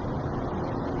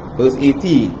verse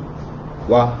 18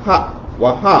 Wahara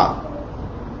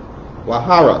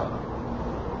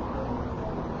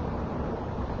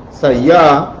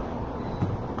Saya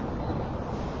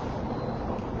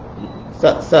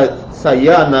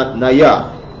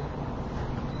Naya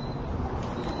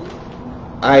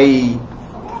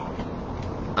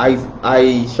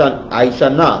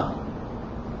Aishana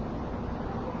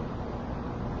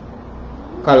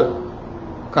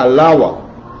Kalawa,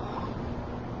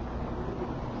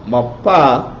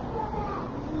 Mapa,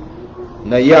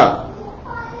 Naya,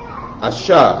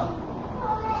 Asha,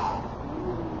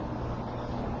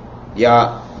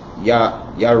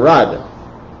 Yarad,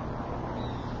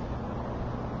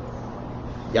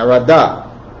 Yarada,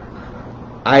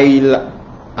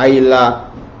 Aila,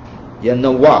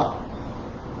 Yanawa,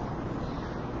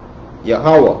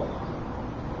 Yahweh,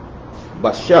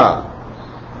 Basha,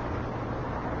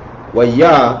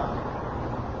 Waya,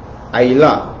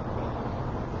 Aila,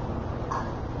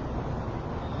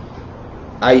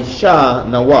 Aisha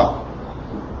Nawa,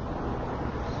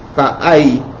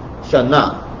 Ka'ai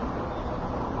Shana,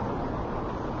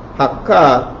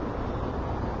 Haka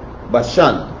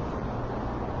Bashan,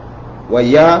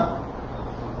 Waya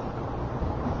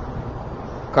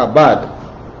Kabad,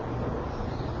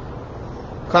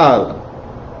 Kal,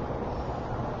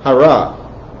 Hara,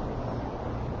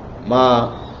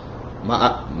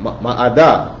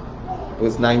 Ma'ada,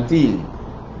 verse 19.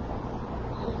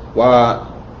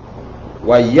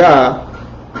 Waya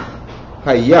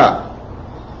Haya,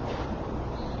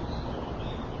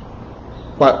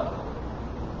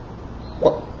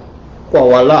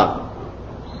 Kwawala,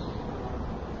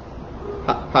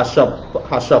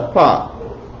 Hashapa,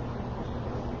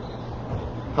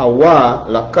 Hawa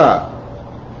Laka,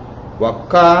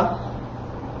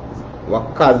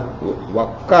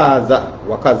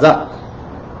 Wakaza,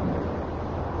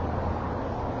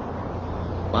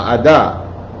 Ma'ada,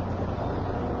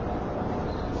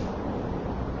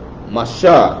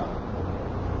 Masha,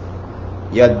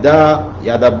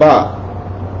 Yadaba,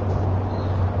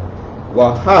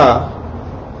 Waha,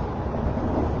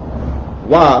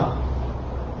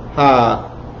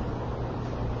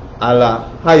 Ala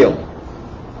Hayom,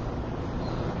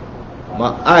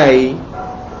 Ma'ai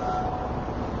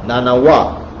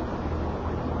Nanawa,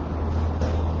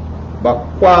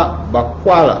 Bakwa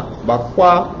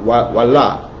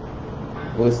Wala,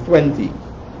 verse 20.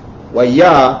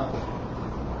 Waya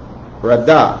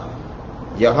Rada,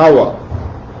 Yahweh,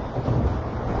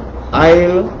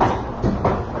 Ail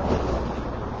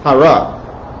Hara,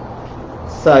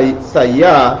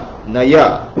 Saya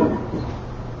Naya,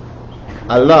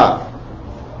 Allah,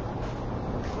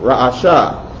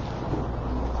 Ra'asha,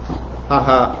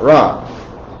 Hahara,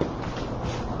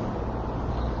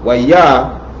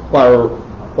 Waya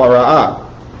Kwara'a,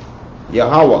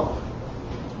 Yahweh,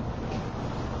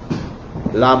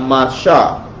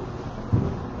 Lamasha,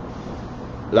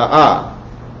 La'a,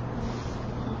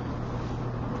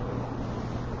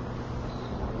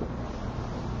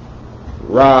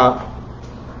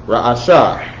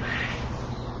 Ra'asha,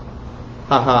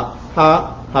 Hara,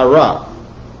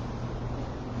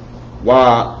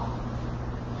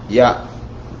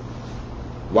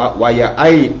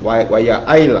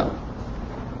 Aila,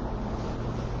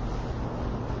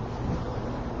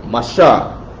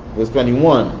 Masha, verse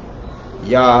 21.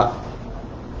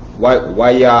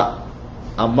 Waya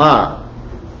Amar,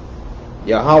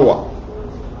 Yahweh,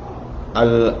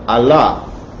 Allah,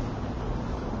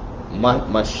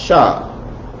 Masha,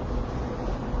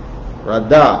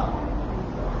 Rada,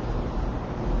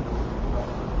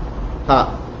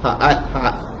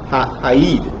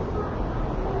 Haid,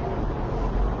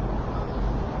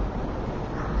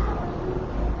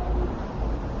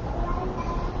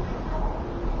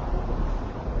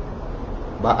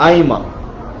 Ba'aima,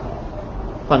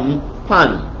 Pan,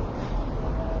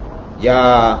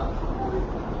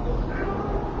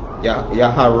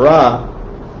 Yahara,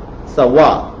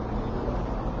 Sawa,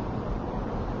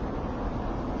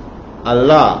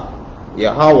 Allah,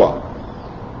 Yahweh,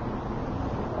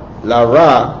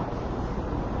 Lara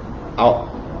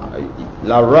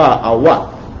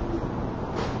Awat,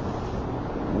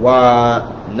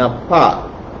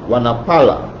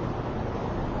 Wanapala,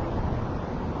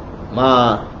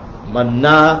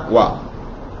 Manawa,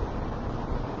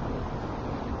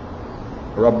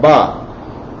 Rabbah,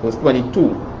 verse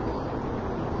 22.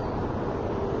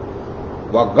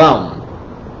 Wagam,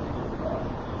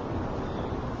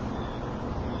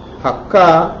 Haka,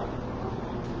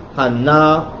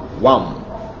 Hanawam,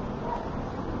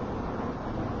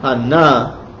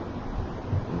 Hana,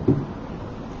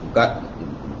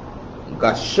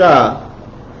 Gasha,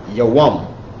 Yawam,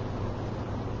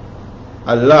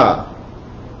 Allah,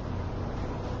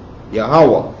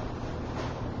 Yahweh,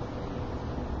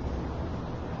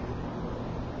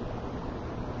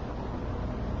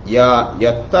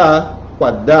 Yata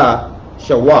Kwada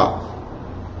Shawa,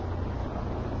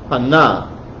 Hana,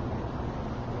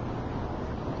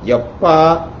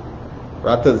 Yapa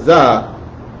Rataza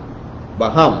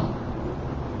Baham,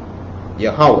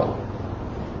 Yahweh.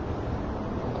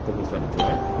 to verse 22,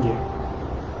 right? Yeah.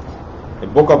 The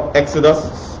book of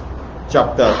Exodus,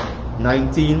 chapter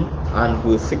 19 and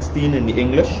verse 16 in the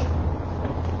English.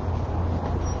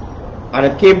 And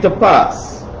it came to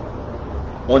pass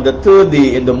on the third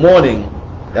day in the morning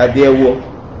that there were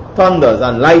thunders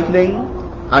and lightning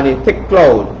and a thick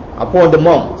cloud upon the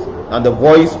mount, and the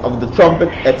voice of the trumpet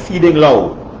exceeding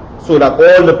loud, so that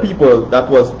all the people that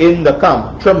was in the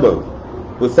camp trembled.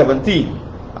 Verse 17.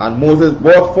 And Moses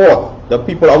brought forth the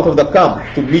people out of the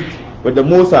camp to meet with the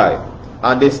Most High,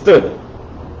 and they stood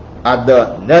at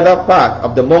the nether part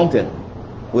of the mountain.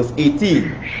 Verse 18.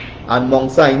 And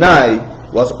Mount Sinai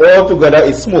was altogether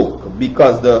a smoke,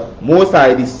 because the Most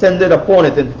High descended upon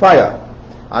it in fire,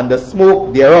 and the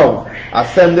smoke thereof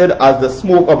ascended as the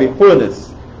smoke of a furnace,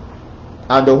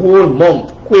 and the whole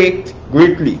mount quaked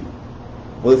greatly.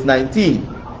 Verse 19.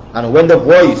 And when the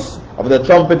voice of the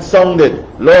trumpet sounded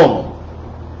long,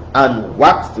 and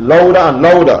waxed louder and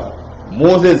louder,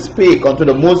 Moses spake unto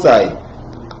the Most High,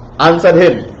 answered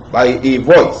him by a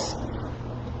voice.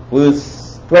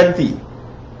 Verse 20.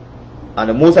 And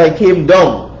the Most High came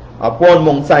down upon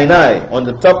Mount Sinai on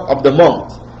the top of the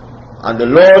mount, and the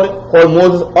Lord called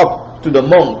Moses up to the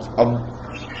mount,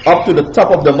 up to the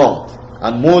top of the mount,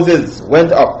 and Moses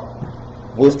went up.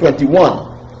 Verse 21.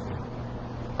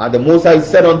 And the Most High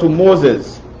said unto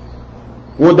Moses,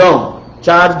 Go down,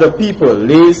 charge the people,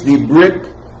 lest they break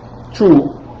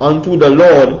through unto the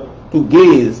Lord to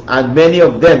gaze, and many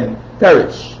of them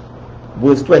perish.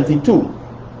 Verse 22.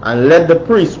 And let the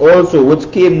priests also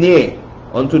which came near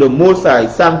unto the Most High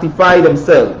sanctify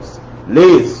themselves,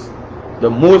 lest the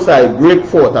Most High break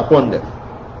forth upon them.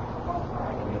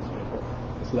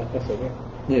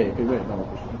 Yeah, you can go ahead.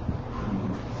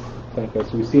 Thank you.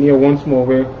 So we see here once more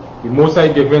where the Most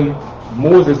High given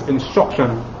Moses instruction,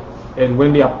 and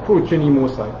when they approach any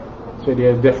Most High, so they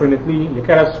are definitely, they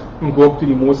cannot go up to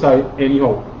the Most High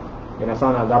anyhow. You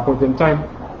understand? At that point in time,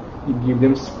 he gave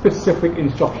them specific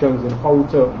instructions in how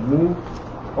to move,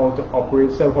 how to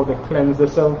operate self, how to cleanse the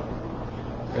self,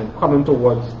 and coming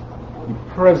towards the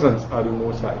presence of the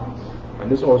Most High.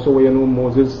 And this also where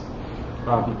Moses, he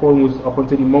called Moses up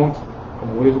onto the mount,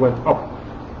 and Moses went up.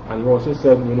 And he also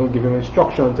said, give him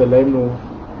instruction to let him know,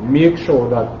 make sure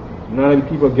that none of the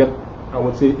people get, I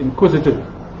would say, inquisitive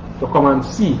to come and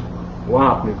see what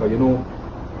happened.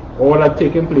 Because, all that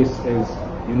taking place is,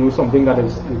 something that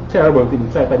is terrible to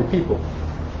the sight of the people.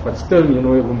 But still, we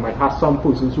might have some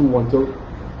persons who want to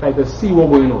try to see what's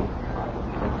going on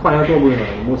and find out what's going on.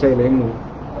 And Most High let him know,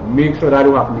 make sure that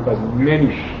will happen, because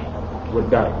many would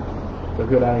die. So,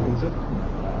 hear that anything, sir?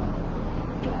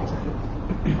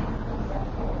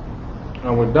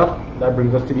 And with that, that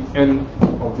brings us to the end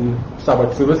of the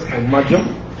Sabbath service and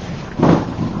Maghrib.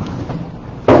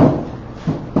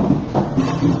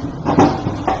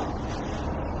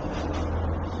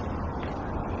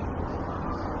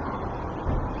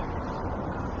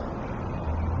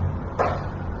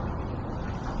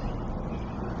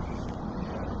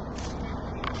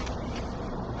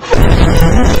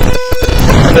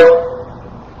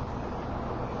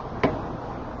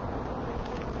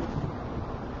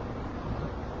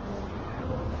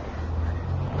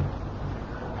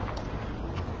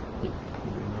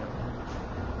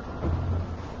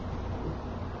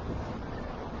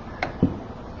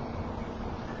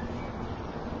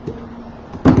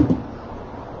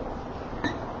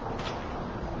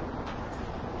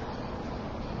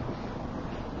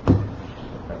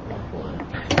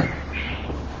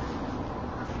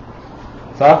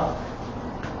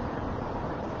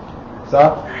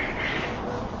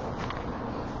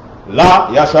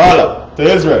 La Yashala to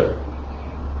Israel.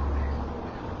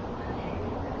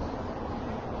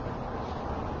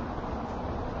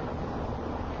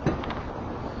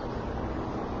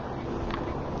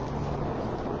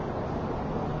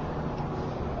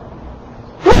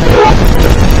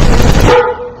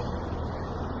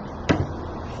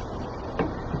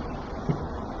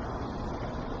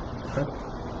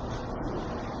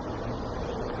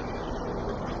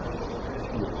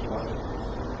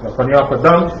 When you up and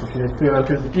down, you can turn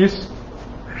to the east.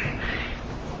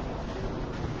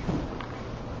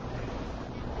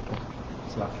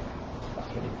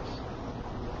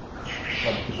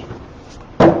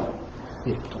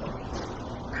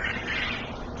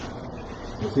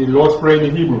 You see Lord's Prayer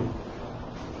in Hebrew.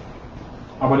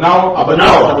 Abanaw,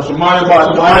 Abashumaya,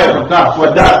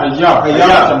 Wadat,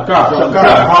 Shamka,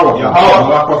 Yahweh,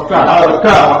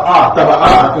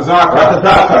 Taba'a, Ratazaka,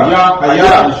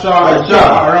 Isha,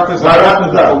 Arataza,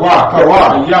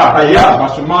 Kawa,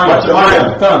 Bashumaya,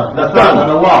 Natan,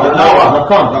 Nawa,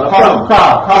 Nakam,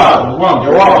 Ka, Wam,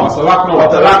 Salakno,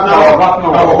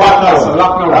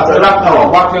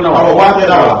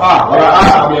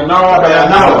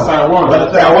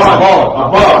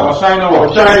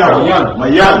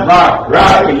 Mayan,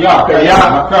 Kaya,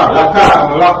 Maka,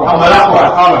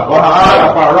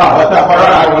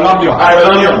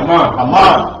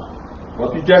 Aman.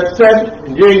 What you just said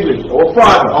in the English, our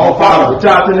Father, which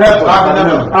art in heaven,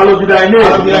 hallowed be thy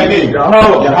name,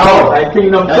 Yahweh, thy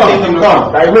kingdom come,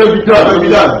 thy will be done,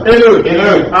 in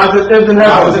earth, as it is in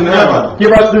heaven. Give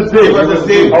us this day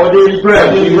our daily bread,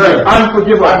 and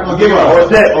forgive us our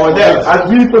debt, as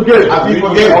we forgive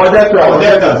our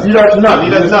debtors. Lead us not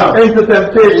into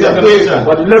temptation,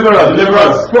 but deliver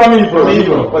us from evil.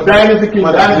 For thine is the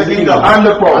kingdom, and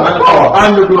the power,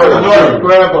 and the glory,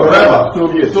 forever. So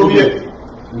be it.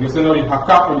 You listen to the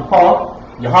Hakak and Paul,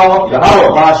 Yahweh,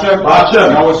 Bashem,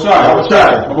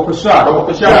 Yahushai, Abukashai,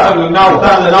 Hakak,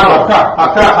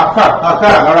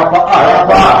 Arapa,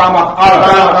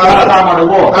 the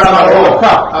war,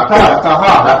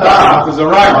 Taha,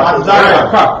 Zariah,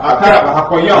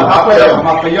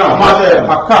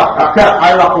 Hakak,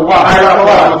 Irakuwa,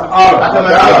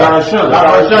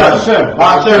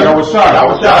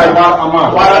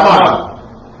 Yahushai,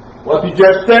 what you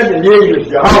just said in English,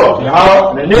 Yahweh,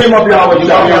 in the name of Yahweh,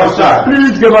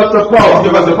 please give us the power,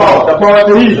 the power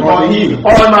to heal,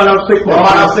 all manner of sickness,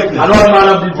 and all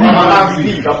manner of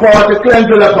disease, the power to cleanse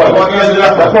the leper,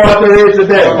 the power to raise the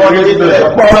dead, the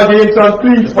power against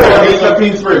unclean spirits,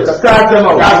 to cast them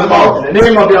out, in the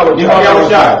name of Yahweh.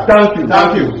 Thank you,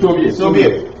 so be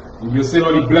it. You say,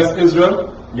 Lord, bless Israel.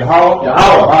 Yahweh,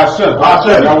 Hashem,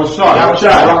 Yahushai,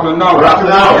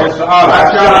 Rakhnanaw,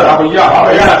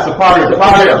 Abiyah, Sapari,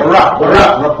 Barak,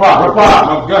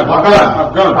 Magan,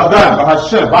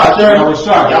 Hashem,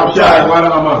 Yahushai,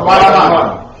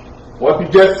 what you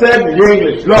just said in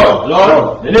English,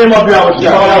 Lord, in the name of Yahweh,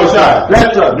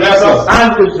 bless us,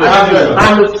 and the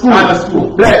school,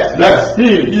 bless,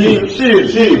 heal,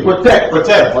 shield, protect,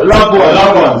 love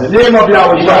ones, in the name of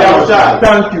Yahweh,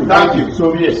 thank you,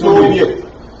 so be it.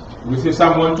 We say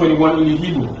Psalm 121 in the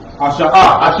Hebrew.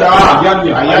 Asha'a,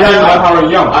 Ayanya, Ayan,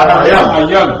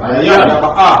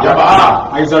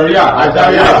 Yaba'a, Isaiah,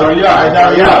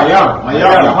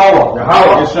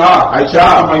 Yahweh, Isha,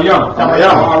 Mayam,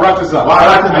 Arataza,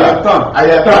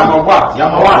 Ayatan,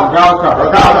 Yamawat, Galka,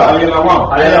 Ayelawam,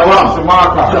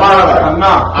 Shumaka,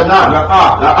 Anna,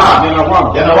 La'a,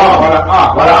 Yanawam,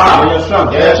 Wala'a, Yashan,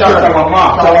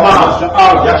 Shawama,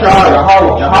 Sha'al,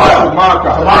 Yahweh, Shumaka,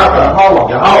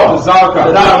 Yahweh, Zalka,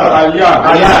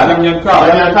 Ayan, Yanka,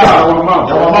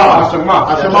 Yawama, Ashama,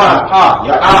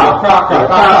 Yakaka,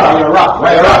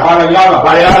 Yara,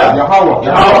 Yahweh,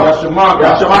 Yashimaka,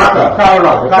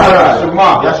 Kara,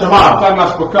 Yashima,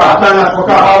 Tanashpaka,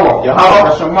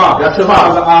 Yahweh, Yashima,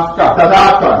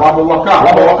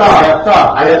 Wabawaka,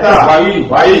 Ayata,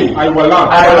 Vai, Aiwalam.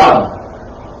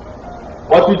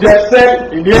 What you just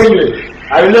said in English.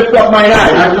 I will lift up my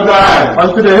eyes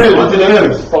unto the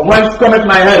hills. From whence cometh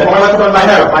my help? My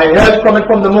help cometh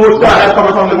from the Most High.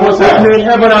 Who made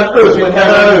heaven and earth. He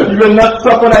will not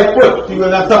suffer thy foot to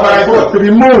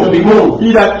be moved.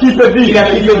 He that keepeth thee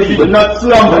will not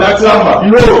slumber.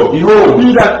 Behold,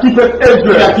 he that keepeth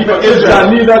Israel shall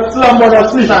neither slumber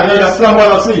nor sleep.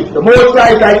 The Most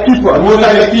High is thy keeper. The Most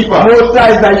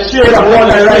High is thy shade upon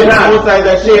thy right hand.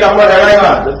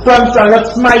 The sun shall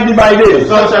not smite thee by day.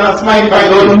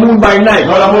 Nor the moon by night.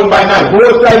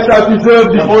 Most High shall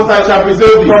preserve thee from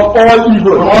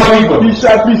all evil. He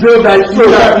shall preserve thy soul.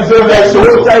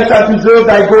 Most High shall preserve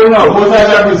thy going out. And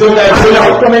thy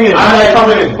coming in.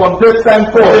 From this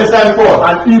time forth.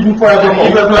 And even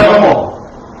forevermore.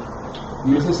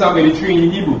 You listen to Psalm 83 in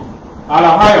Hebrew.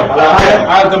 Alahayim,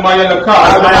 Al-Damaya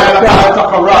Laka,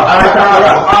 Al-Takara,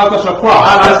 Al-Tashakwa,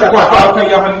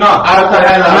 Al-Yahanna,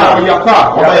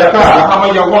 Al-Yaka,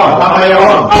 Yahama Yawan,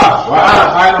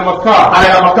 Al-Maka,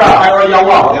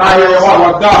 Al-Yawa,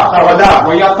 Wada,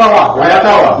 Wayatawa,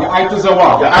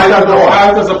 Yaitazawa,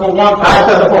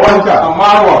 Yaitazapawanka,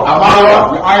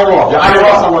 Amara, Yairwa,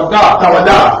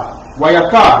 Tawada,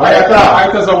 Wayata,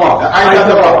 Yaitazawa.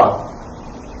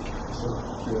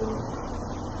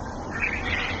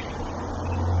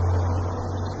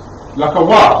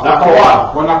 Lakawa,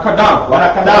 Wanakadam,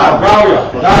 Garia,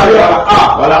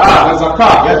 Wala'a, Yazaka,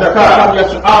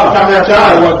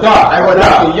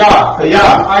 Wada, Kaya,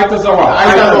 Aitazawa,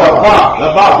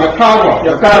 Yakawa,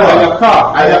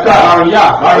 Ayaka, Arya,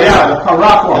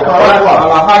 Karakwa,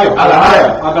 Alahaya,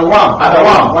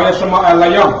 Adawam, Wayashama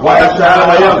Alayam,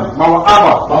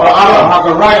 Mawa'aba,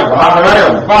 Hagarayam,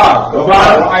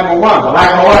 Bad, I'm a one,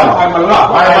 I'm a lot,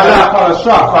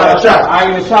 Parasha,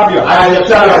 I Shabia,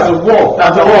 that's a war.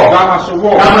 That's a war.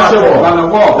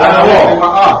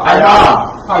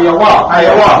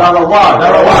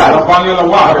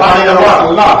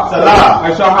 Ayawa. Salah.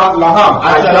 Laham.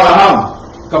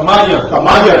 Kamanya.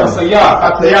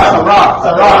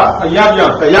 Sarah.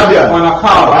 Kayabian.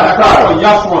 Wanakar.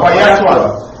 Yaswa.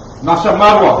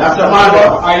 Nashamarwa.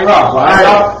 Ira.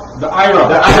 The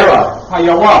Ira.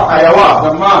 Hayawa.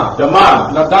 The man.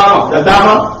 Ladama.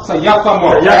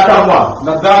 Sayakamwa.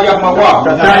 Nadaya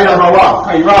Mawa.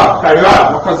 Kaira.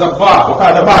 Wakazaba.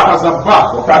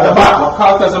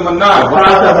 Wakalta Zamanai.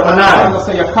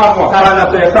 Sayakamwa.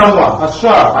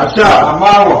 Ashar.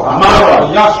 Amarwa.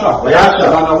 Yasha.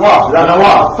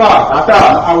 Lanawa.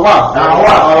 Awa.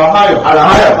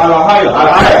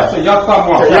 Alahaya.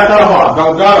 Sayakamwa.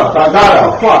 Galgara.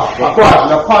 Wakwash.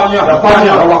 Lapanya.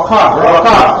 Rawakar.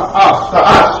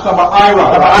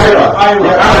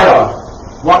 Ira.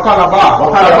 Wakalaba,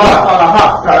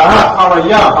 Karaha,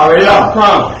 Arayam,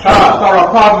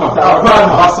 Tarapadma,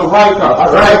 Asaraika,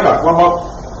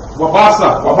 Wabasa,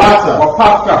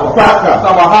 Wapaka,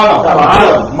 Tabahala,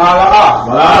 Mala'a,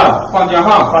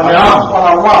 Panyaham,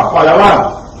 Palawan,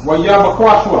 Wayama,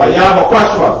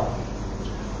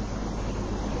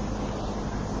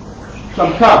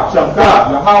 Shamka,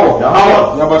 Yahawa,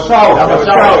 Yabashaw,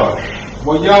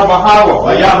 Waya Bahawa,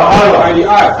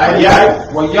 IDI,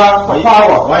 Waya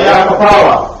Kapawa,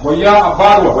 Waya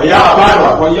Abarwa,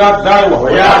 Waya Daiwa,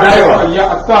 Waya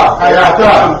Ata,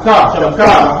 Shamka,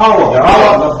 Yahawa,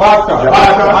 Labaka,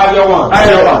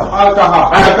 Ayawan, Alkaha,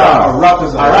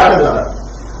 Aratiza.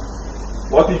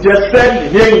 What he just said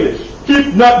in English.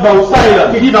 Keep not thou silent.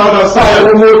 One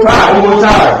more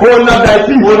time. Hold not thy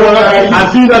peace. And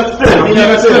be not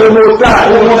still. One more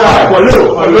time. For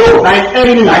lo, thine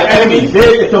enemy.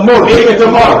 Make it a more.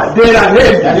 They are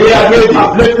ready.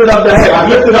 I've lifted up the head.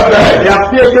 They have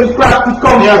taken crafty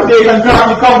counsel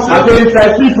against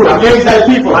thy people.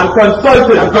 And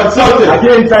consulted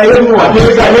against thy hidden one.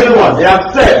 They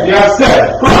have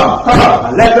said, come,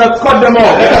 and let us cut them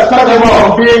off.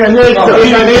 From being a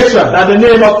nation. That the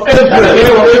name of Israel.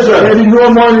 Maybe no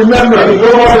more remember. For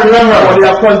they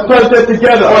have consulted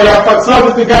together. With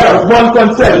one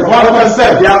consent.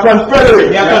 They are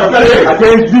confederate.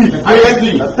 Against thee.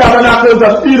 The tabernacles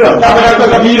of Edom.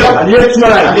 And the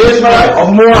Ishmaelites.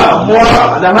 Of Moab.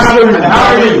 And the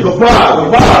Hamarim. Gobal.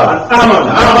 And Ammon.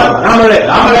 And Amalek.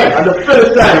 And the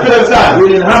Philistines.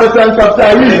 The inhabitants of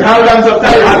Tyre.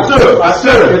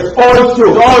 Assur. It's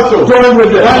also joined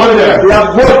with them. They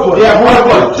have worked for the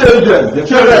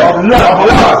children of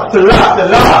love, to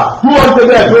laugh. Who unto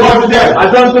them?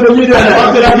 As unto the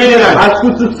Midianites, as to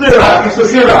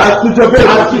Sisera, as to Jabin,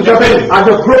 as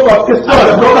the brook of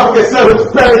Kishon, which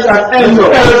perished at Endor.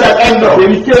 They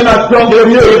became as dung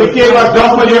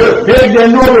for you. Make them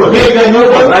noble,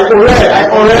 like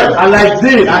Oreb, and like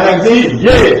Zid,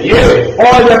 yea,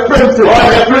 all their princes,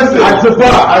 as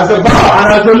Zabah,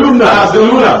 and as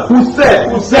Zaluna, who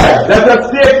said, let us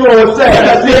say to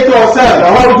ourselves, the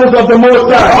houses of the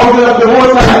Most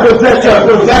High,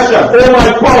 possession. Oh my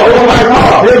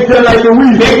power. Make them like a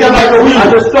weed.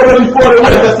 As the stubble before the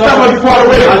wind. As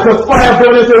the fire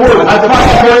burns the wood.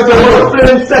 The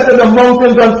flame set the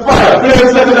mountains on fire.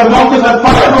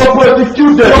 So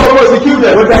persecute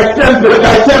them with thy temple.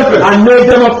 And make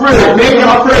them afraid.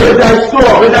 With thy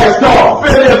store.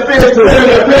 Fill their faces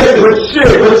with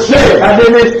shame. That they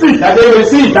may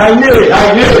see thy name.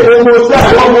 O Most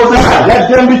High. Let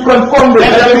them be confounded.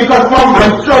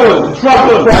 And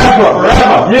troubled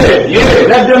forever. Yeah.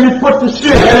 Let them be put to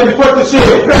shame.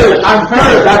 Perish.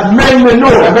 That men may know.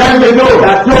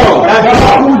 That God,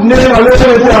 whose name alone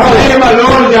is Yahweh.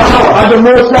 And the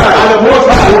Most High.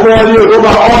 Over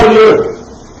all you.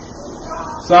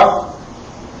 Sir?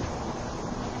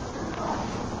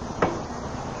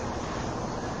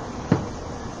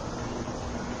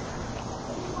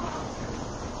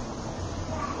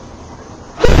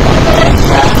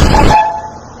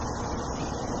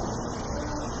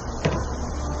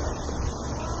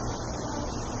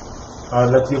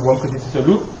 Let's give one courtesy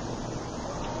salute.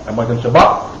 Imagine Shabbat,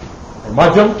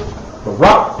 Imagine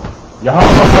Barak, Yahweh,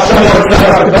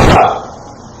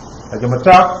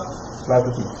 Ajamata, Fly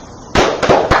to peace.